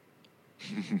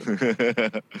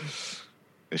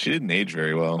 She didn't age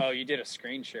very well. Oh, you did a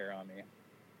screen share on me.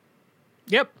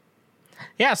 Yep.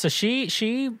 Yeah, so she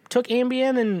took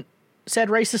Ambien and said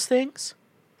racist things.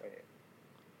 Wait.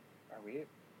 Are we?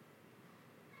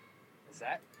 Is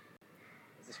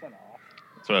this one off?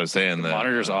 That's what I was saying. The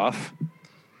monitor's off?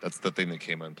 That's the thing that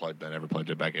came unplugged. I never plugged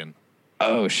it back in.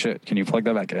 Oh, shit. Can you plug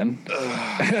that back in?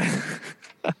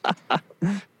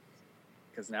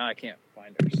 Because now I can't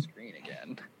find our screen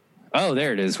again. Oh,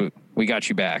 there it is. We got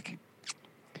you back.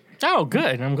 Oh,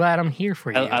 good. I'm glad I'm here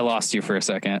for you. I lost you for a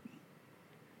second.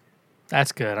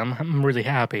 That's good. I'm really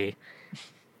happy.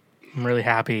 I'm really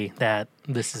happy that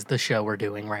this is the show we're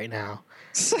doing right now.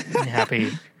 I'm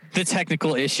happy. The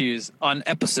technical issues on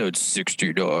episode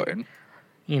 69.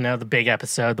 You know, the big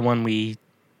episode, the one we...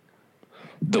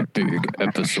 The big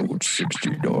episode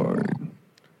 69.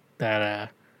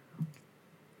 That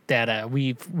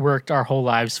we've worked our whole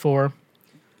lives for.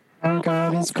 Our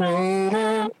God is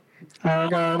greater. Our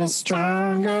God is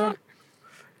stronger.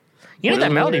 You know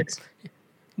that melody?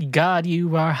 God,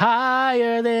 you are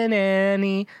higher than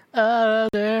any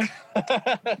other.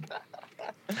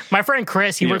 My friend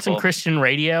Chris, he works in Christian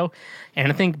radio,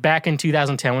 and I think back in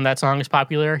 2010 when that song was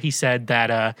popular, he said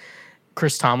that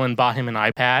Chris Tomlin bought him an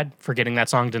iPad for getting that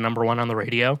song to number 1 on the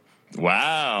radio.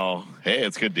 Wow. Hey,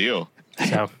 it's a good deal.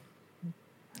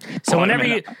 So whenever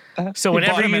you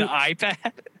bought him an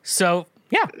iPad? So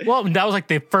yeah, well, that was like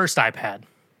the first iPad.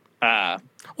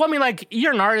 Well, I mean, like,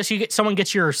 you're an artist. Someone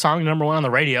gets your song number 1 on the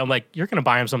radio. Like, you're gonna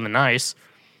buy him something nice.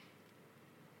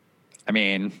 I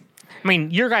mean,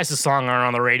 your guys' song aren't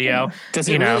on the radio. Does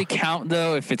it really count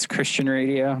though if it's Christian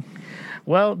radio?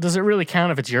 Well, does it really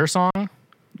count if it's your song?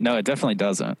 No, it definitely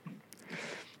doesn't.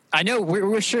 I know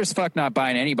we're sure as fuck not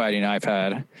buying anybody an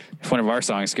iPad if one of our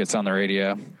songs gets on the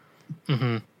radio.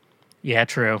 Mm-hmm. Yeah,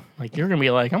 true. Like, you're gonna be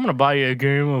like, I'm gonna buy you a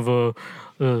game of a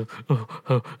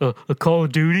Call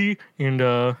of Duty and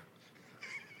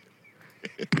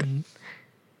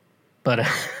but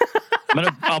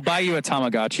I'll buy you a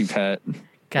Tamagotchi pet.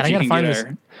 God, I gotta find this.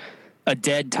 A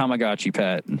dead Tamagotchi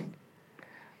pet.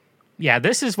 Yeah,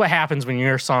 this is what happens when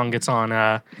your song gets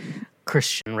on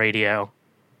Christian radio.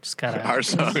 Just gotta. Our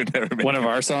song would never make one of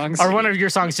our songs, or one of your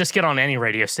songs, just get on any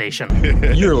radio station.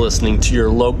 You're listening to your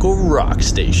local rock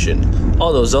station.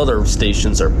 All those other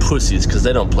stations are pussies because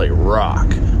they don't play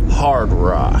rock, hard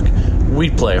rock.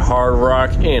 We play hard rock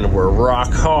and we're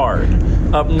rock hard.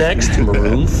 Up next,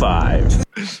 Maroon 5.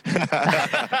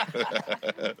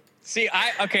 See,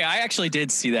 I actually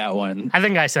did see that one. I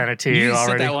think I sent it to you already. You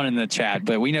sent that one in the chat,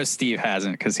 but we know Steve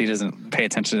hasn't because he doesn't pay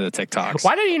attention to the TikToks.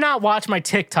 Why did you not watch my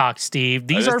TikTok, Steve?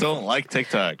 I just don't like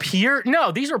TikTok.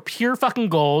 These are pure fucking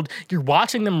gold. You're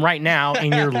watching them right now,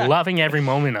 and you're loving every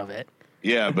moment of it.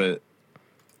 Yeah, but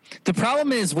the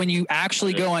problem is when you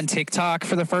actually go on TikTok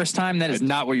for the first time, that is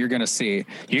not what you're going to see.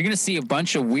 You're going to see a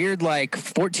bunch of weird, like,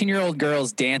 14-year-old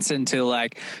girls dancing to,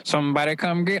 like, somebody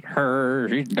come get her.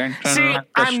 See,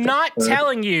 I'm not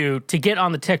telling you to get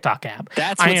on the TikTok app.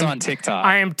 That's what's on TikTok.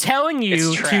 I am telling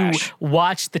you to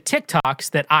watch the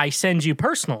TikToks that I send you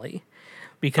personally.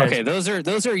 Because okay, those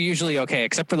are usually okay,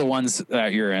 except for the ones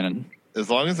that you're in. As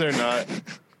long as they're not,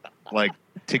 like,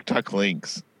 TikTok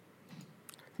links.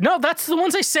 No, that's the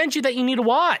ones I sent you that you need to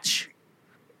watch.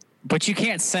 But you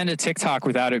can't send a TikTok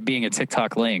without it being a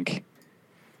TikTok link.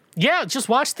 Yeah, just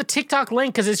watch the TikTok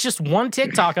link because it's just one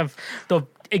TikTok of the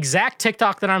exact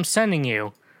TikTok that I'm sending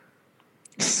you.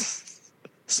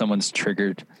 Someone's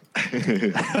triggered.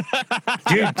 Dude,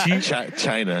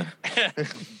 China.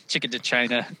 Chicken to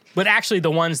China. But actually, the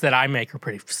ones that I make are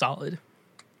pretty solid.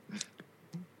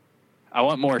 I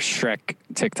want more Shrek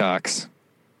TikToks.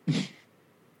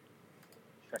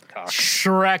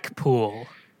 Shrek Pool.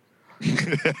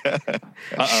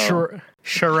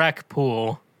 Shrek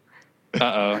Pool.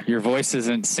 Uh-oh. Your voice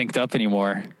isn't synced up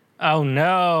anymore. Oh,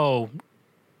 no.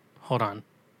 Hold on.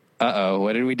 Uh-oh.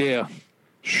 What did we do?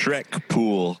 Shrek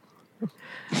Pool.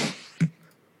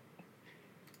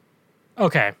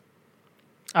 Okay.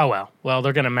 Oh, well. Well,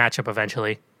 they're going to match up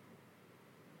eventually.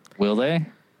 Will they?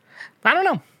 I don't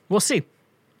know. We'll see.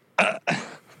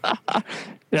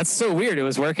 That's so weird. It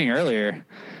was working earlier.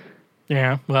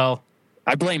 Yeah, well.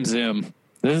 I blame Zoom.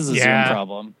 This is a Zoom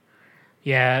problem.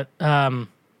 Yeah.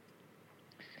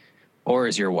 Or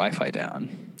is your Wi-Fi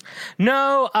down?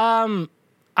 No, I'm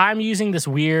using this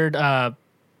weird,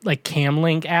 like,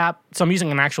 Camlink app. So I'm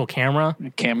using an actual camera.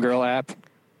 Camgirl app?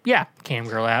 Yeah,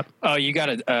 Camgirl app. Oh, you got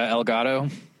a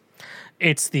Elgato?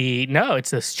 It's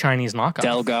this Chinese knockoff.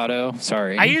 Delgado,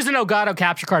 sorry. I use an Elgato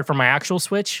capture card for my actual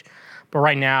Switch, but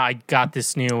right now I got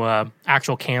this new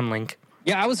actual Camlink.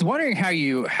 Yeah, I was wondering how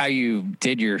you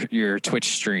did your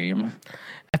Twitch stream.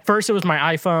 At first, it was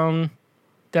my iPhone.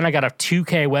 Then I got a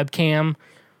 2K webcam,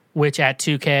 which at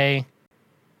 2K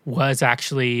was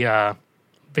actually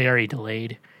very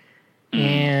delayed.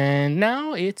 And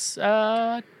now it's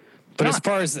But as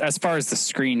far as the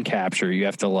screen capture, you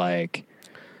have to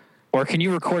or can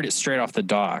you record it straight off the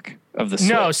dock of the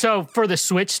Switch? No, so for the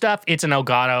Switch stuff, it's an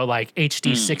Elgato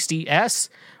HD60S,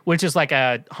 which is like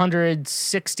a $160,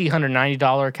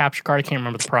 $190 capture card. I can't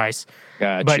remember the price.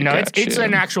 Gotcha, but no, it's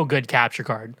an actual good capture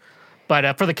card.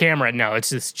 But for the camera, no, it's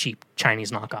this cheap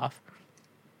Chinese knockoff.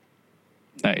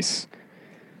 Nice.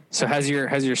 So has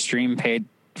your stream paid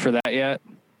for that yet?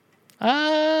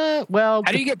 Well,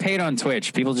 how do you get paid on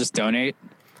Twitch? People just donate?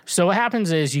 So what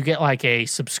happens is you get like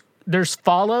there's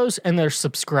follows and there's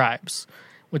subscribes.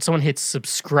 When someone hits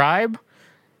subscribe,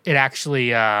 it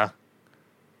actually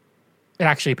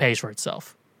pays for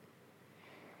itself.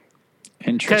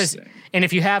 Interesting. And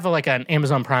if you have like an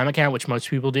Amazon Prime account, which most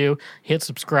people do, hit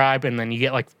subscribe and then you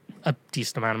get like a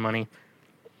decent amount of money.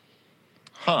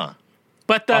 Huh.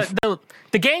 But the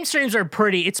game streams are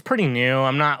pretty new.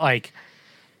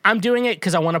 I'm doing it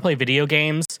because I want to play video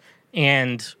games,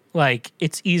 and like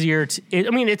it's easier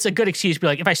it's a good excuse to be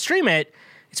like, if I stream it,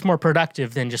 it's more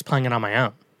productive than just playing it on my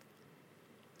own.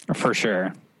 For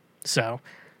sure. So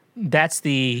that's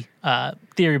the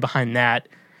theory behind that.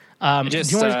 I'm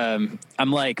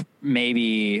like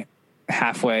maybe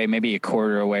halfway, maybe a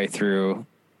quarter away through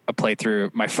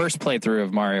my first playthrough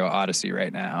of Mario Odyssey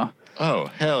right now. Oh,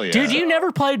 hell yeah. Dude, you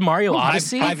never played Mario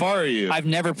Odyssey? How far are you? I've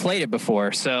never played it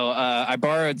before, so I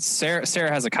borrowed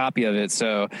Sarah has a copy of it,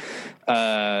 so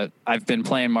I've been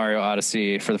playing Mario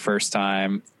Odyssey for the first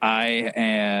time. I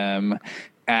am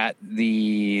at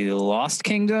the Lost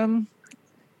Kingdom,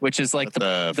 which is like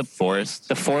the forest.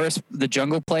 The forest, the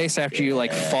jungle place after you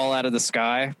fall out of the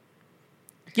sky.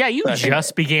 Yeah, you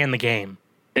just began the game.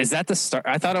 Is that the start?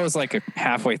 I thought it was like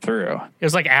halfway through. It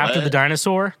was like after the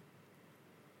dinosaur?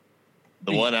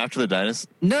 The one after the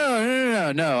dinosaur?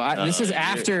 No. This is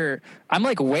after. I'm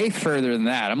like way further than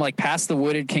that. I'm like past the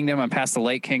Wooded Kingdom. I'm past the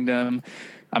Lake Kingdom.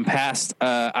 I'm past.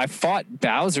 I fought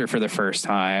Bowser for the first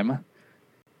time,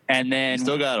 and then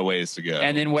still got a ways to go.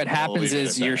 And then what happens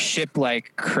is your ship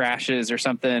like crashes or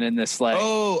something in this like.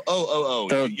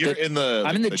 You're in the.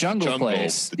 I'm in the jungle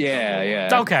place. Yeah.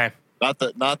 Okay. Not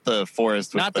the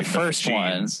forest. Not the first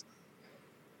one.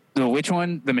 Which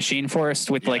one? The machine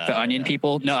forest with like the onion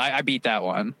people? No, I beat that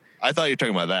one. I thought you were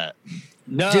talking about that.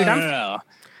 No, dude, no.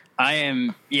 I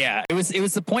am. Yeah, it was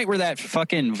the point where that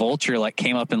fucking vulture like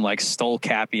came up and like stole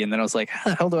Cappy, and then I was like,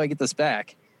 how the hell do I get this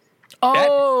back?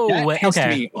 Oh, that pissed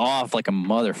me off like a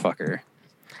motherfucker.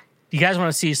 You guys want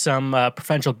to see some more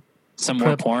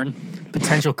porn?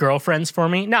 Potential girlfriends for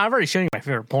me? No, I've already shown you my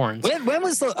favorite porns. When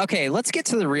was okay, let's get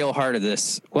to the real heart of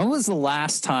this. When was the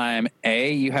last time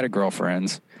A, you had a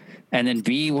girlfriend? And then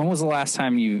B, when was the last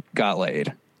time you got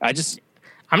laid? I'm just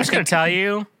going to tell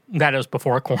you that it was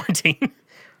before quarantine.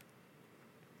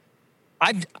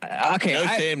 No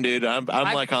shame, dude. I'm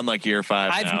like on like year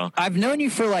 5 now. I've known you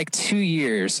for like 2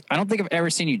 years. I don't think I've ever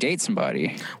seen you date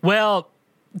somebody. Well,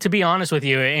 to be honest with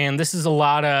you, and this is a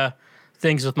lot of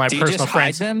things with my personal you just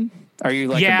friends. Hide them? Are you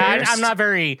like embarrassed? I'm not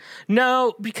very.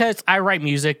 No, because I write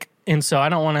music, and so I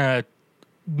don't want to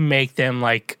make them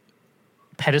like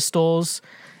pedestals.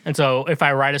 And so if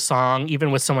I write a song, even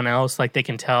with someone else, like they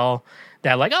can tell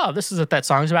that like, oh, this is what that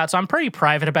song's about. So I'm pretty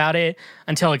private about it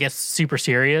until it gets super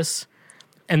serious.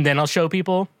 And then I'll show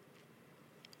people,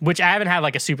 which I haven't had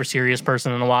like a super serious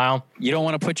person in a while. You don't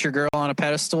want to put your girl on a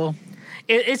pedestal?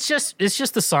 It's just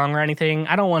the song or anything.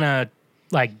 I don't want to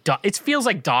like, it feels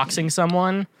like doxing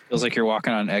someone. Feels like you're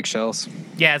walking on eggshells.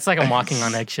 Yeah, it's like I'm walking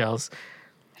on eggshells.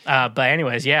 But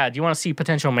anyways, yeah. Do you want to see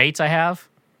potential mates I have?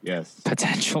 Yes.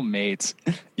 Potential mates.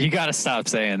 You got to stop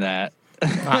saying that.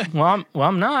 Well,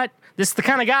 I'm not. This is the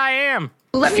kind of guy I am.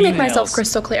 Let me make myself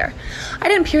crystal clear. I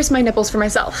didn't pierce my nipples for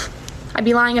myself. I'd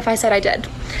be lying if I said I did.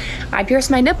 I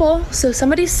pierced my nipple so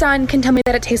somebody's son can tell me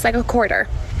that it tastes like a quarter.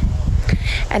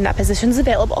 And that position's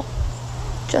available.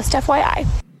 Just FYI.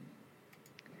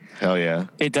 Hell yeah.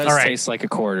 It does taste like a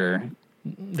quarter.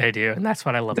 They do, and that's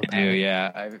what I love about it. They do,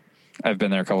 yeah. I've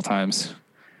been there a couple times.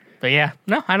 But yeah,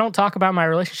 no, I don't talk about my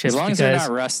relationships. As long as they're not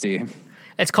rusty.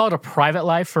 It's called a private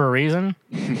life for a reason.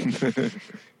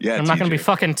 Yeah, I'm not going to be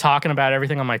fucking talking about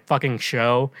everything on my fucking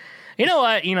show. You know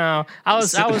what? I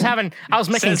was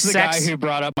making sex. The guy who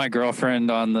brought up my girlfriend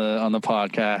on the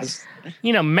podcast.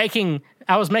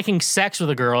 I was making sex with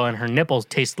a girl and her nipples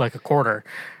tasted like a quarter.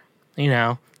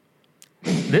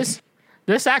 This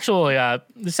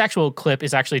actual clip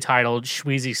is actually titled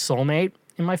Shweezy Soulmate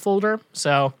in my folder.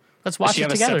 So Let's watch Does she it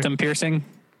have together. a septum piercing?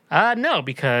 No,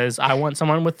 because I want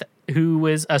someone who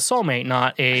is a soulmate,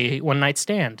 not a one night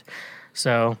stand.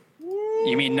 So,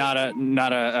 you mean not a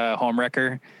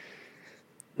homewrecker,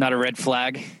 not a red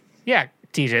flag? Yeah,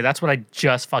 TJ, that's what I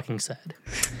just fucking said.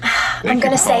 I'm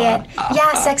gonna say it.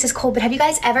 Yeah, sex is cool, but have you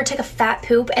guys ever took a fat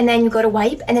poop and then you go to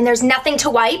wipe and then there's nothing to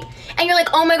wipe and you're like,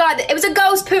 oh my god, it was a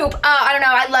ghost poop. I don't know.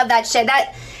 I love that shit.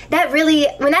 That really,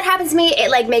 when that happens to me, it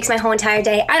like makes my whole entire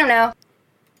day. I don't know.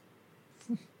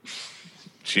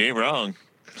 She ain't wrong.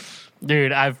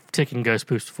 Dude, I've taken ghost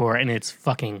poops before, and it's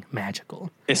fucking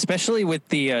magical. Especially with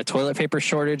the toilet paper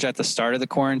shortage at the start of the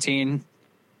quarantine.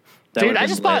 Dude, I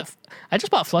just bought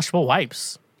flushable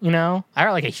wipes. You know, I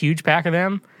got like a huge pack of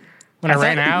them when I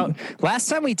ran out. Last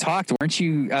time we talked, weren't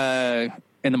you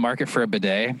in the market for a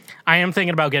bidet? I am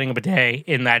thinking about getting a bidet,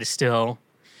 and that is still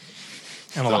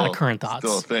a lot of current thoughts.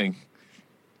 Still a thing.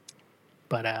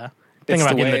 But think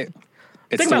about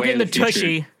getting the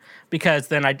tushy. Because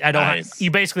then I don't have,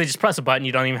 you basically just press a button.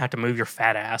 You don't even have to move your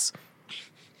fat ass.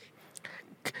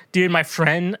 Dude, my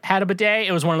friend had a bidet.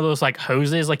 It was one of those like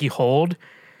hoses like you hold,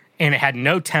 and it had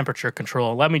no temperature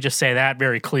control. Let me just say that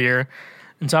very clear.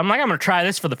 And so I'm like, I'm going to try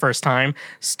this for the first time.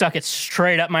 Stuck it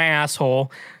straight up my asshole,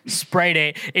 sprayed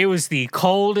it. It was the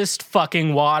coldest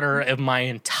fucking water of my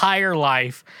entire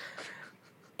life.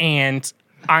 And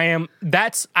I've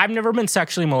never been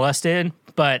sexually molested,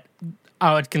 but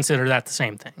I would consider that the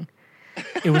same thing.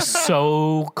 It was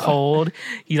so cold.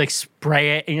 You like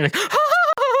spray it and you're like,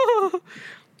 ah!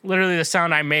 Literally the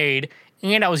sound I made.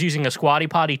 And I was using a Squatty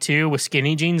Potty too with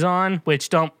skinny jeans on, which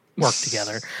don't work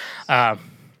together.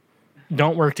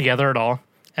 Don't work together at all,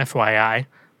 FYI.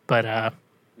 But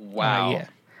wow. Yeah.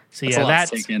 So that's yeah, a lot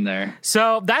to take in there.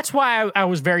 So that's why I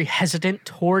was very hesitant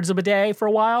towards a bidet for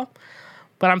a while.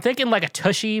 But I'm thinking like a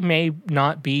tushy may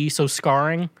not be so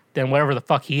scarring than whatever the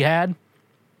fuck he had.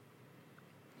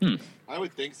 I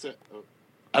would think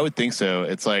so.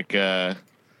 It's like I've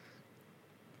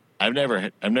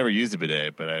never used a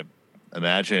bidet, but I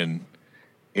imagine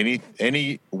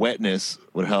any wetness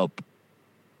would help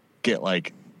get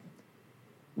like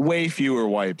way fewer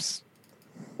wipes,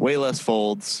 way less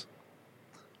folds.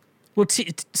 Well,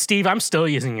 Steve, I'm still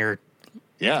using your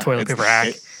toilet paper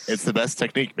hack. It's the best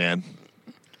technique, man.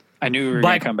 I knew we were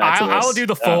going to come back to this. I'll do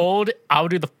the fold. I'll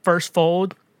do the first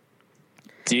fold.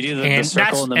 Do you do the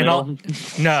circle in the middle?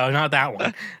 No, not that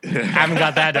one. I haven't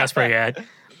got that desperate yet.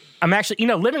 I'm actually,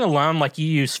 living alone, like you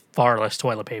use far less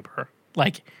toilet paper.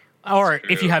 Like, or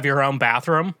if you have your own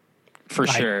bathroom. For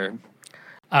sure.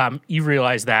 You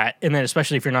realize that. And then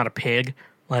especially if you're not a pig,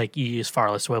 like you use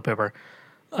far less toilet paper.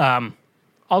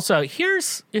 Also,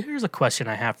 here's a question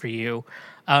I have for you.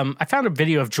 I found a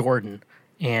video of Jordan,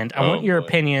 and I want your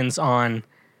opinions on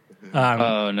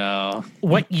oh no.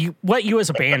 What you as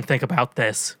a band think about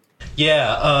this?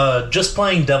 Yeah, just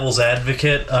playing devil's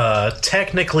advocate,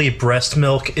 technically breast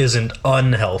milk isn't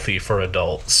unhealthy for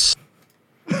adults.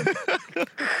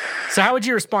 So how would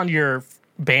you respond to your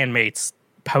bandmates'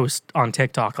 post on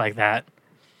TikTok like that?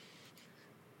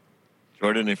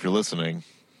 Jordan, if you're listening,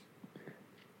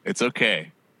 it's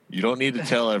okay. You don't need to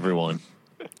tell everyone.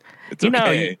 It's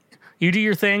okay. You do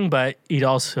your thing, but you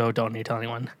also don't need to tell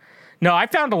anyone. No, I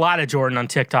found a lot of Jordan on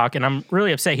TikTok, and I'm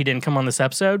really upset he didn't come on this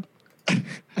episode.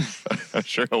 I'm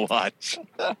sure he'll watch.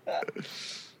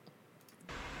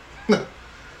 I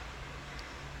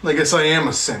guess I am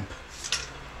a simp.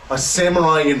 A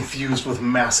samurai infused with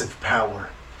massive power.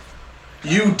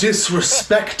 You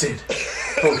disrespected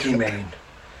Pokimane.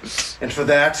 And for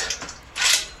that,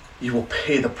 you will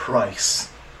pay the price.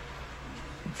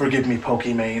 Forgive me,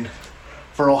 Pokimane,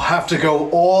 for I'll have to go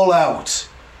all out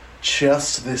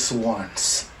just this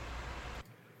once.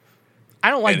 I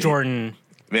don't like Jordan.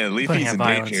 Man, Leafy's in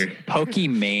danger.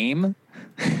 Pokimane?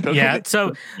 Yeah,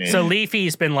 so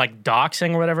Leafy's been like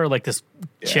doxing or whatever, like this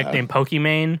chick named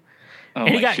Pokimane. Oh,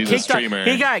 and he got she's kicked. a streamer.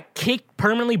 He got kicked,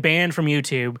 permanently banned from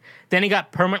YouTube. Then he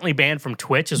got permanently banned from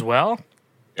Twitch as well.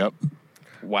 Yep.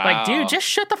 Wow. Like, dude, just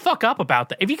shut the fuck up about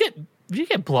that. If you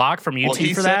get blocked from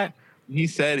YouTube for that, he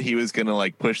said he was gonna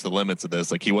like push the limits of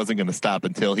this. Like he wasn't gonna stop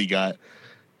until he got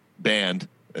banned,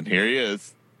 and here he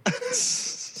is.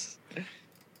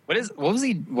 What was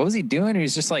he doing? He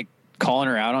was just like calling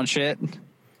her out on shit.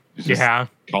 Yeah,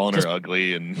 calling her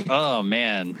ugly and oh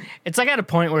man, it's like at a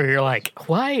point where you're like,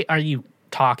 why are you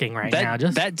talking now?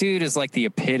 Just that dude is like the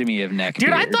epitome of neckbeard. Dude,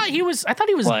 I thought he was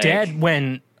like, dead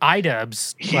when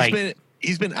iDubbbz.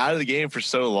 He's been out of the game for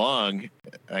so long.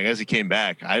 I guess he came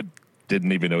back. I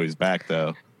didn't even know he was back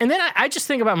though. And then I just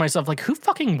think about myself, like, who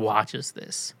fucking watches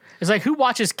this? It's like, who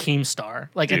watches Keemstar?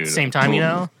 Like, dude, at the same time, you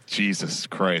know? Jesus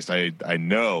Christ. I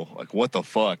know. Like, what the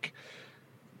fuck?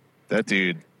 That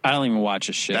dude. I don't even watch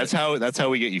his shit. That's how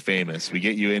we get you famous. We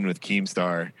get you in with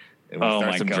Keemstar and we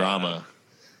start some drama.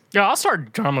 Yeah, I'll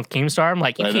start drama with Keemstar. I'm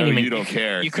like, you I can't know even. you don't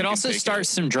care. You could also start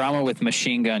some drama with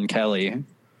Machine Gun Kelly.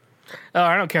 Oh,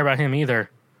 I don't care about him either.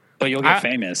 But you'll get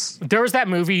famous. There was that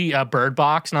movie Bird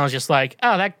Box, and I was just like,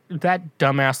 oh, that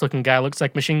dumbass looking guy looks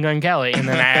like Machine Gun Kelly, and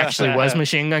then I actually was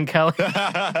Machine Gun Kelly.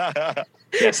 Yeah,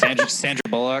 Sandra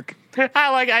Bullock.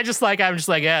 I'm just like,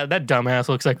 yeah, that dumbass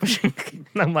looks like Machine Gun.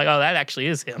 And I'm like, oh, that actually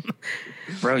is him.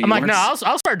 Bro, I'm like, no,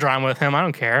 I'll start drama with him. I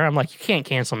don't care. I'm like, you can't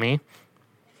cancel me.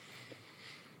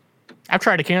 I've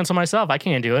tried to cancel myself. I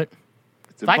can't do it.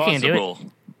 It's if I can't do it.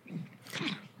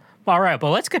 All right,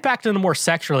 well, let's get back to the more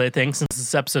sex-related things since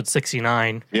it's episode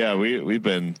 69. Yeah, we've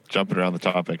been jumping around the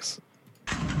topics.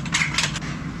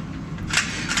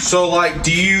 So, like,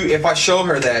 if I show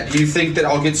her that, do you think that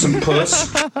I'll get some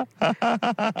puss?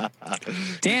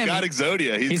 Damn. He got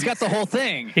Exodia. He's got the whole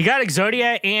thing. He got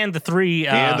Exodia and the three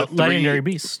legendary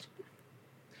beasts.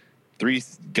 3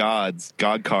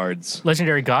 god cards.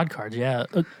 Legendary god cards, yeah.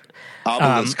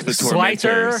 Obelisk, the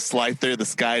Tormentor, Slyther. Slyther, the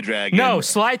Sky Dragon. No,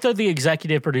 Slyther, the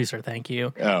executive producer, thank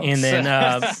you. Oh. And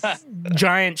then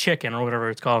Giant Chicken, or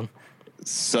whatever it's called.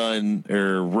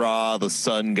 Ra, the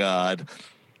Sun God.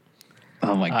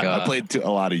 Oh my god! I played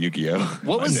a lot of Yu-Gi-Oh.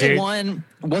 What was the one?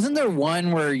 Wasn't there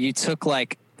one where you took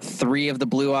like 3 of the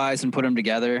Blue Eyes and put them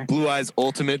together? Blue Eyes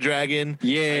Ultimate Dragon.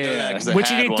 Yeah. Which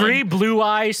you need 3 Blue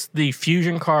Eyes, the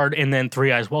Fusion card, and then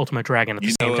 3 Eyes Ultimate Dragon at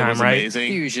the same time, right?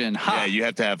 Amazing? Fusion. Yeah, you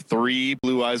have to have 3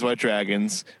 Blue Eyes White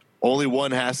Dragons. Only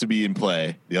one has to be in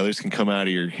play. The others can come out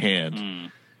of your hand. You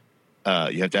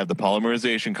have to have the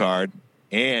polymerization card,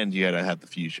 and you got to have the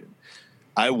fusion.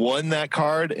 I won that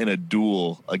card in a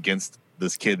duel against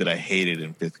this kid that I hated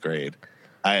in 5th grade.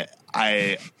 We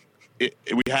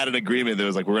had an agreement that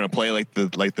was like, we're gonna play like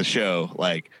the show,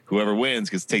 like whoever wins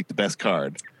gets to take the best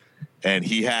card. And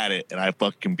he had it, and I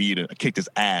fucking beat him. I kicked his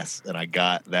ass, and I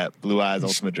got that Blue Eyes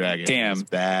Ultimate Dragon. Damn, it was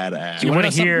badass. You want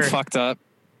to hear something fucked up?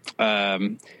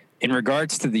 In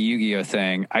regards to the Yu-Gi-Oh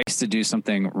thing, I used to do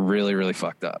something really, really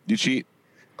fucked up. You cheat?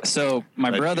 So my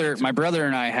brother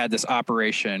and I had this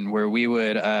operation where we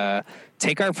would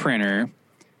take our printer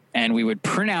and we would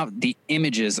print out the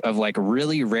images of like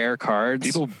really rare cards.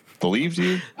 People believed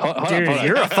you? Hold up.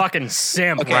 You're a fucking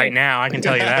simp right now. I can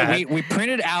tell you that. We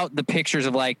printed out the pictures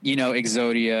of like,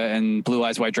 Exodia and Blue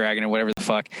Eyes White Dragon and whatever the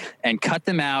fuck, and cut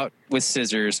them out with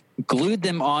scissors, glued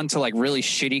them onto like really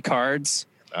shitty cards.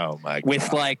 Oh my god.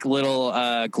 With like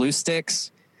little glue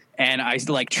sticks, and I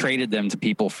like traded them to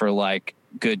people for like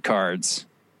good cards,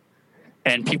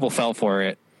 and people fell for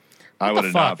it. I would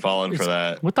have not fallen for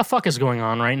that. What the fuck is going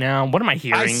on right now? What am I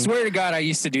hearing? I swear to God, I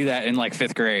used to do that in like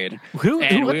 5th grade.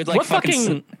 We would like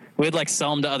we'd like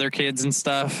sell them to other kids and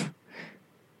stuff,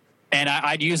 and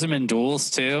I'd use them in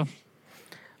duels too.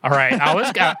 All right, I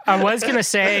was gonna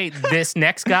say this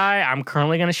next guy I'm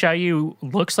currently gonna show you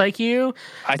looks like you.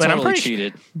 I totally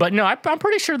cheated, but no, I'm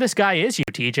pretty sure this guy is you,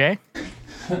 TJ.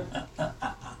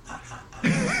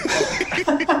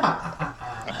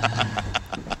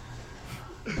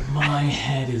 My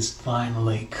head is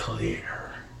finally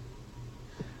clear.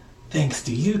 Thanks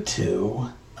to you two,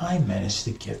 I managed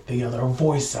to get the other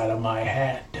voice out of my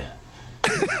head.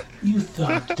 You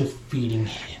thought defeating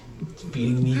me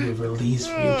would release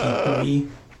Ryuki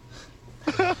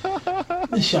 3?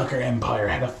 The Shocker Empire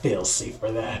had a failsafe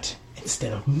for that.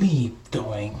 Instead of me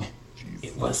going,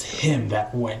 it was him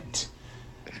that went.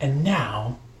 And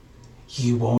now,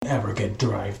 you won't ever get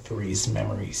Drive 3's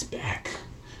memories back.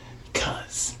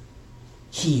 Because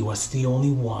he was the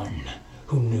only one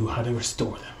who knew how to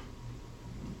restore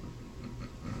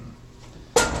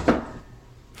them.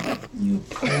 You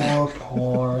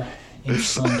poor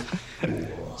innocent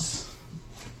fools.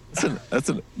 That's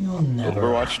an You'll never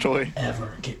Overwatch toy.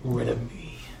 Ever get rid of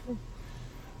me.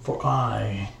 For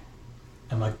I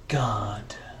am a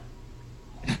god.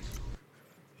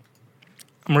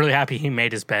 I'm really happy he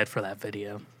made his bed for that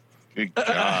video. Good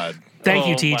God. Thank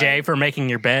you, TJ, for making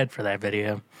your bed for that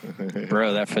video.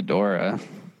 Bro, that fedora.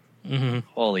 Mm-hmm.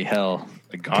 Holy hell.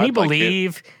 Can you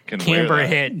believe Camber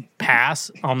hit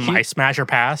pass on my Smasher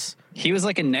pass? He was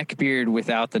like a neckbeard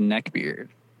without the neckbeard.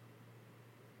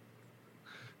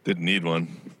 Didn't need one.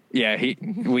 Yeah,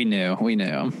 we knew.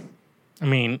 I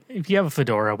mean, if you have a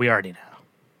fedora, we already know.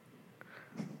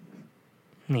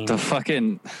 I mean, the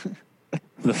fucking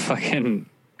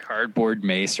cardboard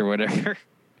mace or whatever.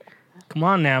 Come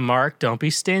on now, Mark. Don't be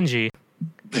stingy.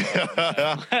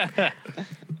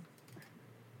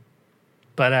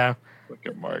 But look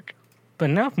at Mark. But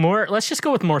no more. Let's just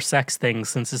go with more sex things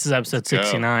since this is episode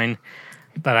 69.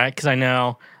 But because I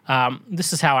know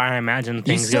This is how I imagine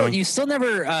things going. You still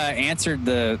never answered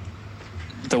the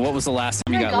what was the last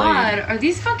time you got God, laid? are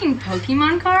these fucking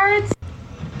Pokemon cards?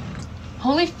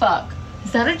 Holy fuck.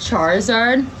 Is that a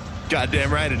Charizard?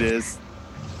 Goddamn right it is.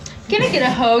 Can I get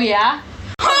a ho yeah?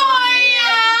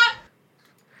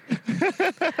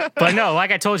 But no,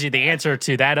 like I told you, the answer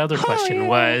to that other question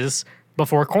was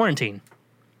before quarantine.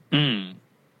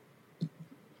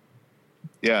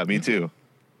 Yeah, me too.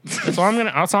 That's all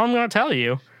I'm gonna tell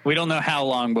you. We don't know how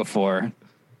long before.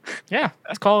 Yeah,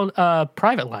 it's called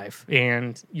private life,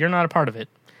 and you're not a part of it.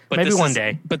 But Maybe one is,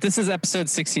 day. But this is episode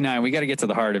 69. We got to get to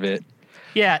the heart of it.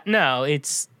 Yeah, no,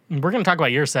 we're going to talk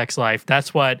about your sex life.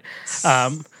 That's what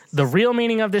the real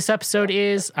meaning of this episode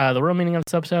is. The real meaning of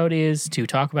this episode is to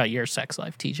talk about your sex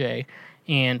life, TJ.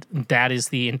 And that is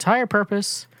the entire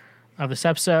purpose of this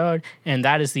episode. And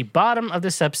that is the bottom of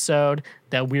this episode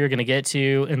that we're going to get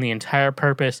to, and the entire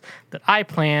purpose that I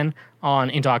plan on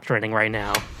indoctrinating right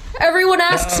now. Everyone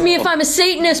asks me if I'm a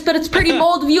Satanist, but it's pretty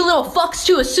bold of you little fucks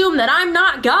to assume that I'm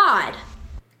not God.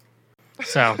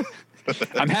 So,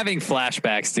 I'm having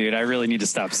flashbacks, dude. I really need to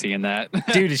stop seeing that.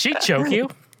 Dude, did she choke you?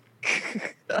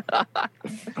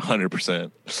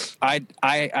 100%.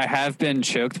 I have been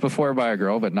choked before by a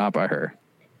girl, but not by her.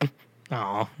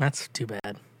 Oh, that's too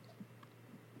bad.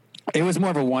 It was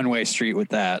more of a one-way street with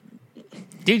that.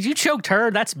 Dude, you choked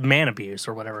her? That's man abuse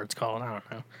or whatever it's called. I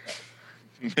don't know.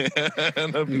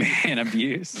 Man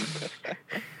abuse.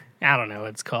 I don't know what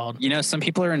it's called. You know, some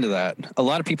people are into that. A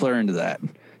lot of people are into that.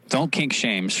 Don't kink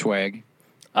shame, Schwag.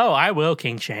 Oh, I will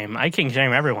kink shame. I kink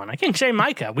shame everyone. I kink shame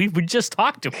Micah. We just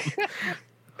talked to him.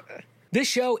 This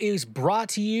show is brought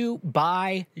to you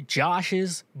by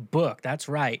Josh's book. That's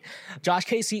right. Josh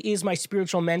Casey is my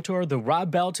spiritual mentor, the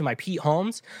Rob Bell to my Pete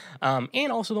Holmes,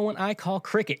 and also the one I call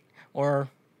Cricket, or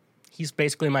he's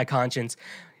basically my conscience.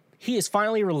 He is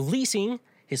finally releasing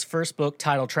his first book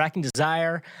titled Tracking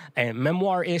Desire, a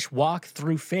memoir-ish walk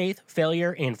through faith,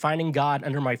 failure, and finding God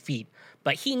under my feet.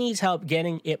 But he needs help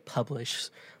getting it published.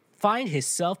 Find his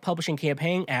self-publishing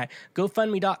campaign at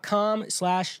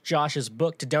GoFundMe.com/Josh's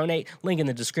book to donate, link in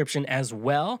the description as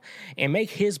well, and make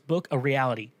his book a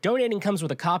reality. Donating comes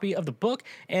with a copy of the book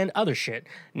and other shit.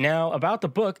 Now, about the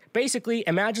book, basically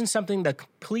imagine something the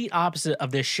complete opposite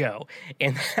of this show,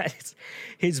 and that's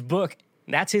his book.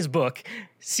 That's his book,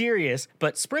 serious,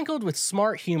 but sprinkled with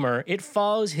smart humor. It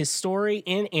follows his story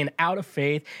in and out of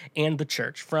faith and the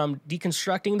church, from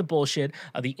deconstructing the bullshit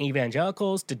of the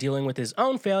evangelicals to dealing with his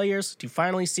own failures to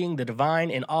finally seeing the divine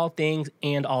in all things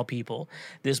and all people.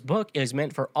 This book is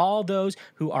meant for all those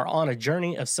who are on a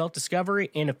journey of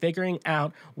self-discovery and of figuring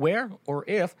out where or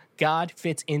if God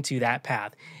fits into that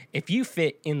path. If you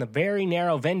fit in the very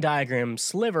narrow Venn diagram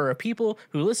sliver of people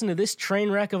who listen to this train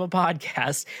wreck of a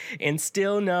podcast and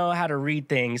still know how to read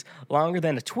things longer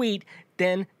than a tweet,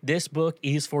 then this book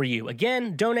is for you.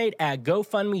 Again, donate at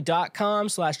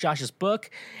GoFundMe.com/Josh's book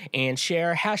and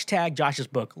share hashtag Josh's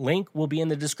book. Link will be in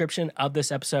the description of this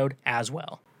episode as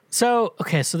well. So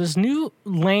this new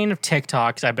lane of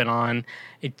TikToks I've been on,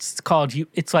 it's called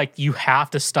it's like you have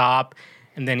to stop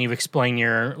and then you explain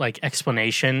your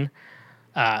explanation.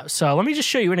 So let me just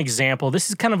show you an example. This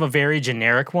is kind of a very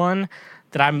generic one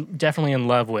that I'm definitely in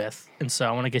love with. And so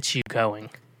I want to get you going.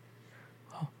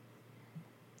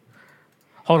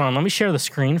 Hold on, let me share the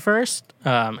screen first,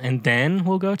 and then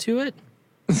we'll go to it.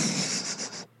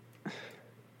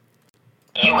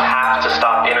 You have to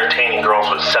stop entertaining girls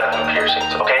with septum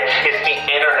piercings, okay? It's the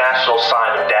international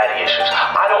sign of daddy issues.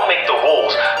 I don't make the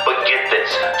rules, but get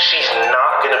this. She's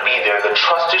not going to be there. The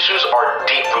trust issues are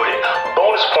deep-rooted.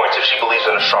 Bonus points if she believes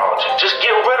in astrology. Just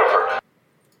get rid of her.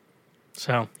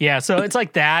 So, yeah, so it's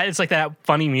like that. It's like that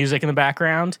funny music in the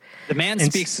background. The man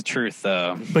speaks the truth,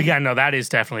 though. But yeah, no, that is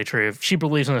definitely true. If she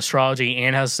believes in astrology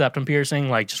and has a septum piercing,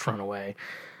 just run away.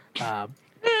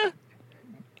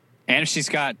 And if she's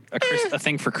got a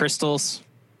thing for crystals,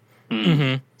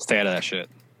 stay out of that shit.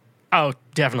 Oh,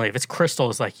 definitely. If it's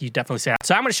crystals, you definitely stay out.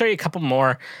 So I'm going to show you a couple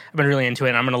more. I've been really into it,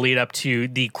 and I'm going to lead up to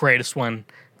the greatest one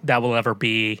that will ever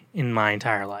be in my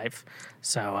entire life.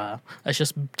 So let's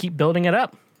just keep building it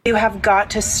up. You have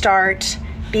got to start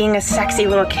being a sexy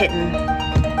little kitten.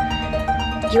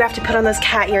 You have to put on those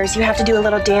cat ears. You have to do a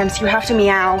little dance. You have to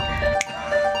meow.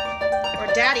 Or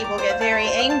Daddy will get very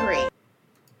angry.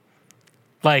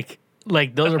 Like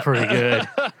those are pretty good.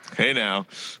 Hey now.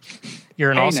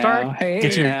 You're an all-star?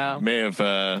 Now. May have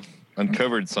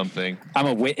uncovered something. I'm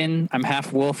a Witten. I'm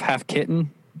half wolf, half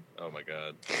kitten. Oh my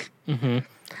god. Mm-hmm.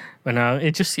 But no,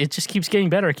 it just keeps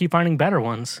getting better. I keep finding better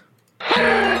ones. Yo,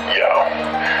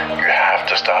 you have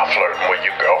to stop flirting with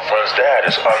your girlfriend's dad.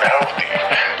 It's unhealthy.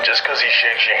 Just because he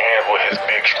shakes your hand with his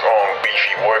big, strong,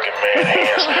 beefy, working man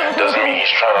hands doesn't mean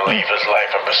he's trying to leave his life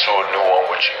and pursue a new one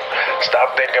with you.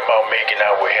 Stop thinking about making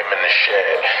out with him in the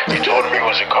shed. You told him you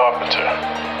was a carpenter.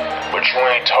 But you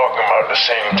ain't talking about the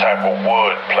same type of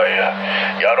wood, player.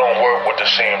 Y'all don't work with the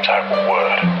same type of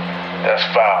wood. That's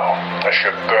foul. That's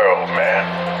your girl, man.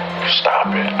 Stop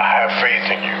it. I have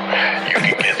faith in you. You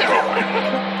can get through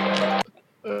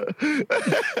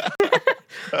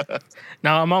it.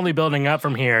 No, I'm only building up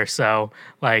from here. So,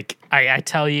 like, I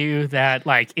tell you that,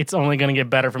 like, it's only going to get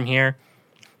better from here.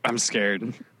 I'm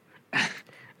scared.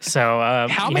 So,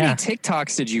 how many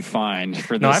TikToks did you find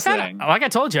for this thing? Like I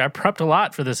told you, I prepped a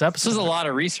lot for this episode. This is a lot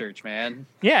of research, man.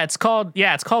 Yeah, it's called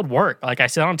work. Like, I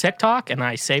sit on TikTok and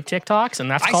I save TikToks,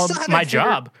 and that's called my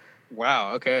job.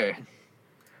 Wow. Okay.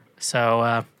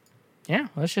 So, yeah,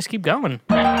 let's just keep going.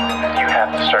 You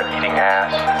have to start eating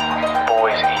ass.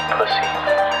 Boys eat pussy.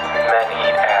 Men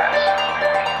eat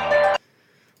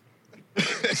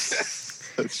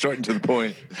ass. Short and to the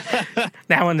point.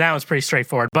 That was pretty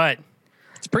straightforward, but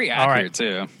it's pretty accurate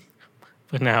too.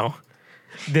 But no,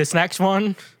 this next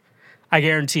one, I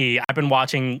guarantee I've been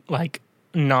watching like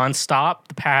nonstop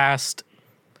the past,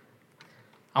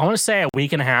 I want to say a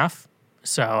week and a half.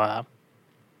 So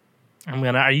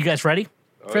are you guys ready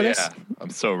for this?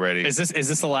 I'm so ready. Is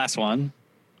this the last one?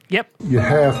 Yep. You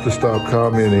have to stop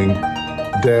commenting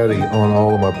daddy on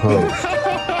all of my posts.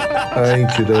 I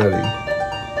ain't your daddy.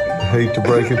 I hate to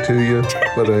break it to you,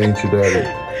 but I ain't your daddy.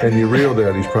 And your real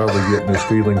daddy's probably getting his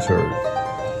feelings hurt.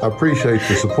 I appreciate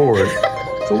the support.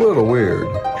 It's a little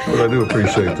weird, but I do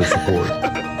appreciate the support.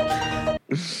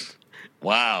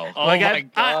 Wow. Oh like my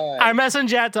God. I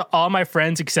messaged out to all my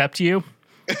friends except you.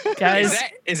 Guys.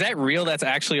 Is that real? That's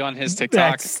actually on his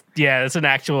TikTok? That's an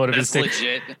actual one of his That's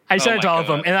legit. I sent it to all of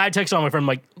them, and I texted all my friends,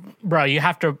 like, bro, you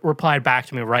have to reply back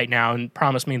to me right now and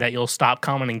promise me that you'll stop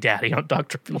commenting daddy on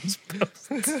Dr. Phil's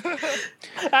posts.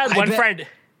 I had one friend,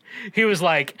 he was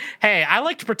like, hey, I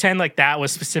like to pretend like that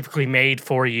was specifically made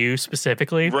for you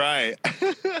specifically. Right.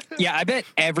 Yeah, I bet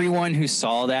everyone who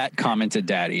saw that commented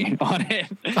daddy on it.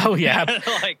 Oh, yeah.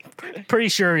 Pretty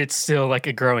sure it's still like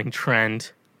a growing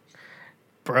trend.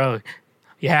 Bro,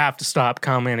 you have to stop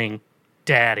commenting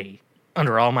daddy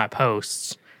under all my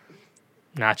posts.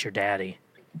 Not your daddy.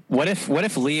 What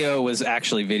if Leo was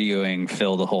actually videoing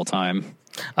Phil the whole time?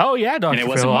 Oh, yeah, Dr. And it Phil.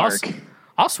 wasn't Mark.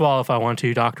 I'll swallow if I want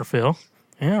to, Dr. Phil.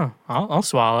 Yeah, I'll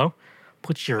swallow.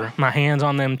 Put my hands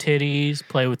on them titties,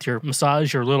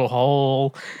 massage your little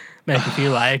hole, make you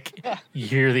feel like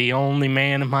you're the only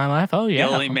man in my life. Oh, yeah.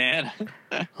 The only man.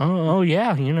 oh,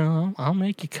 yeah, I'll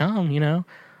make you come,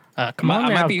 Come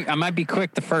on now. I might be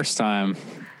quick the first time.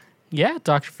 Yeah,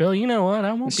 Dr. Phil, you know what?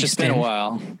 I won't It's be just stingy. been a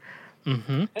while.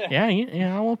 Mm-hmm.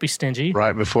 Yeah, I won't be stingy.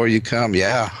 Right before you come,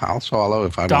 I'll swallow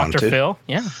if I want to. Dr. Phil,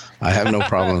 yeah. I have no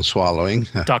problem swallowing.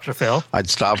 Dr. Phil. I'd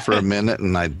stop for a minute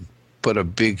and I'd put a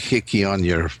big hickey on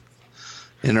your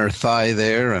inner thigh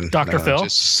there and Dr. Phil?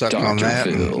 just suck Dr. on that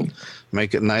Phil. and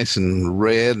make it nice and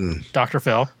red and Dr.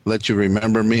 Phil. Let you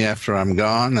remember me after I'm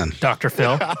gone and Dr.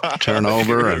 Phil. turn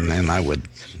over and then I would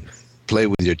play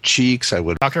with your cheeks. I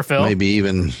would Dr. Phil. maybe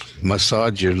even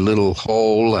massage your little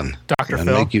hole and Phil.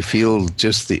 make you feel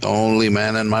just the only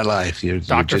man in my life. You're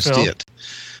just Phil. it.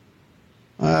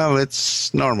 Well,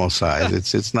 it's normal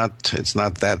size. It's not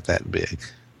that big.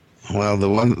 Well, the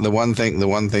one thing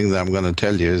that I'm going to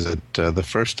tell you is that the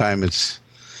first time is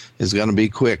going to be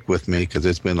quick with me because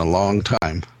it's been a long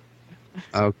time.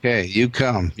 Okay, you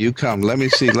come. Let me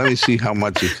see how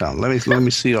much you come. Let me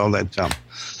see all that come.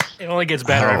 It only gets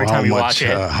better every time you watch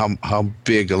it. How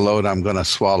big a load I'm going to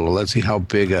swallow. Let's see how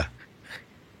big a...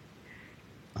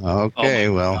 Okay,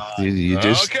 you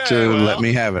just let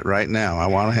me have it right now.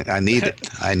 I need it.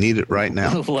 I need it right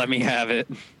now. Let me have it.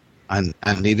 I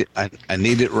need it. I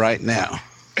need it right now.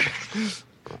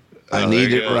 I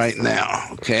need it right now.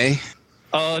 Okay.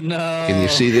 Oh no! Can you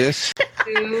see this?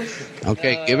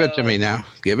 Okay, give it to me now.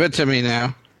 Give it to me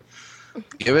now.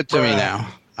 Give it to me now.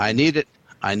 I need it.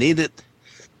 I need it.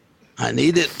 I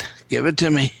need it. Give it to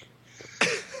me.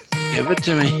 Give it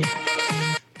to me.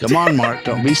 Come on, Mark.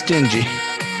 Don't be stingy.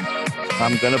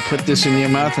 I'm going to put this in your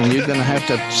mouth, and you're going to have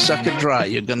to suck it dry.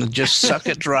 You're going to just suck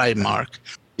it dry, Mark.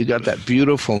 You got that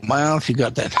beautiful mouth. You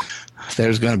got that.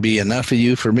 There's going to be enough of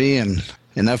you for me and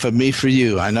enough of me for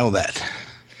you. I know that.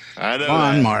 I know Come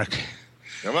on, that. Mark.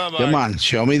 Come on, Mark. Come on.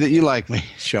 Show me that you like me.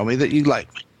 Show me that you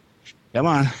like me. Come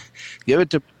on. Give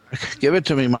it to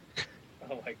me, Mark.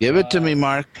 Give it to me,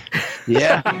 Mark.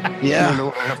 Yeah. Yeah. I know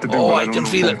what I have to do, Oh, but I don't can know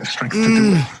feel if I it. have the strength to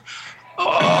do it.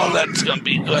 Oh, that's going to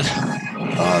be good.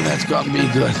 Oh, that's going to be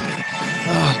good.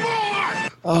 Oh.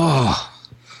 Oh,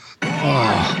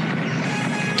 damn.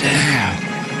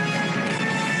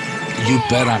 You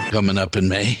bet I'm coming up in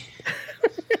May.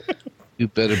 You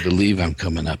better believe I'm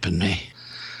coming up in May.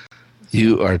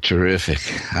 You are terrific.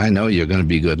 I know you're going to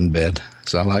be good in bed.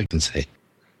 That's all I can say.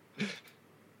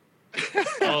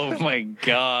 Oh my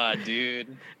God,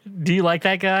 dude. Do you like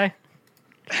that guy?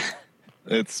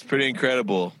 It's pretty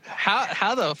incredible.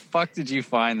 How the fuck did you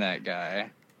find that guy?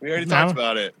 We already talked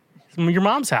about it. Your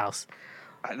mom's house.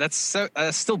 That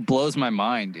still blows my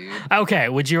mind, dude. Okay,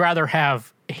 would you rather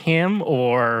have him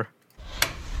or...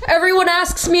 Everyone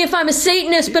asks me if I'm a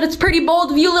Satanist, but it's pretty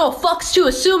bold of you little fucks to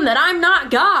assume that I'm not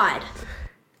God.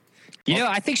 You know,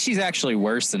 I think she's actually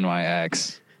worse than my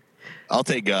ex. I'll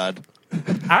take God.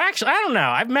 I don't know.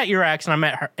 I've met your ex and I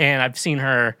met her and I've seen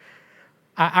her.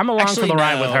 I'm along for the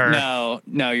ride with her.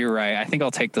 No, you're right. I think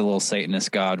I'll take the little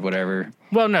Satanist God, whatever.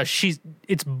 Well, no,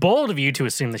 it's bold of you to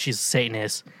assume that she's a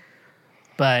Satanist,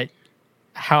 but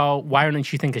why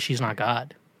wouldn't you think that she's not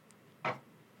God?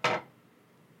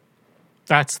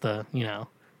 That's the real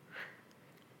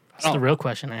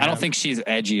question. I don't think she's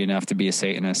edgy enough to be a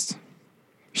Satanist.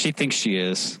 She thinks she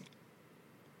is.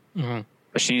 Mm-hmm.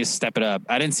 But she needs to step it up.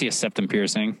 I didn't see a septum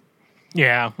piercing.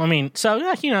 Yeah, I mean, so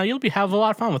you'll have a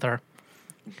lot of fun with her.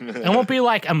 It won't be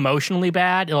like emotionally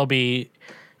bad. It'll be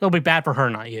bad for her,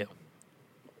 not you.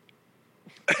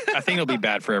 I think it'll be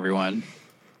bad for everyone.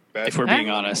 If we're being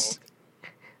honest.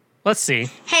 Let's see.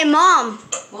 Hey, Mom.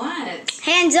 What?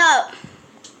 Hands up.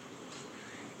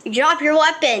 Drop your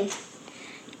weapon.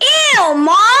 Ew,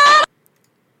 Mom!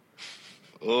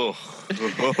 Oh.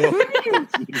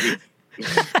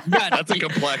 That's a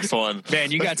complex one. Man,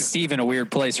 you got Steve in a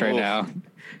weird place right now.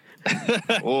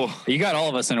 You got all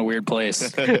of us in a weird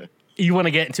place. You want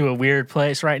to get into a weird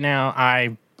place right now?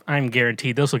 I'm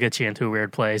guaranteed this will get you into a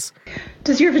weird place.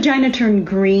 Does your vagina turn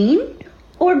green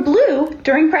or blue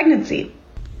during pregnancy?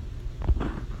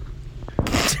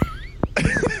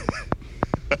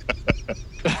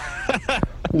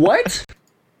 What?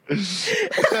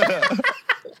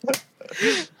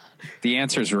 The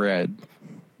answer is red.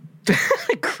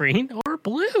 Green or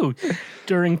blue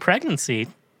during pregnancy?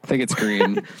 I think it's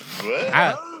green.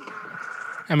 I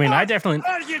mean, I definitely...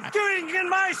 What are you doing in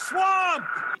my swamp?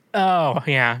 Oh,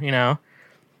 yeah,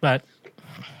 but...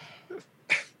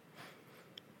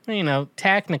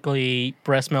 technically,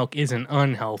 breast milk isn't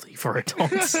unhealthy for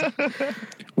adults.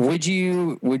 Would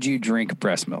you drink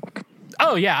breast milk?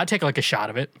 Oh, yeah, I'd take like a shot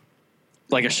of it.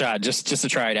 Like a shot, just to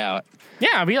try it out. Yeah,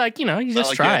 I'd be like, you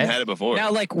just try it. Had it before.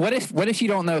 Now, like, what if you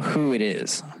don't know who it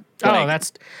is?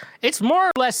 It's more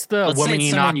or less the woman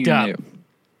you knocked up. Knew.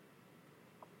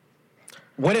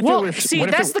 What if well, it was? See,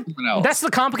 what that's if it was someone else? that's the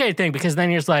complicated thing because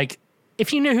then you're just like,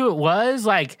 if you knew who it was,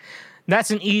 like,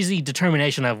 that's an easy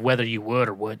determination of whether you would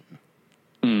or wouldn't.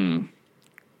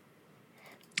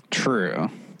 True.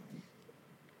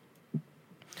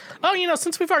 Oh,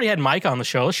 since we've already had Micah on the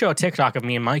show, let's show a TikTok of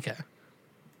me and Micah.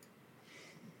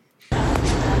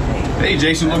 Hey,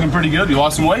 Jason, looking pretty good. You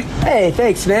lost some weight? Hey,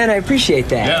 thanks, man. I appreciate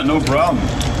that. Yeah, no problem.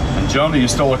 And Jonah, you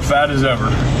still look fat as ever.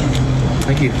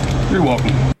 Thank you. You're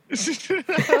welcome.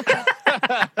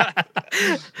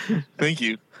 Thank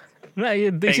you. No,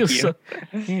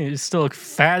 you still look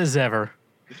fat as ever.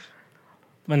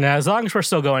 But now, as long as we're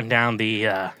still going down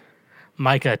the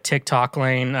Micah TikTok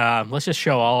lane, let's just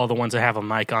show all of the ones that have a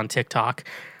mic on TikTok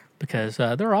because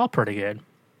they're all pretty good.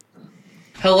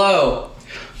 Hello.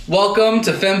 Welcome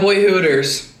to Femboy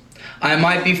Hooters. I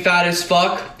might be fat as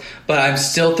fuck, but I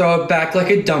still throw it back like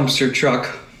a dumpster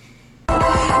truck.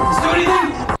 Let's do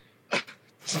anything?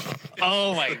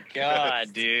 Oh my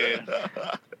god, dude.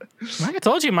 Like I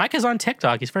told you, Mike is on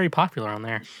TikTok. He's very popular on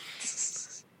there.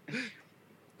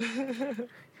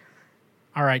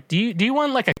 All right. Do you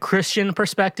want like a Christian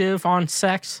perspective on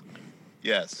sex?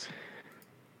 Yes.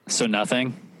 So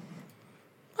nothing?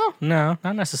 Oh, No,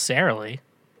 not necessarily.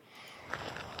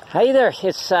 Hi there,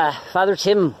 it's Father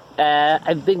Tim.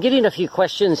 I've been getting a few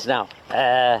questions now.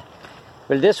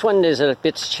 Well, this one is a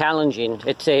bit challenging.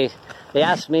 They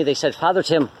asked me, they said, Father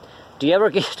Tim, do you ever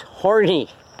get horny?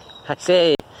 I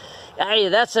say, hey,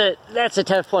 that's a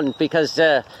tough one because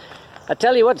I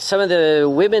tell you what, some of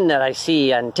the women that I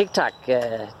see on TikTok,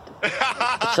 yeah,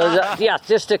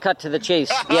 just to cut to the chase,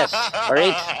 yes, all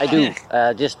right, I do.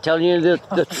 Just telling you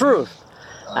the truth,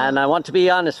 and I want to be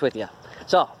honest with you.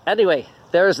 So, anyway,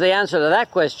 there's the answer to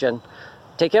that question.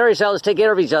 Take care of yourselves, take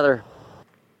care of each other.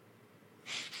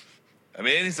 I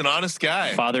mean, he's an honest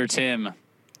guy. Father Tim,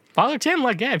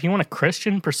 like, yeah, if you want a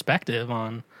Christian perspective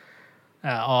on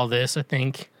all this, I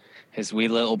think. His wee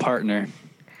little partner.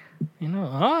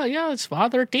 Oh, yeah, it's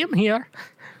Father Tim here.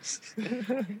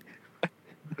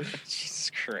 Jesus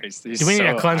Christ. Do we need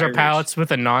to cleanse our palates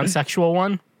with a non-sexual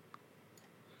one?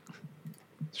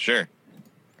 Sure.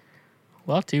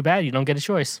 Well, too bad. You don't get a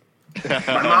choice.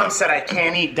 My mom said I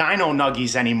can't eat dino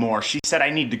nuggies anymore. She said I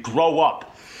need to grow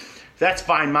up. That's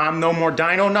fine, Mom. No more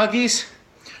dino nuggies.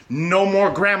 No more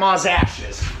grandma's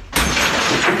ashes.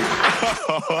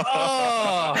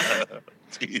 Oh,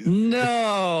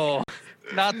 no.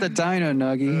 Not the dino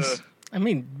nuggies. I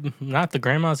mean, not the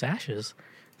grandma's ashes.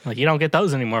 Like, you don't get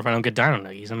those anymore if I don't get dino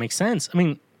nuggies. That makes sense. I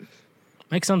mean,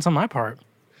 makes sense on my part.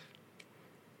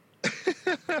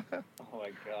 Oh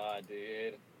my God,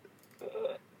 dude.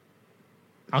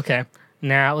 Okay,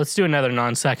 now let's do another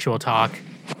non-sexual talk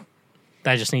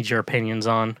that I just need your opinions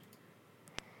on.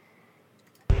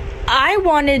 I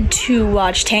wanted to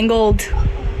watch Tangled.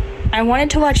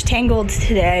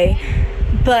 Today,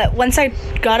 but once I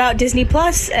got out Disney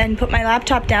Plus and put my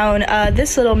laptop down,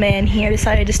 this little man here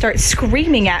decided to start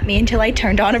screaming at me until I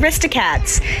turned on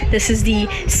Aristocats. This is the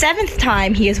 7th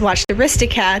time he has watched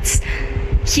Aristocats.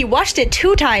 He watched it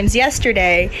 2 times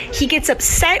yesterday. He gets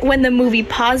upset when the movie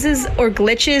pauses or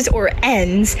glitches or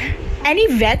ends. Any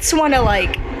vets or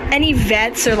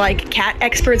cat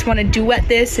experts want to duet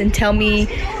this and tell me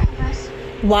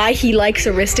why he likes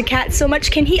Aristocats so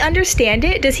much? Can he understand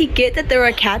it? Does he get that there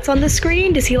are cats on the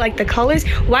screen? Does he like the colors?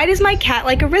 Why does my cat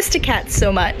like Aristocats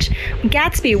so much?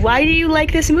 Gatsby, why do you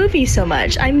like this movie so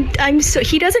much?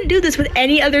 He doesn't do this with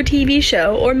any other TV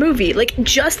show or movie, like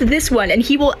just this one, and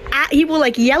he will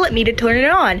like yell at me to turn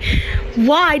it on.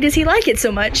 Why does he like it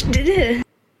so much?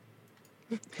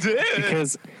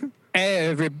 Because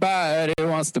everybody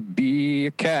wants to be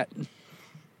a cat.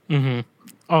 Mm-hmm.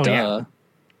 Oh, Duh. yeah.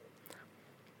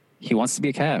 He wants to be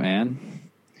a cat, man.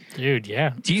 Dude,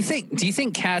 yeah. Do you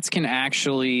think cats can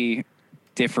actually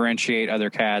differentiate other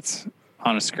cats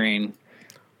on a screen?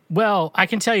 Well, I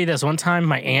can tell you this. One time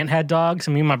my aunt had dogs,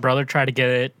 and me and my brother tried to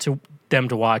get them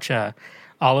to watch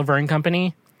Oliver and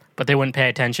Company, but they wouldn't pay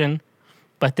attention.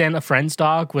 But then a friend's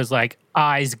dog was like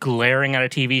eyes glaring at a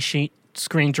TV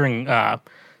screen during, so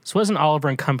it wasn't Oliver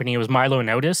and Company, it was Milo and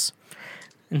Otis.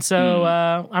 And so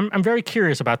I'm very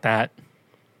curious about that.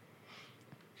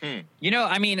 You know,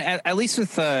 I mean, at least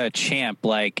with Champ,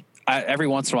 like every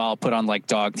once in a while I'll put on like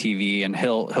dog TV and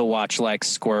he'll watch like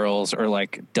squirrels or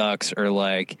like ducks or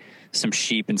like some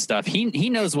sheep and stuff. He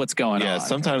knows what's going on. Yeah,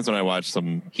 sometimes when I watch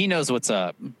he knows what's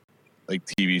up. Like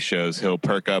TV shows, he'll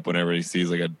perk up whenever he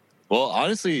sees like well,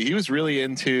 honestly, he was really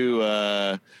into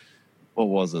what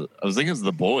was it? I was thinking it was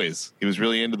The Boys. He was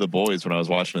really into The Boys when I was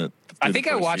watching it. I think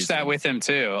I watched that with him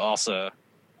too. Also,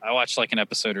 I watched like an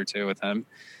episode or 2 with him.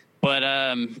 But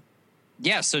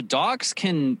yeah, so dogs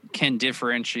can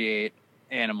differentiate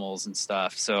animals and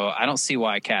stuff. So I don't see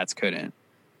why cats couldn't.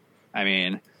 I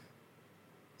mean,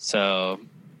 so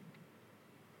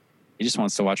he just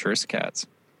wants to watch Aristocats.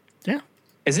 Yeah.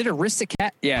 Is it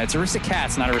Aristocat? Yeah, it's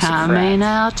Aristocats, not Aristocrats. Coming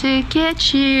out to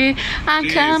get you. I'm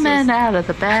coming out of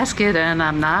the basket and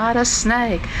I'm not a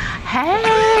snake.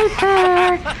 Hey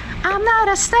there. I'm not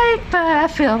a snake, but I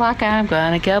feel like I'm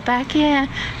gonna go back in.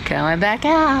 Coming back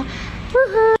out.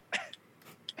 Woohoo.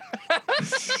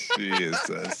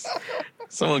 Jesus.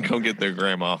 Someone come get their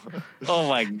grandma. Oh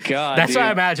my God. That's what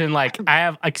I imagine. Like, I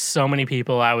have like so many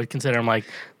people I would consider. I'm like,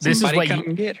 this Somebody is what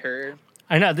come get her.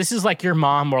 I know this is like your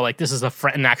mom, or like this is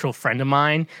an actual friend of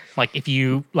mine. Like if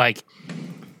you like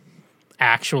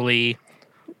actually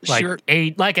like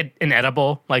ate like an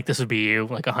edible, like this would be you,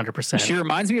 like 100%. She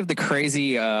reminds me of the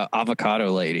crazy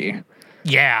avocado lady.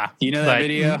 Yeah, you know that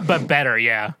video, but better.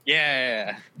 Yeah.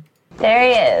 Yeah. There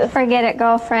he is. Forget it,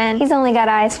 girlfriend. He's only got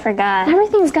eyes for God.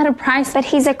 Everything's got a price, but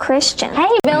he's a Christian. Hey,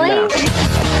 Billy. No.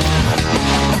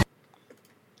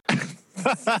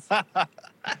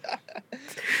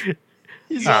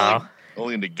 He's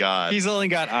only into God. He's only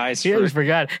got eyes for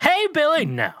God. Hey, Billy.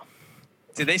 No.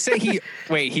 Did they say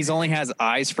he's only has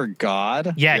eyes for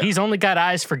God? Yeah, he's only got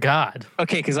eyes for God.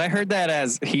 Okay, because I heard that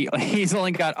as he's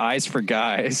only got eyes for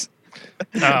guys.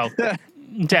 Oh,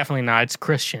 definitely not. It's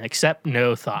Christian, except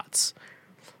no thoughts.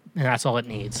 And that's all it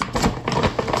needs.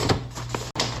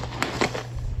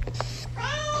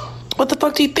 What the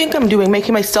fuck do you think I'm doing?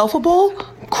 Making myself a bowl?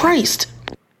 Christ.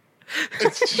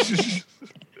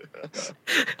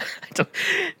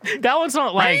 That one's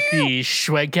not like the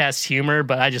Schwegcast humor,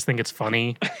 but I just think it's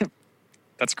funny.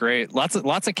 That's great. Lots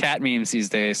of cat memes these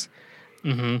days.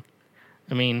 Mm-hmm.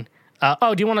 I mean,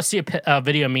 do you want to see a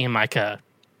video of me and Micah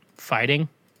fighting?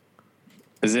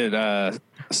 Is it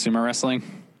sumo wrestling?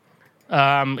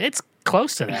 It's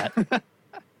close to that.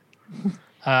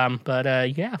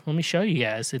 But yeah, let me show you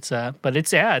guys. It's a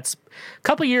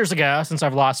couple years ago since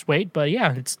I've lost weight, but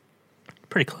yeah, it's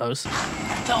pretty close.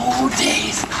 the old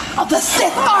days of the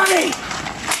Sith Army.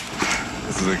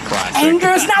 This is a classic. Anger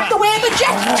is not the way of the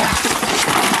Jedi.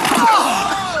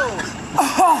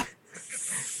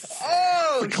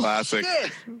 The classic.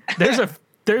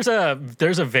 There's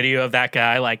a video of that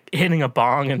guy like hitting a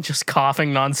bong and just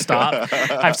coughing nonstop.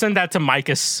 I've sent that to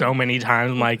Micah so many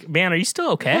times. I'm like, man, are you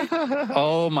still okay?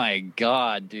 Oh my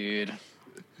god, dude.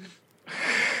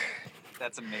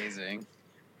 That's amazing.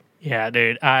 Yeah,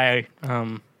 dude.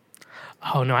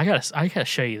 Oh no, I gotta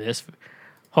show you this.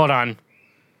 Hold on.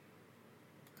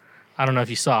 I don't know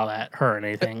if you saw that or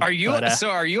anything. Are you but,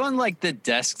 are you on like the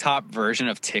desktop version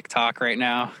of TikTok right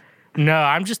now? No,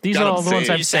 I'm just these are all the ones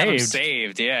I've You just have them saved.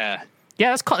 saved, yeah.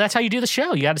 Yeah, that's how you do the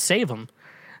show. You got to save them.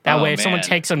 That way, if someone man.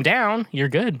 takes them down, you're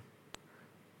good.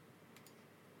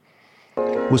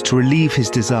 Was to relieve his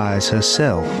desires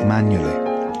herself manually.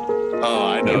 Oh,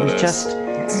 I know It was this. just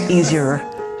easier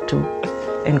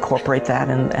to incorporate that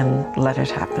and let it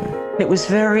happen. It was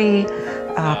very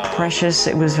precious.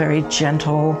 It was very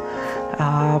gentle.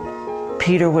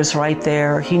 Peter was right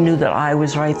there. He knew that I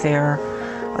was right there.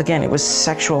 Again, it was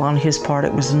sexual on his part.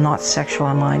 It was not sexual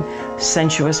on mine.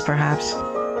 Sensuous, perhaps.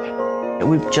 It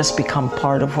would just become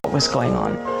part of what was going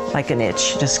on, like an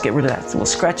itch. Just get rid of that. We'll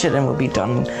scratch it and we'll be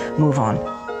done, move on.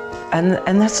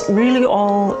 And that's really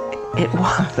all it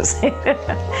was.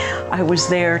 I was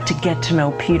there to get to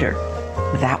know Peter.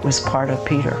 That was part of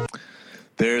Peter.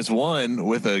 There's one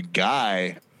with a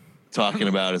guy talking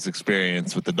about his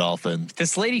experience with the dolphin.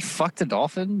 This lady fucked a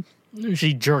dolphin?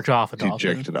 She jerked off a dolphin.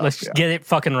 jerked it off, Let's yeah. get it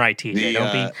fucking right, TJ.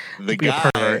 Don't be a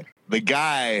pervert. The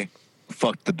guy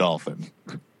fucked the dolphin,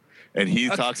 and he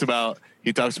talks about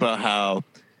how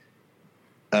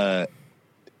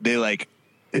they like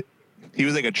he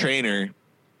was like a trainer,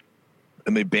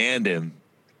 and they banned him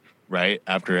right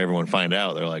after everyone find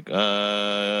out. They're like,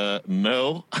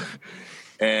 no,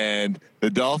 and the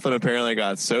dolphin apparently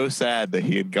got so sad that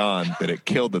he had gone that it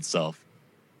killed itself.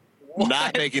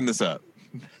 Not making this up.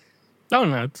 Oh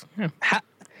no, yeah.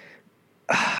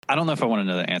 I don't know if I want to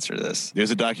know the answer to this. There's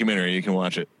a documentary. You can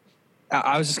watch it.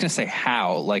 I was just going to say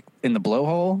how. Like, in the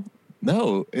blowhole?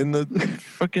 No, in the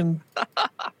fucking...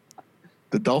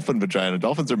 the dolphin vagina.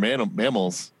 Dolphins are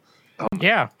mammals.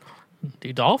 Yeah.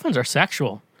 Dude, dolphins are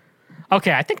sexual.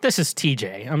 Okay, I think this is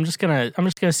TJ. I'm just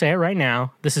gonna say it right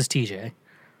now. This is TJ.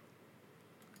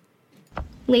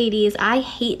 Ladies, I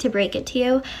hate to break it to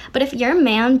you, but if your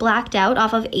man blacked out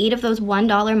off of 8 of those $1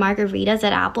 margaritas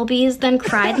at Applebee's, then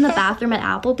cried in the bathroom at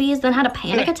Applebee's, then had a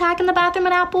panic attack in the bathroom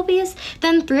at Applebee's,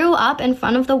 then threw up in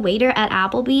front of the waiter at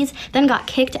Applebee's, then got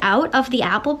kicked out of the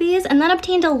Applebee's, and then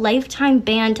obtained a lifetime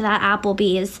ban to that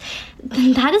Applebee's,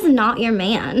 then that is not your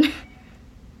man.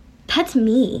 That's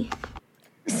me.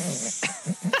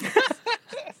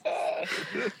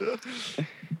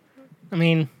 I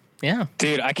mean, yeah.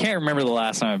 Dude, I can't remember the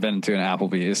last time I've been to an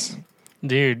Applebee's.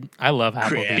 Dude, I love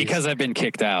Applebee's. Because I've been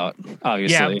kicked out,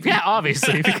 obviously. Yeah,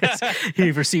 obviously, because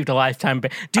you've received a lifetime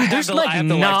ban. Dude, there's I like have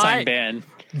the lifetime ban.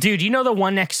 Dude, you know the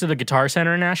one next to the Guitar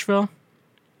Center in Nashville?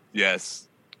 Yes.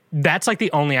 That's like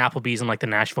the only Applebee's in like the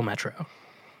Nashville metro.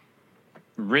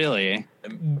 Really?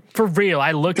 For real,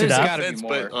 I looked it up. Gotta be more.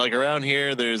 But like around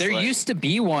here, there used to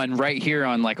be one right here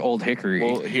on like Old Hickory.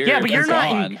 Well, here, Yeah, but you're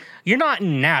gone. not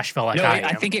in Nashville like No, I am.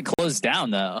 I think it closed down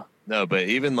though. No, but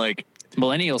even like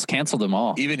millennials canceled them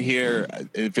all. Even here,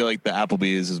 I feel like the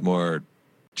Applebee's is more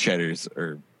Cheddar's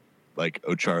or like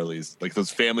O'Charlie's, like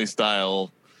those family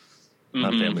style,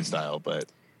 not family style, but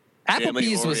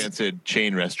Applebee's was family-oriented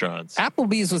chain restaurants.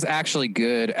 Applebee's was actually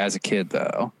good as a kid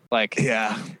though. Like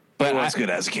yeah. But it was good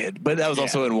as a kid. But that was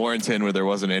also in Warrenton where there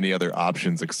wasn't any other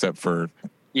options except for...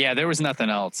 Yeah, there was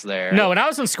nothing else there. No, when I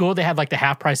was in school, they had like the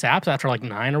half price apps after like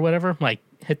 9 or whatever. Like,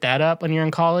 hit that up when you're in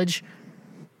college.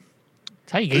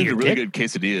 That's how you get your really dick. good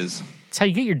quesadillas. That's how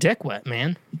you get your dick wet,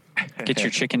 man. Get your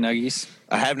chicken nuggies.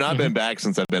 I have not been back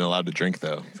since I've been allowed to drink,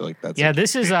 though. I feel like that's... Yeah,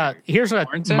 this is... here's what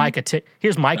Micah...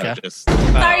 here's Micah.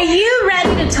 Are you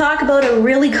ready to talk about a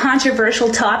really controversial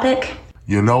topic?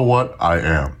 You know what? I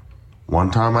am. One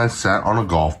time I sat on a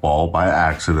golf ball by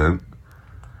accident,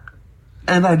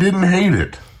 and I didn't hate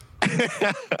it.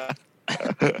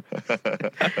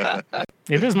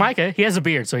 It is Micah. He has a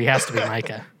beard, so he has to be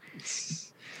Micah.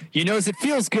 You know, it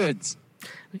feels good.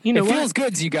 You know it what? feels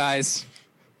good, you guys.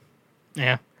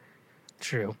 Yeah,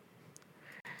 true.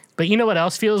 But you know what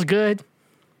else feels good?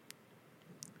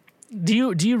 Do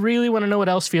you really want to know what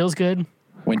else feels good?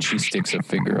 When she sticks a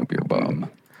finger up your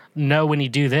bum. No, when you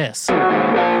do this.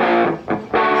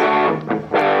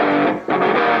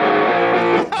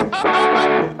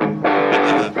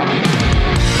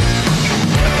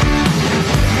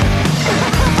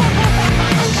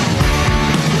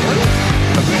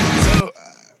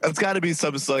 That's got to be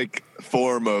some like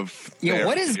form of. Yeah,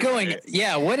 what is going? Right?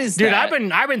 Yeah, what is Dude, that?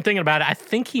 I've been thinking about it. I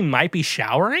think he might be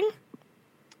showering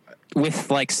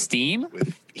with like steam,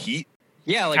 with heat.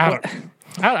 Yeah, like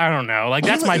I don't know. Like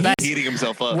that's my best. Heating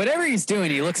himself up. Whatever he's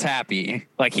doing, he looks happy.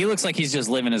 Like he looks like he's just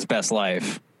living his best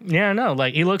life. Yeah, no,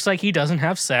 like he looks like he doesn't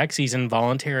have sex. He's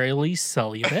involuntarily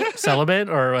celibate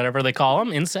or whatever they call them,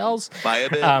 incels. By a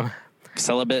bit.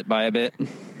 Celibate by a bit.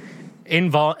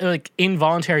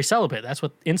 Involuntary celibate. That's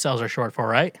what incels are short for,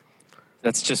 right?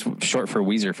 That's just short for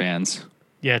Weezer fans.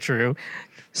 Yeah, true.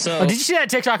 So did you see that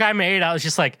TikTok I made? I was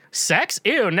just like, sex?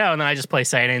 Ew, no. And then I just play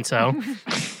Say It Ain't So.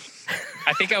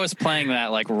 I think I was playing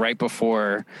that like right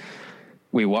before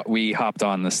we hopped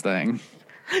on this thing.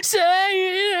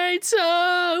 Say it ain't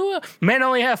so. Men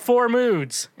only have 4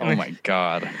 moods. Oh my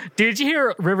God. Did you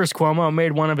hear Rivers Cuomo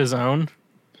made one of his own?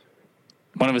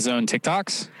 One of his own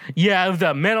TikToks? Yeah,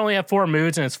 the Men Only Have 4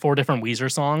 Moods, and it's 4 different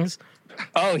Weezer songs.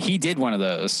 Oh, he did one of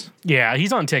those. Yeah,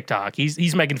 he's on TikTok.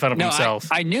 He's making fun of himself.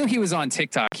 I knew he was on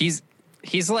TikTok. He's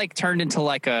like turned into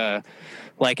like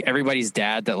everybody's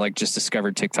dad that like just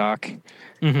discovered TikTok.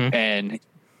 Mm-hmm. And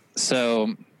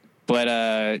so,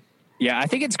 but yeah, I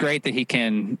think it's great that he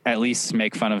can at least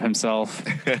make fun of himself.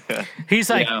 He's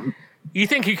like, you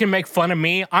think you can make fun of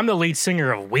me? I'm the lead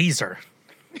singer of Weezer.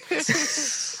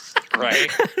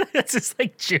 Right. That's just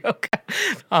like joke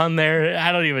on there.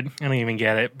 I don't even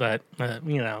get it, but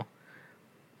you know.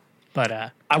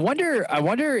 But I wonder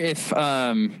if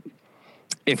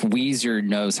Weezer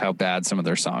knows how bad some of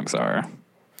their songs are.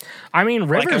 I mean,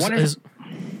 Rivers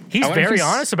he's very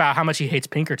honest about how much he hates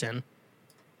Pinkerton.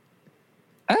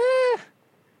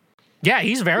 Yeah,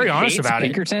 he's very honest about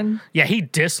Pinkerton? it. Yeah, he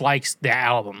dislikes the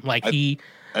album. Like he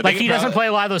doesn't play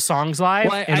a lot of those songs live.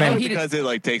 Well, I know because it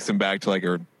like takes him back to like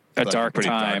a dark pretty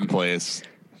time. dark place.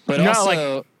 But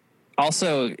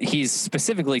also he's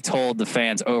specifically told the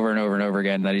fans over and over and over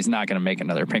again that he's not going to make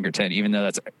another Pinkerton, even though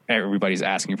everybody's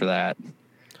asking for that.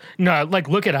 No, like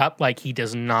look it up. Like he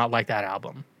does not like that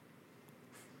album.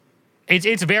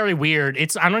 It's very weird.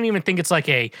 I don't even think it's like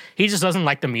he just doesn't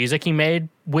like the music he made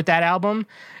with that album.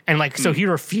 And like, so he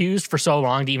refused for so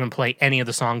long to even play any of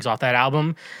the songs off that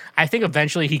album. I think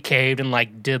eventually he caved and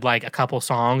like did like a couple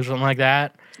songs or something like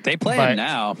that. They play him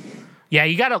now. Yeah,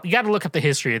 you gotta look up the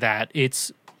history of that.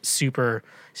 It's super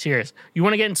serious. You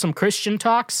want to get in some Christian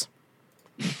talks?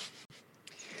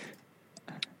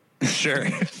 Sure.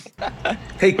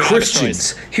 Hey,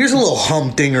 Christians, here's a little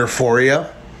humdinger for you.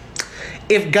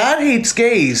 If God hates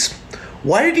gays,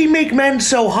 why did he make men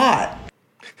so hot?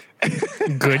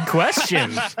 Good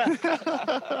question.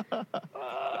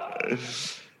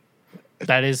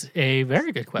 That is a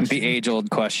very good question. The age-old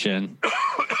question.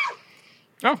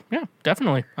 Oh, yeah,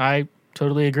 definitely. I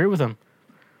totally agree with him.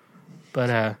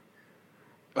 But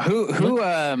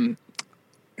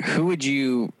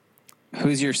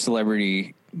who's your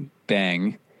celebrity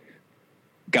bang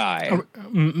guy?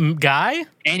 Guy?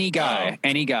 Any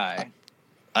guy.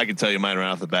 I can tell you mine right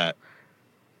off the bat.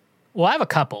 Well, I have a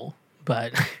couple,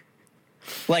 but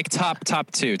like top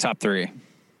 2, top 3.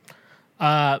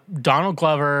 Donald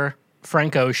Glover,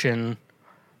 Frank Ocean.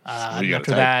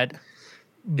 After that,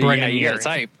 Brendan you Urie. got a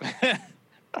type.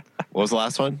 What was the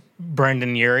last one?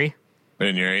 Brendan Urie.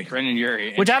 Brendan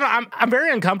Urie. Which I'm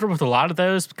very uncomfortable with a lot of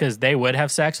those because they would have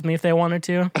sex with me if they wanted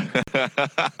to.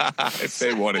 If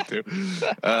they wanted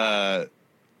to.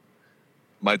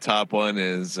 My top one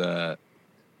is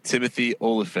Timothy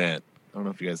Oliphant. I don't know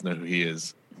if you guys know who he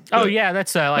is. Oh yeah,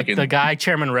 that's like the guy the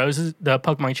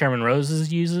Pokemon Chairman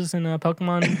Roses uses in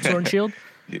Pokemon Sword and Shield.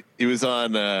 He was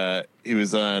on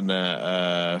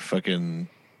fucking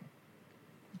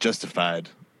Justified.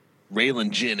 Raylan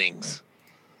Jennings.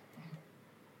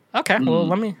 Okay, well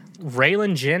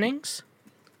Raylan Jennings.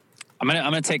 I'm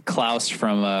gonna take Klaus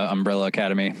from Umbrella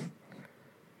Academy.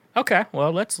 Okay,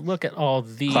 well let's look at all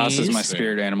these. Klaus is my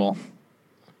spirit animal.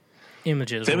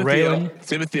 Images.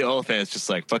 Timothy Oliphant is just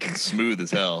like fucking smooth as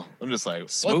hell. I'm just like,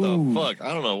 what the fuck?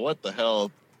 I don't know what the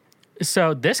hell.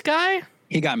 So this guy,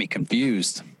 he got me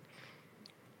confused.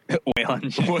 Waylon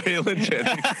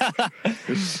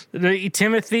Jennings.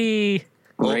 Timothy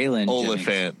Raylan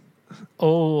Oliphant.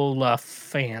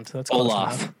 Oliphant. That's close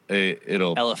Olaf.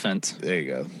 enough. Elephant. There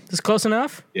you go. This close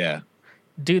enough? Yeah.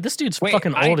 Dude, this dude's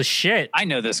fucking old as shit. I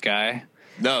know this guy.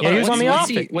 No, yeah, he was on The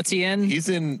Office. What's he in? He's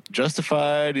in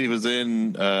Justified. He was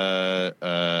in I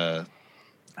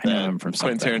know him from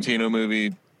Quentin Tarantino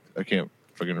movie. I can't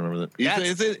fucking remember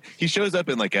that. He shows up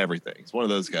in like everything. He's one of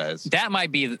those guys. That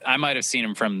might be. I might have seen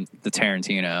him from the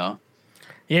Tarantino.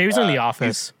 Yeah, he was in The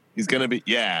Office. He's gonna be.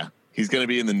 Yeah, he's gonna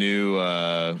be in the new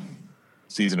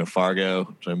season of Fargo,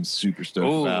 which I'm super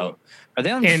stoked about. Are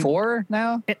they on 4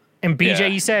 now? And BJ, Yeah.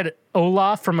 you said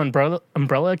Olaf from Umbrella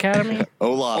Academy?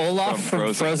 Olaf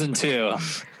from Frozen 2.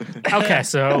 Okay,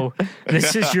 so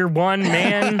this is your one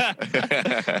man.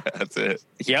 That's it.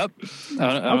 Yep.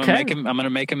 I'm Okay. gonna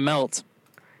make him melt.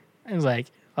 I was like,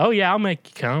 oh yeah, I'll make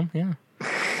you come. Yeah.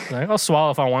 Like, I'll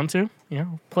swallow if I want to. You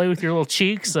know, play with your little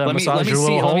cheeks, massage your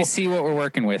little hole. Let me see what we're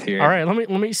working with here. All right, let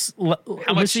me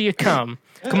see you come.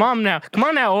 Come on now,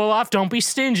 Olaf. Don't be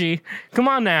stingy. Come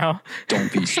on now.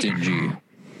 Don't be stingy.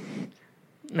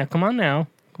 Now, come on now.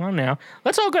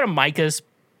 Let's all go to Micah's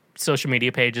social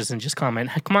media pages and just comment.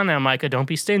 Come on now, Micah. Don't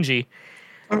be stingy.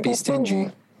 Don't be stingy.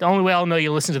 The only way I'll know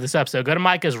you listen to this episode. Go to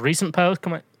Micah's recent post.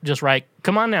 Come on, just write.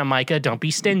 Come on now, Micah. Don't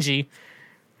be stingy.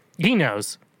 He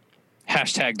knows.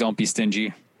 Hashtag don't be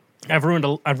stingy. I've ruined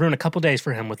a couple days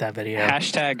for him with that video.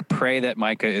 Hashtag pray that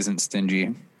Micah isn't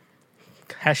stingy.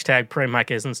 Hashtag pray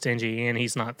Micah isn't stingy and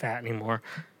he's not fat anymore.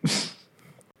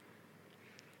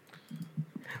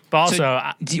 But also,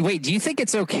 do you think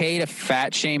it's okay to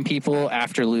fat shame people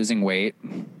after losing weight?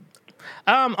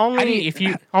 Only if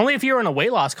you're in a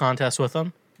weight loss contest with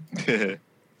them.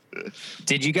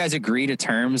 Did you guys agree to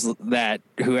terms that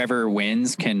whoever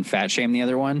wins can fat shame the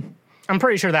other one? I'm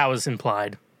pretty sure that was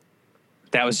implied.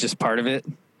 That was just part of it?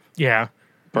 Yeah.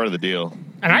 Part of the deal.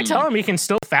 And I tell him he can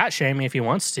still fat shame me if he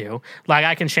wants to. Like,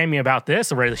 I can shame you about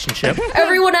this relationship.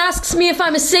 Everyone asks me if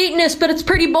I'm a Satanist, but it's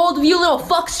pretty bold of you little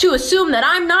fucks to assume that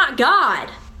I'm not God.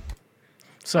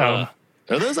 So,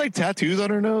 are those like tattoos on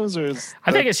her nose, or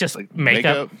I think it's just like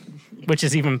makeup, which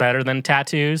is even better than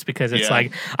tattoos because it's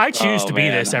like, I choose to be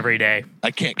this every day.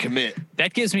 I can't commit.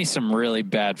 That gives me some really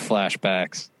bad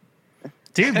flashbacks.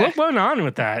 Dude, what went on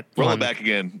with that? Roll it back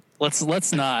again. Let's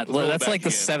not. That's like the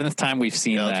 7th time we've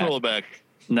seen that. Let's roll it back.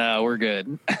 No, we're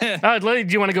good. Do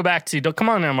you want to go back to? Come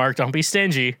on now, Mark. Don't be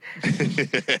stingy.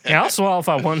 Yeah, I'll swallow if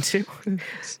I want to.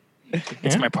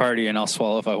 It's my party, and I'll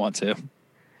swallow if I want to.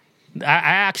 I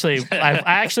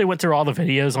actually went through all the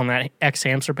videos on that X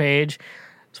Hamster page.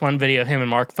 It's one video of him and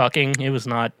Mark fucking. It was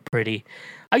not pretty.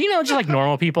 Just like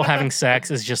normal people having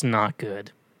sex is just not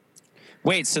good.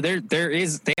 Wait, so they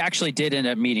actually did end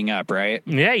up meeting up, right?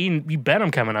 Yeah, you bet I'm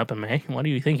coming up in May. What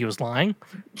do you think, he was lying?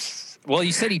 Well,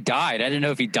 you said he died. I didn't know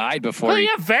if he died before. Well, he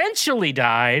eventually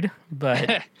died,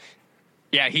 but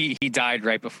yeah, he died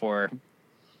right before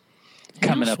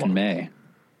coming up in May.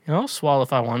 I'll swallow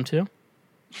if I want to.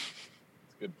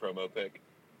 Good promo pic.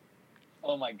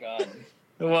 Oh my god!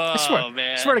 Whoa,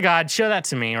 man! Swear to God, show that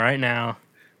to me right now.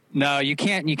 No, you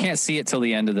can't. You can't see it till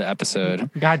the end of the episode.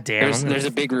 God damn! There's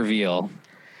a big reveal.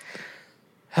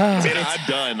 I'm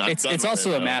done. It's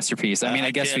also a masterpiece. I mean,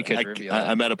 I guess we could reveal.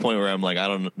 I'm at a point where I'm like, I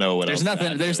don't know what there's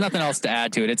else. There's nothing else to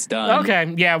add to it. It's done.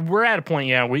 Okay, yeah, we're at a point.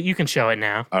 Yeah, you can show it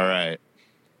now. All right.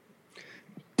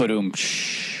 Boom!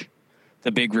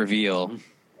 The big reveal.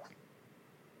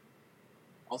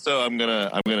 Also, I'm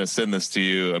gonna send this to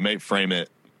you. I may frame it.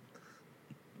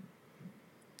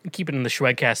 Keep it in the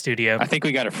Schwegcast studio. I think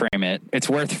we got to frame it. It's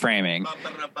worth framing.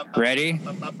 Ready?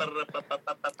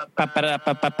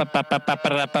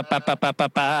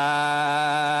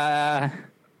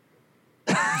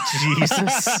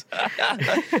 Jesus.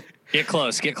 Get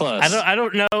close. I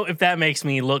don't know if that makes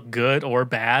me look good or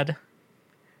bad.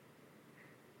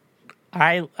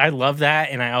 I love that,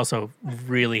 and I also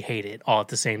really hate it all at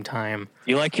the same time.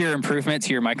 You like your improvement to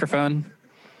your microphone?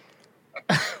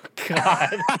 God.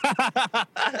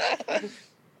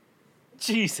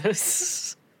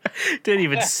 Jesus. Didn't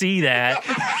even see that.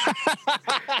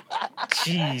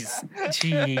 Jeez.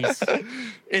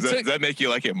 Does that make you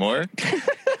like it more?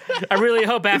 I really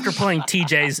hope after playing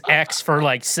TJ's X for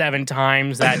like 7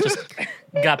 times that just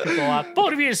got people up.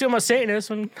 Both of you assume I'm a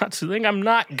Satanist and not to think I'm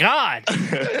not God.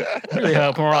 I really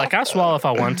hope. And we're like, I'll swallow if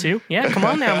I want to. Yeah, come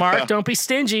on now, Mark. Don't be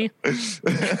stingy.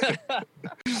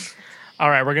 All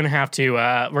right, we're gonna have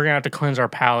to cleanse our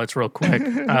palates real quick.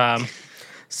 Let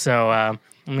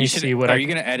me see what. Are you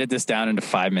gonna edit this down into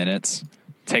 5 minutes?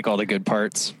 Take all the good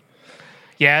parts.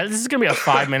 Yeah, this is gonna be a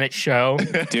 5-minute show.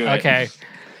 Do it. Okay.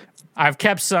 I've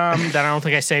kept some that I don't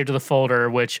think I saved to the folder,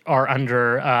 which are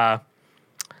under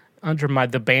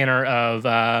the banner of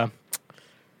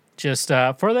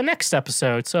for the next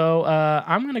episode. So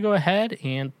I'm gonna go ahead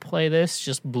and play this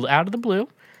just out of the blue.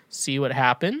 See what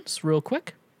happens real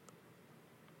quick.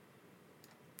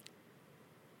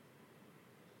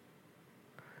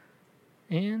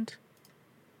 And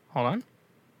hold on.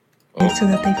 So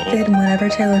that they fit in whatever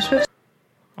Taylor Swift.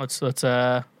 Let's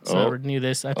renew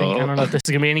this. I don't know if this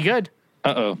is gonna be any good.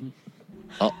 Uh-oh.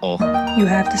 You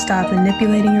have to stop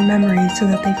manipulating your memories so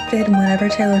that they fit in whatever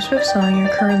Taylor Swift song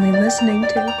you're currently listening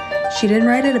to. She didn't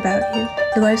write it about you.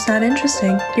 Your life's not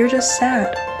interesting. You're just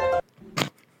sad.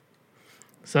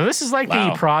 So this is like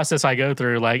the process I go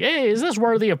through. Like, hey, is this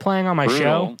worthy of playing on my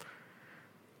show?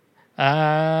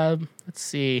 Let's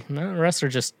see. No, the rest are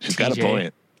just She's TJ. got a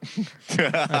point.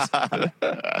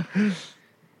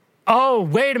 Oh,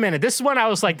 wait a minute. This is when I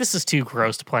was like, this is too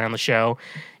gross to play on the show.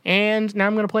 And now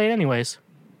I'm going to play it anyways.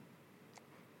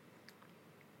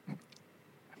 I'm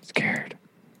scared.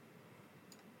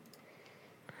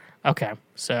 Okay,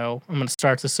 so I'm going to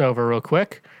start this over real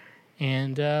quick.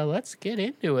 And let's get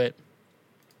into it.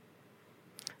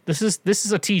 This is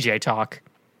a TJ talk.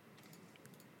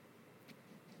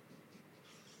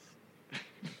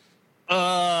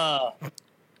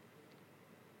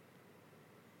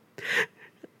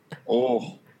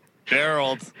 Oh,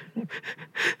 Gerald.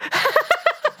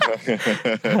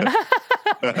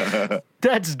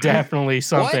 That's definitely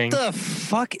something. What the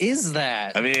fuck is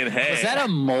that? I mean, hey. Is that a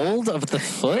mold of the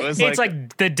foot? It's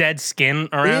like the dead skin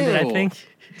around it, I think.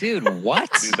 Dude, what?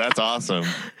 Dude, that's awesome.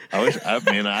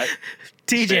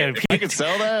 TJ, if I could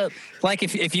sell that. Like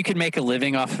if you could make a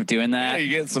living off of doing that. Yeah, you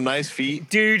get some nice feet.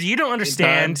 Dude, you don't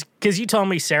understand because you told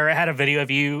me Sarah had a video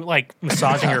of you like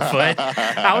massaging her foot.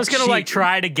 I was gonna like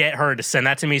try to get her to send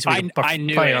that to me so we could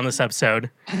play it on this episode.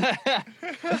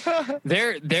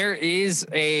 There is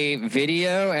a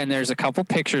video and there's a couple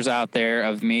pictures out there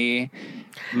of me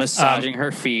massaging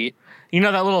her feet. You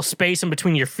know that little space in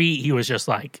between your feet? He was just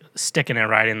like sticking it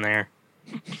right in there.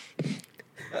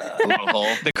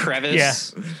 The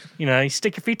crevice. Yeah. You know, you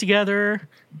stick your feet together.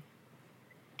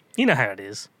 You know how it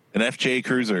is. An FJ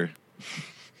Cruiser.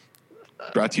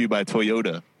 Brought to you by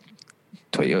Toyota.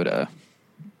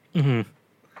 Mm-hmm.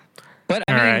 But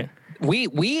I mean,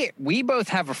 we both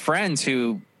have a friend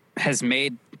who has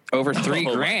made over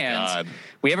 $3,000.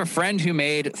 We have a friend who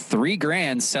made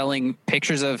 $3,000 selling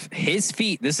pictures of his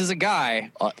feet. This is a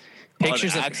guy.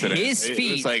 Pictures of his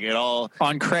feet. It's like it all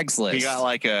on Craigslist. He got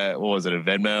like a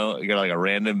Venmo? He got like a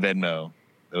random Venmo.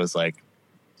 It was like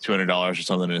 $200 or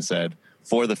something, and it said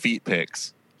for the feet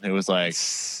pics. It was like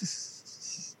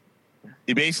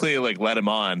he basically like let him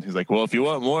on. He's like, well, if you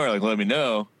want more, like let me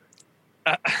know.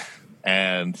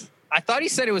 And I thought he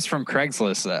said it was from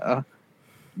Craigslist though.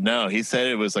 No, he said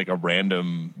it was like a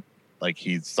random, like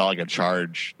he saw like a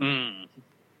charge. And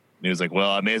he was like, well,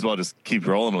 I may as well just keep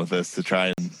rolling with this to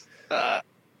try and.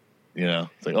 You know,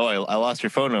 it's like, oh, I lost your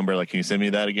phone number. Like, can you send me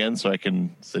that again so I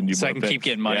can send you? So I can keep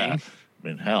getting money. Yeah. I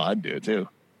mean, hell, I'd do it too.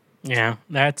 Yeah,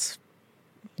 that's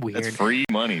weird. That's free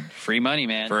money. Free money,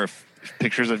 man. For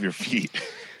pictures of your feet.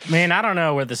 Man, I don't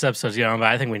know where this episode's going, but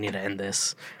I think we need to end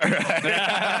this.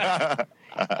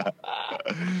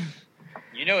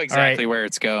 You know exactly where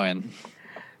it's going.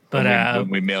 But when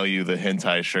we mail you the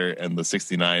hentai shirt and the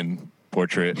 69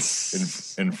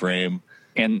 portraits in frame,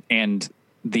 and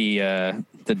the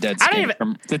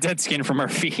dead skin from our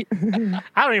feet.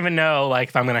 I don't even know like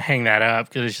if I'm gonna hang that up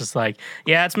because it's just like,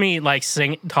 yeah, it's me like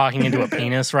talking into a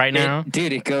penis right now.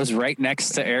 Dude, it goes right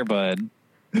next to Airbud,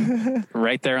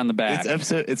 right there on the back.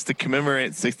 It's to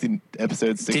commemorate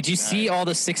episode 60. Did you see all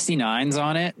the 69s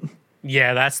on it?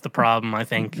 Yeah, that's the problem, I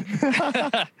think.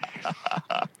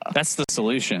 That's the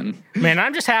solution. Man,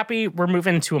 I'm just happy we're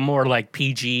moving to a more like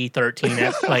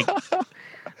PG-13 like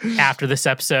after this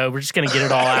episode. We're just gonna get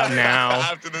it all out now.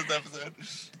 After this episode.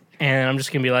 And I'm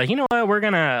just gonna be like, you know what, we're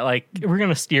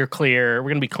gonna steer clear. We're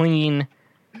gonna be clean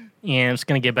and it's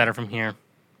gonna get better from here.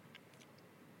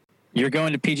 You're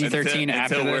going to PG-13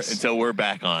 after this? Until we're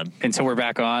back on. Until we're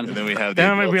back on. And then we have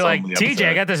then I'm going to be like, TJ,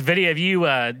 I got this video of you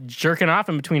jerking off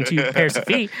in between two pairs of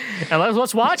feet. And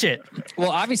let's watch it.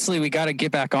 Well, obviously, we got to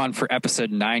get back on for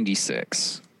episode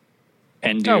 96.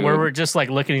 And where we're just like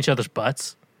looking at each other's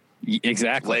butts?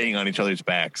 Exactly. Laying on each other's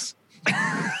backs.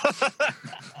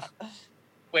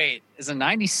 Wait, is a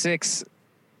 96...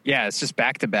 Yeah, it's just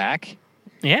back to back?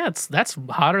 Yeah, that's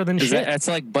hotter than shit. That's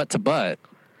like butt to butt.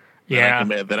 Yeah.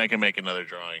 Then I can make another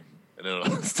drawing, and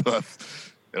it'll still have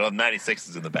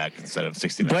 96s in the back instead of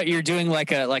 69. But you're doing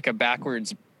like a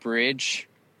backwards bridge,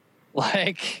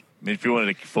 like. I mean, if you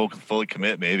wanted to fully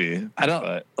commit, maybe. I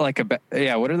don't like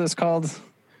what are those called?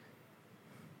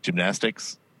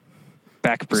 Gymnastics.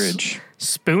 Back bridge.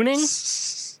 Spooning.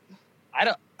 I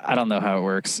don't know how it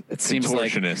works. It seems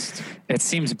like it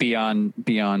seems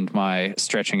beyond my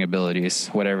stretching abilities,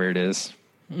 whatever it is.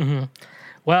 Mm-hmm.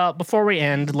 Well, before we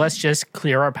end, let's just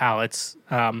clear our palates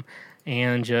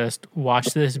and just watch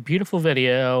this beautiful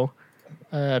video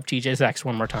of TJ's ex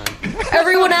one more time.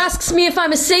 Everyone asks me if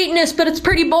I'm a Satanist, but it's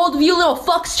pretty bold of you little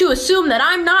fucks to assume that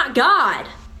I'm not God.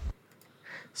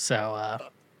 So,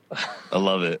 I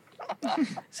love it.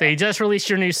 So you just released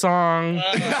your new song.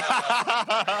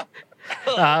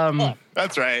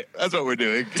 That's right. That's what we're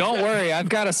doing. Don't worry, I've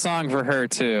got a song for her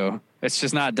too. It's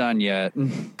just not done yet.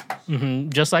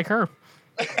 Just like her.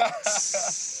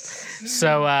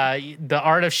 So the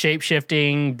art of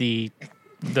shape-shifting, the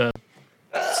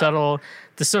subtle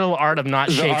art of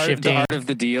not shape-shifting. The art of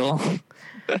the deal.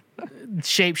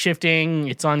 Shape-shifting,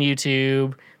 it's on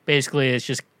YouTube. Basically, it's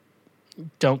just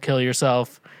don't kill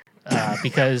yourself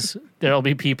because there'll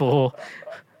be people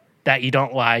that you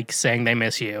don't like saying they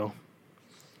miss you.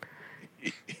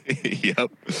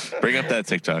 Yep. Bring up that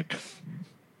TikTok.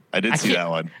 I did see that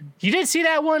one. You did see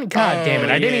that one? God damn it.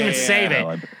 I didn't even save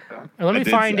it. Let me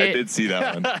find it. I did see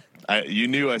that one. You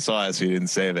knew I saw it, so you didn't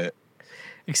save it.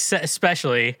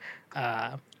 Especially.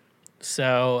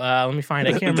 So let me find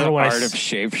it. I can't remember what art of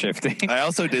shape-shifting. I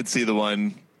also did see the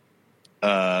one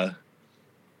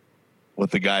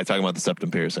with the guy talking about the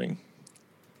septum piercing.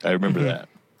 I remember that.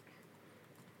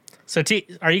 So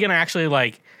are you going to actually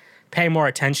like pay more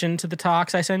attention to the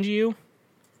talks I send you?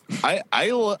 I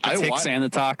watch and the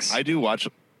talks. I do watch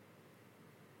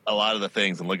a lot of the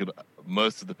things and look at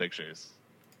most of the pictures,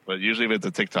 but usually if it's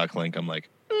a TikTok link, I'm like.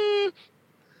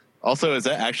 Also, is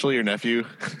that actually your nephew?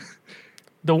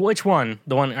 Which one?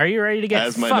 The one? Are you ready to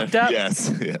get fucked up?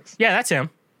 Yes. Yeah, that's him.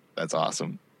 That's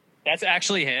awesome. That's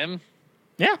actually him.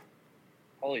 Yeah.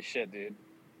 Holy shit, dude.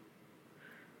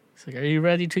 It's like, are you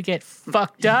ready to get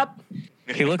fucked up?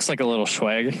 He looks like a little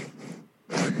swag.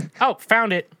 Oh,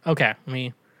 found it. Okay, let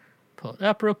me pull it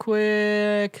up real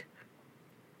quick.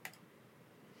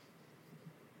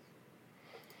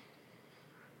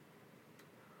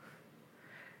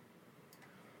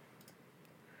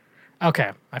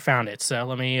 Okay, I found it. So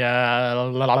let me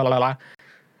go.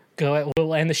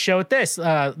 We'll end the show with this.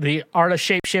 The Art of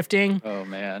Shape-Shifting. Oh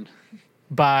man.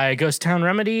 By Ghost Town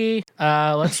Remedy.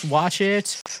 Let's watch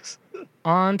it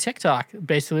on TikTok.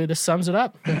 Basically, this sums it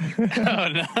up. Oh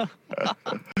no.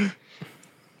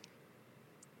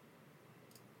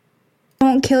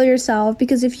 Don't kill yourself,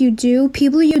 because if you do,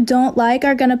 people you don't like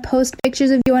are gonna post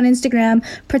pictures of you on Instagram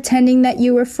pretending that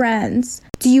you were friends.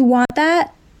 Do you want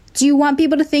that? Do you want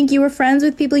people to think you were friends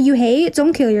with people you hate?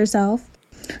 Don't kill yourself.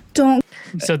 Don't.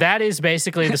 So that is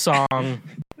basically the song.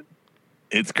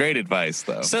 It's great advice,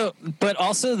 though. So, but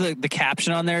also the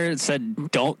caption on there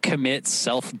said, "Don't commit,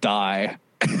 self-die."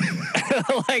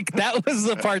 Like that was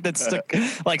the part that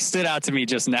stood out to me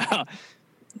just now.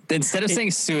 Instead of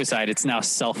saying suicide, it's now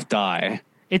self-die.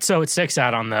 It sticks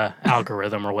out on the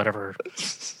algorithm or whatever.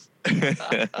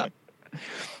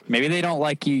 Maybe they don't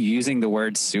like you using the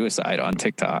word suicide on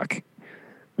TikTok.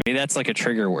 Maybe that's like a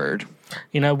trigger word.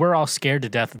 You know, we're all scared to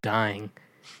death of dying.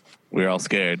 We're all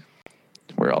scared.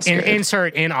 We're all scared.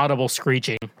 Insert inaudible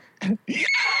screeching.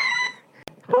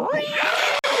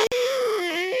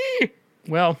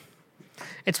 Well,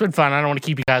 it's been fun. I don't want to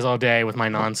keep you guys all day with my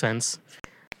nonsense.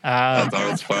 I thought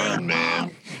it was fun,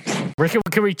 man. Where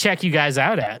can we check you guys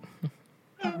out at?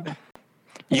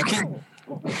 You can...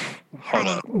 Hold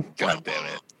on. God damn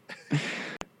it.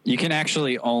 You can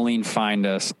actually only find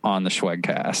us on the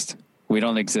Schwegcast. We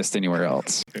don't exist anywhere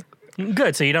else.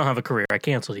 Good, so you don't have a career. I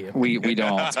canceled you. We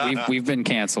don't. We've been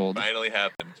canceled. Finally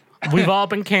happened. We've all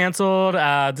been canceled.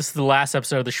 This is the last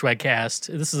episode of the Schwegcast.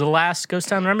 This is the last Ghost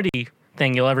Town Remedy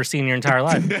thing you'll ever see in your entire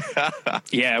life.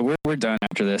 Yeah, we're done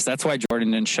after this. That's why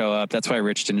Jordan didn't show up. That's why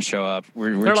Rich didn't show up.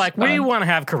 They're like, we want to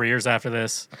have careers after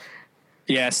this.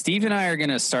 Yeah, Steve and I are going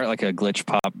to start like a glitch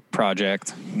pop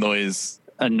project. Lo-fi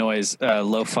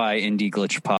indie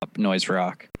glitch pop noise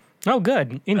rock. Oh,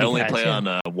 good. I only play on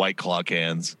White Claw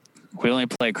cans. We only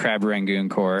play Crab Rangoon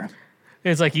Core.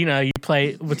 It's like, you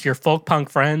play with your folk punk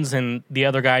friends and the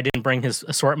other guy didn't bring his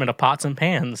assortment of pots and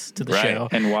pans to the show.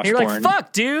 And watch you're porn. like,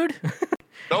 fuck, dude.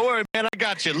 Don't worry, man. I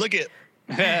got you. Look it.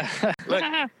 Look.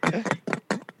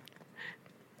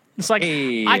 It's like,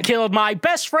 hey. I killed my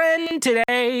best friend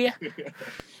today.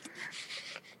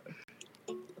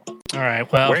 All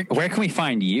right, well. Where can we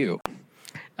find you?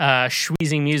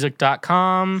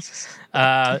 Schweezymusic.com,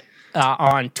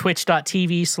 on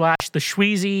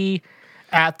twitch.tv/theshweezy,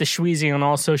 at the Schweezy on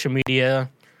all social media.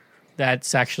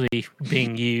 That's actually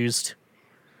being used.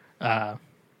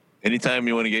 Anytime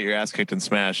you want to get your ass kicked in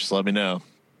Smash, just let me know.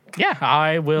 Yeah,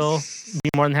 I will be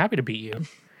more than happy to beat you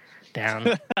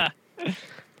down.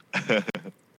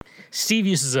 Steve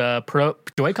uses Pro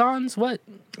Joy-Cons? What?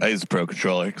 I use a Pro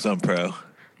controller because I'm pro.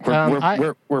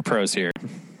 We're pros here.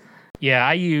 Yeah,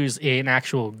 I use an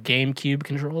actual GameCube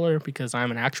controller because I'm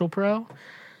an actual pro.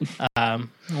 One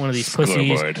of these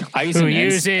pussies who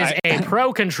uses a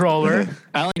pro controller.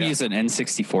 I only use an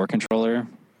N64 controller.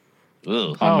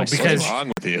 Ugh, because what's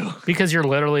wrong with you? Because you're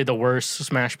literally the worst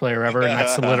Smash player ever, and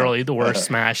that's literally the worst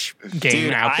Smash game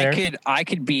Dude, out there. I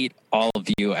could beat all of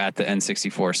you at the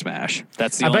N64 Smash.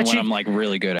 That's the only one I'm like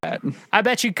really good at. I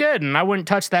bet you could, and I wouldn't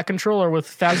touch that controller with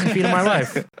 1,000 feet of my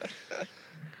life.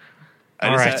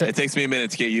 It takes me a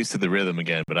minute to get used to the rhythm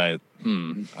again, but I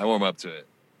warm up to it.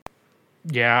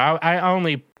 Yeah, I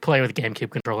only play with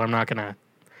GameCube controller. I'm not gonna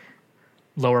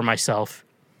lower myself.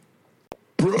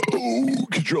 Bro,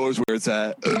 controller's where it's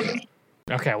at.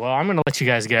 Okay, well, I'm gonna let you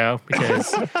guys go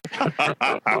because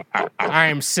I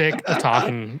am sick of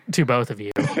talking to both of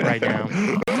you right now.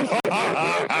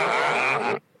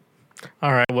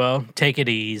 All right, well, take it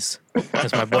easy.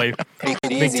 That's my boy. Take it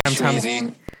Big easy, Time Thomas.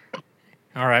 Schmeezy.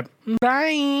 All right,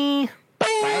 bye.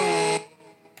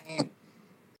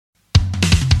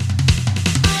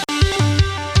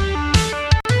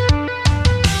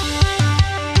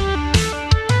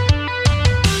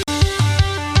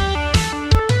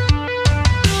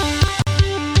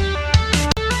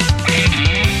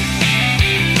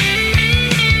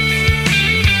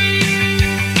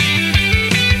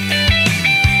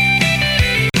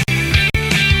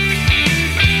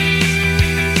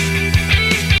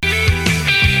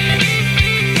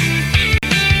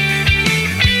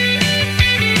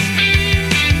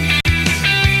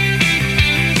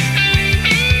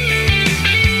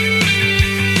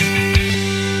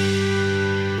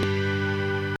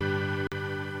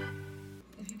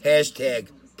 Hashtag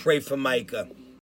pray for Micah.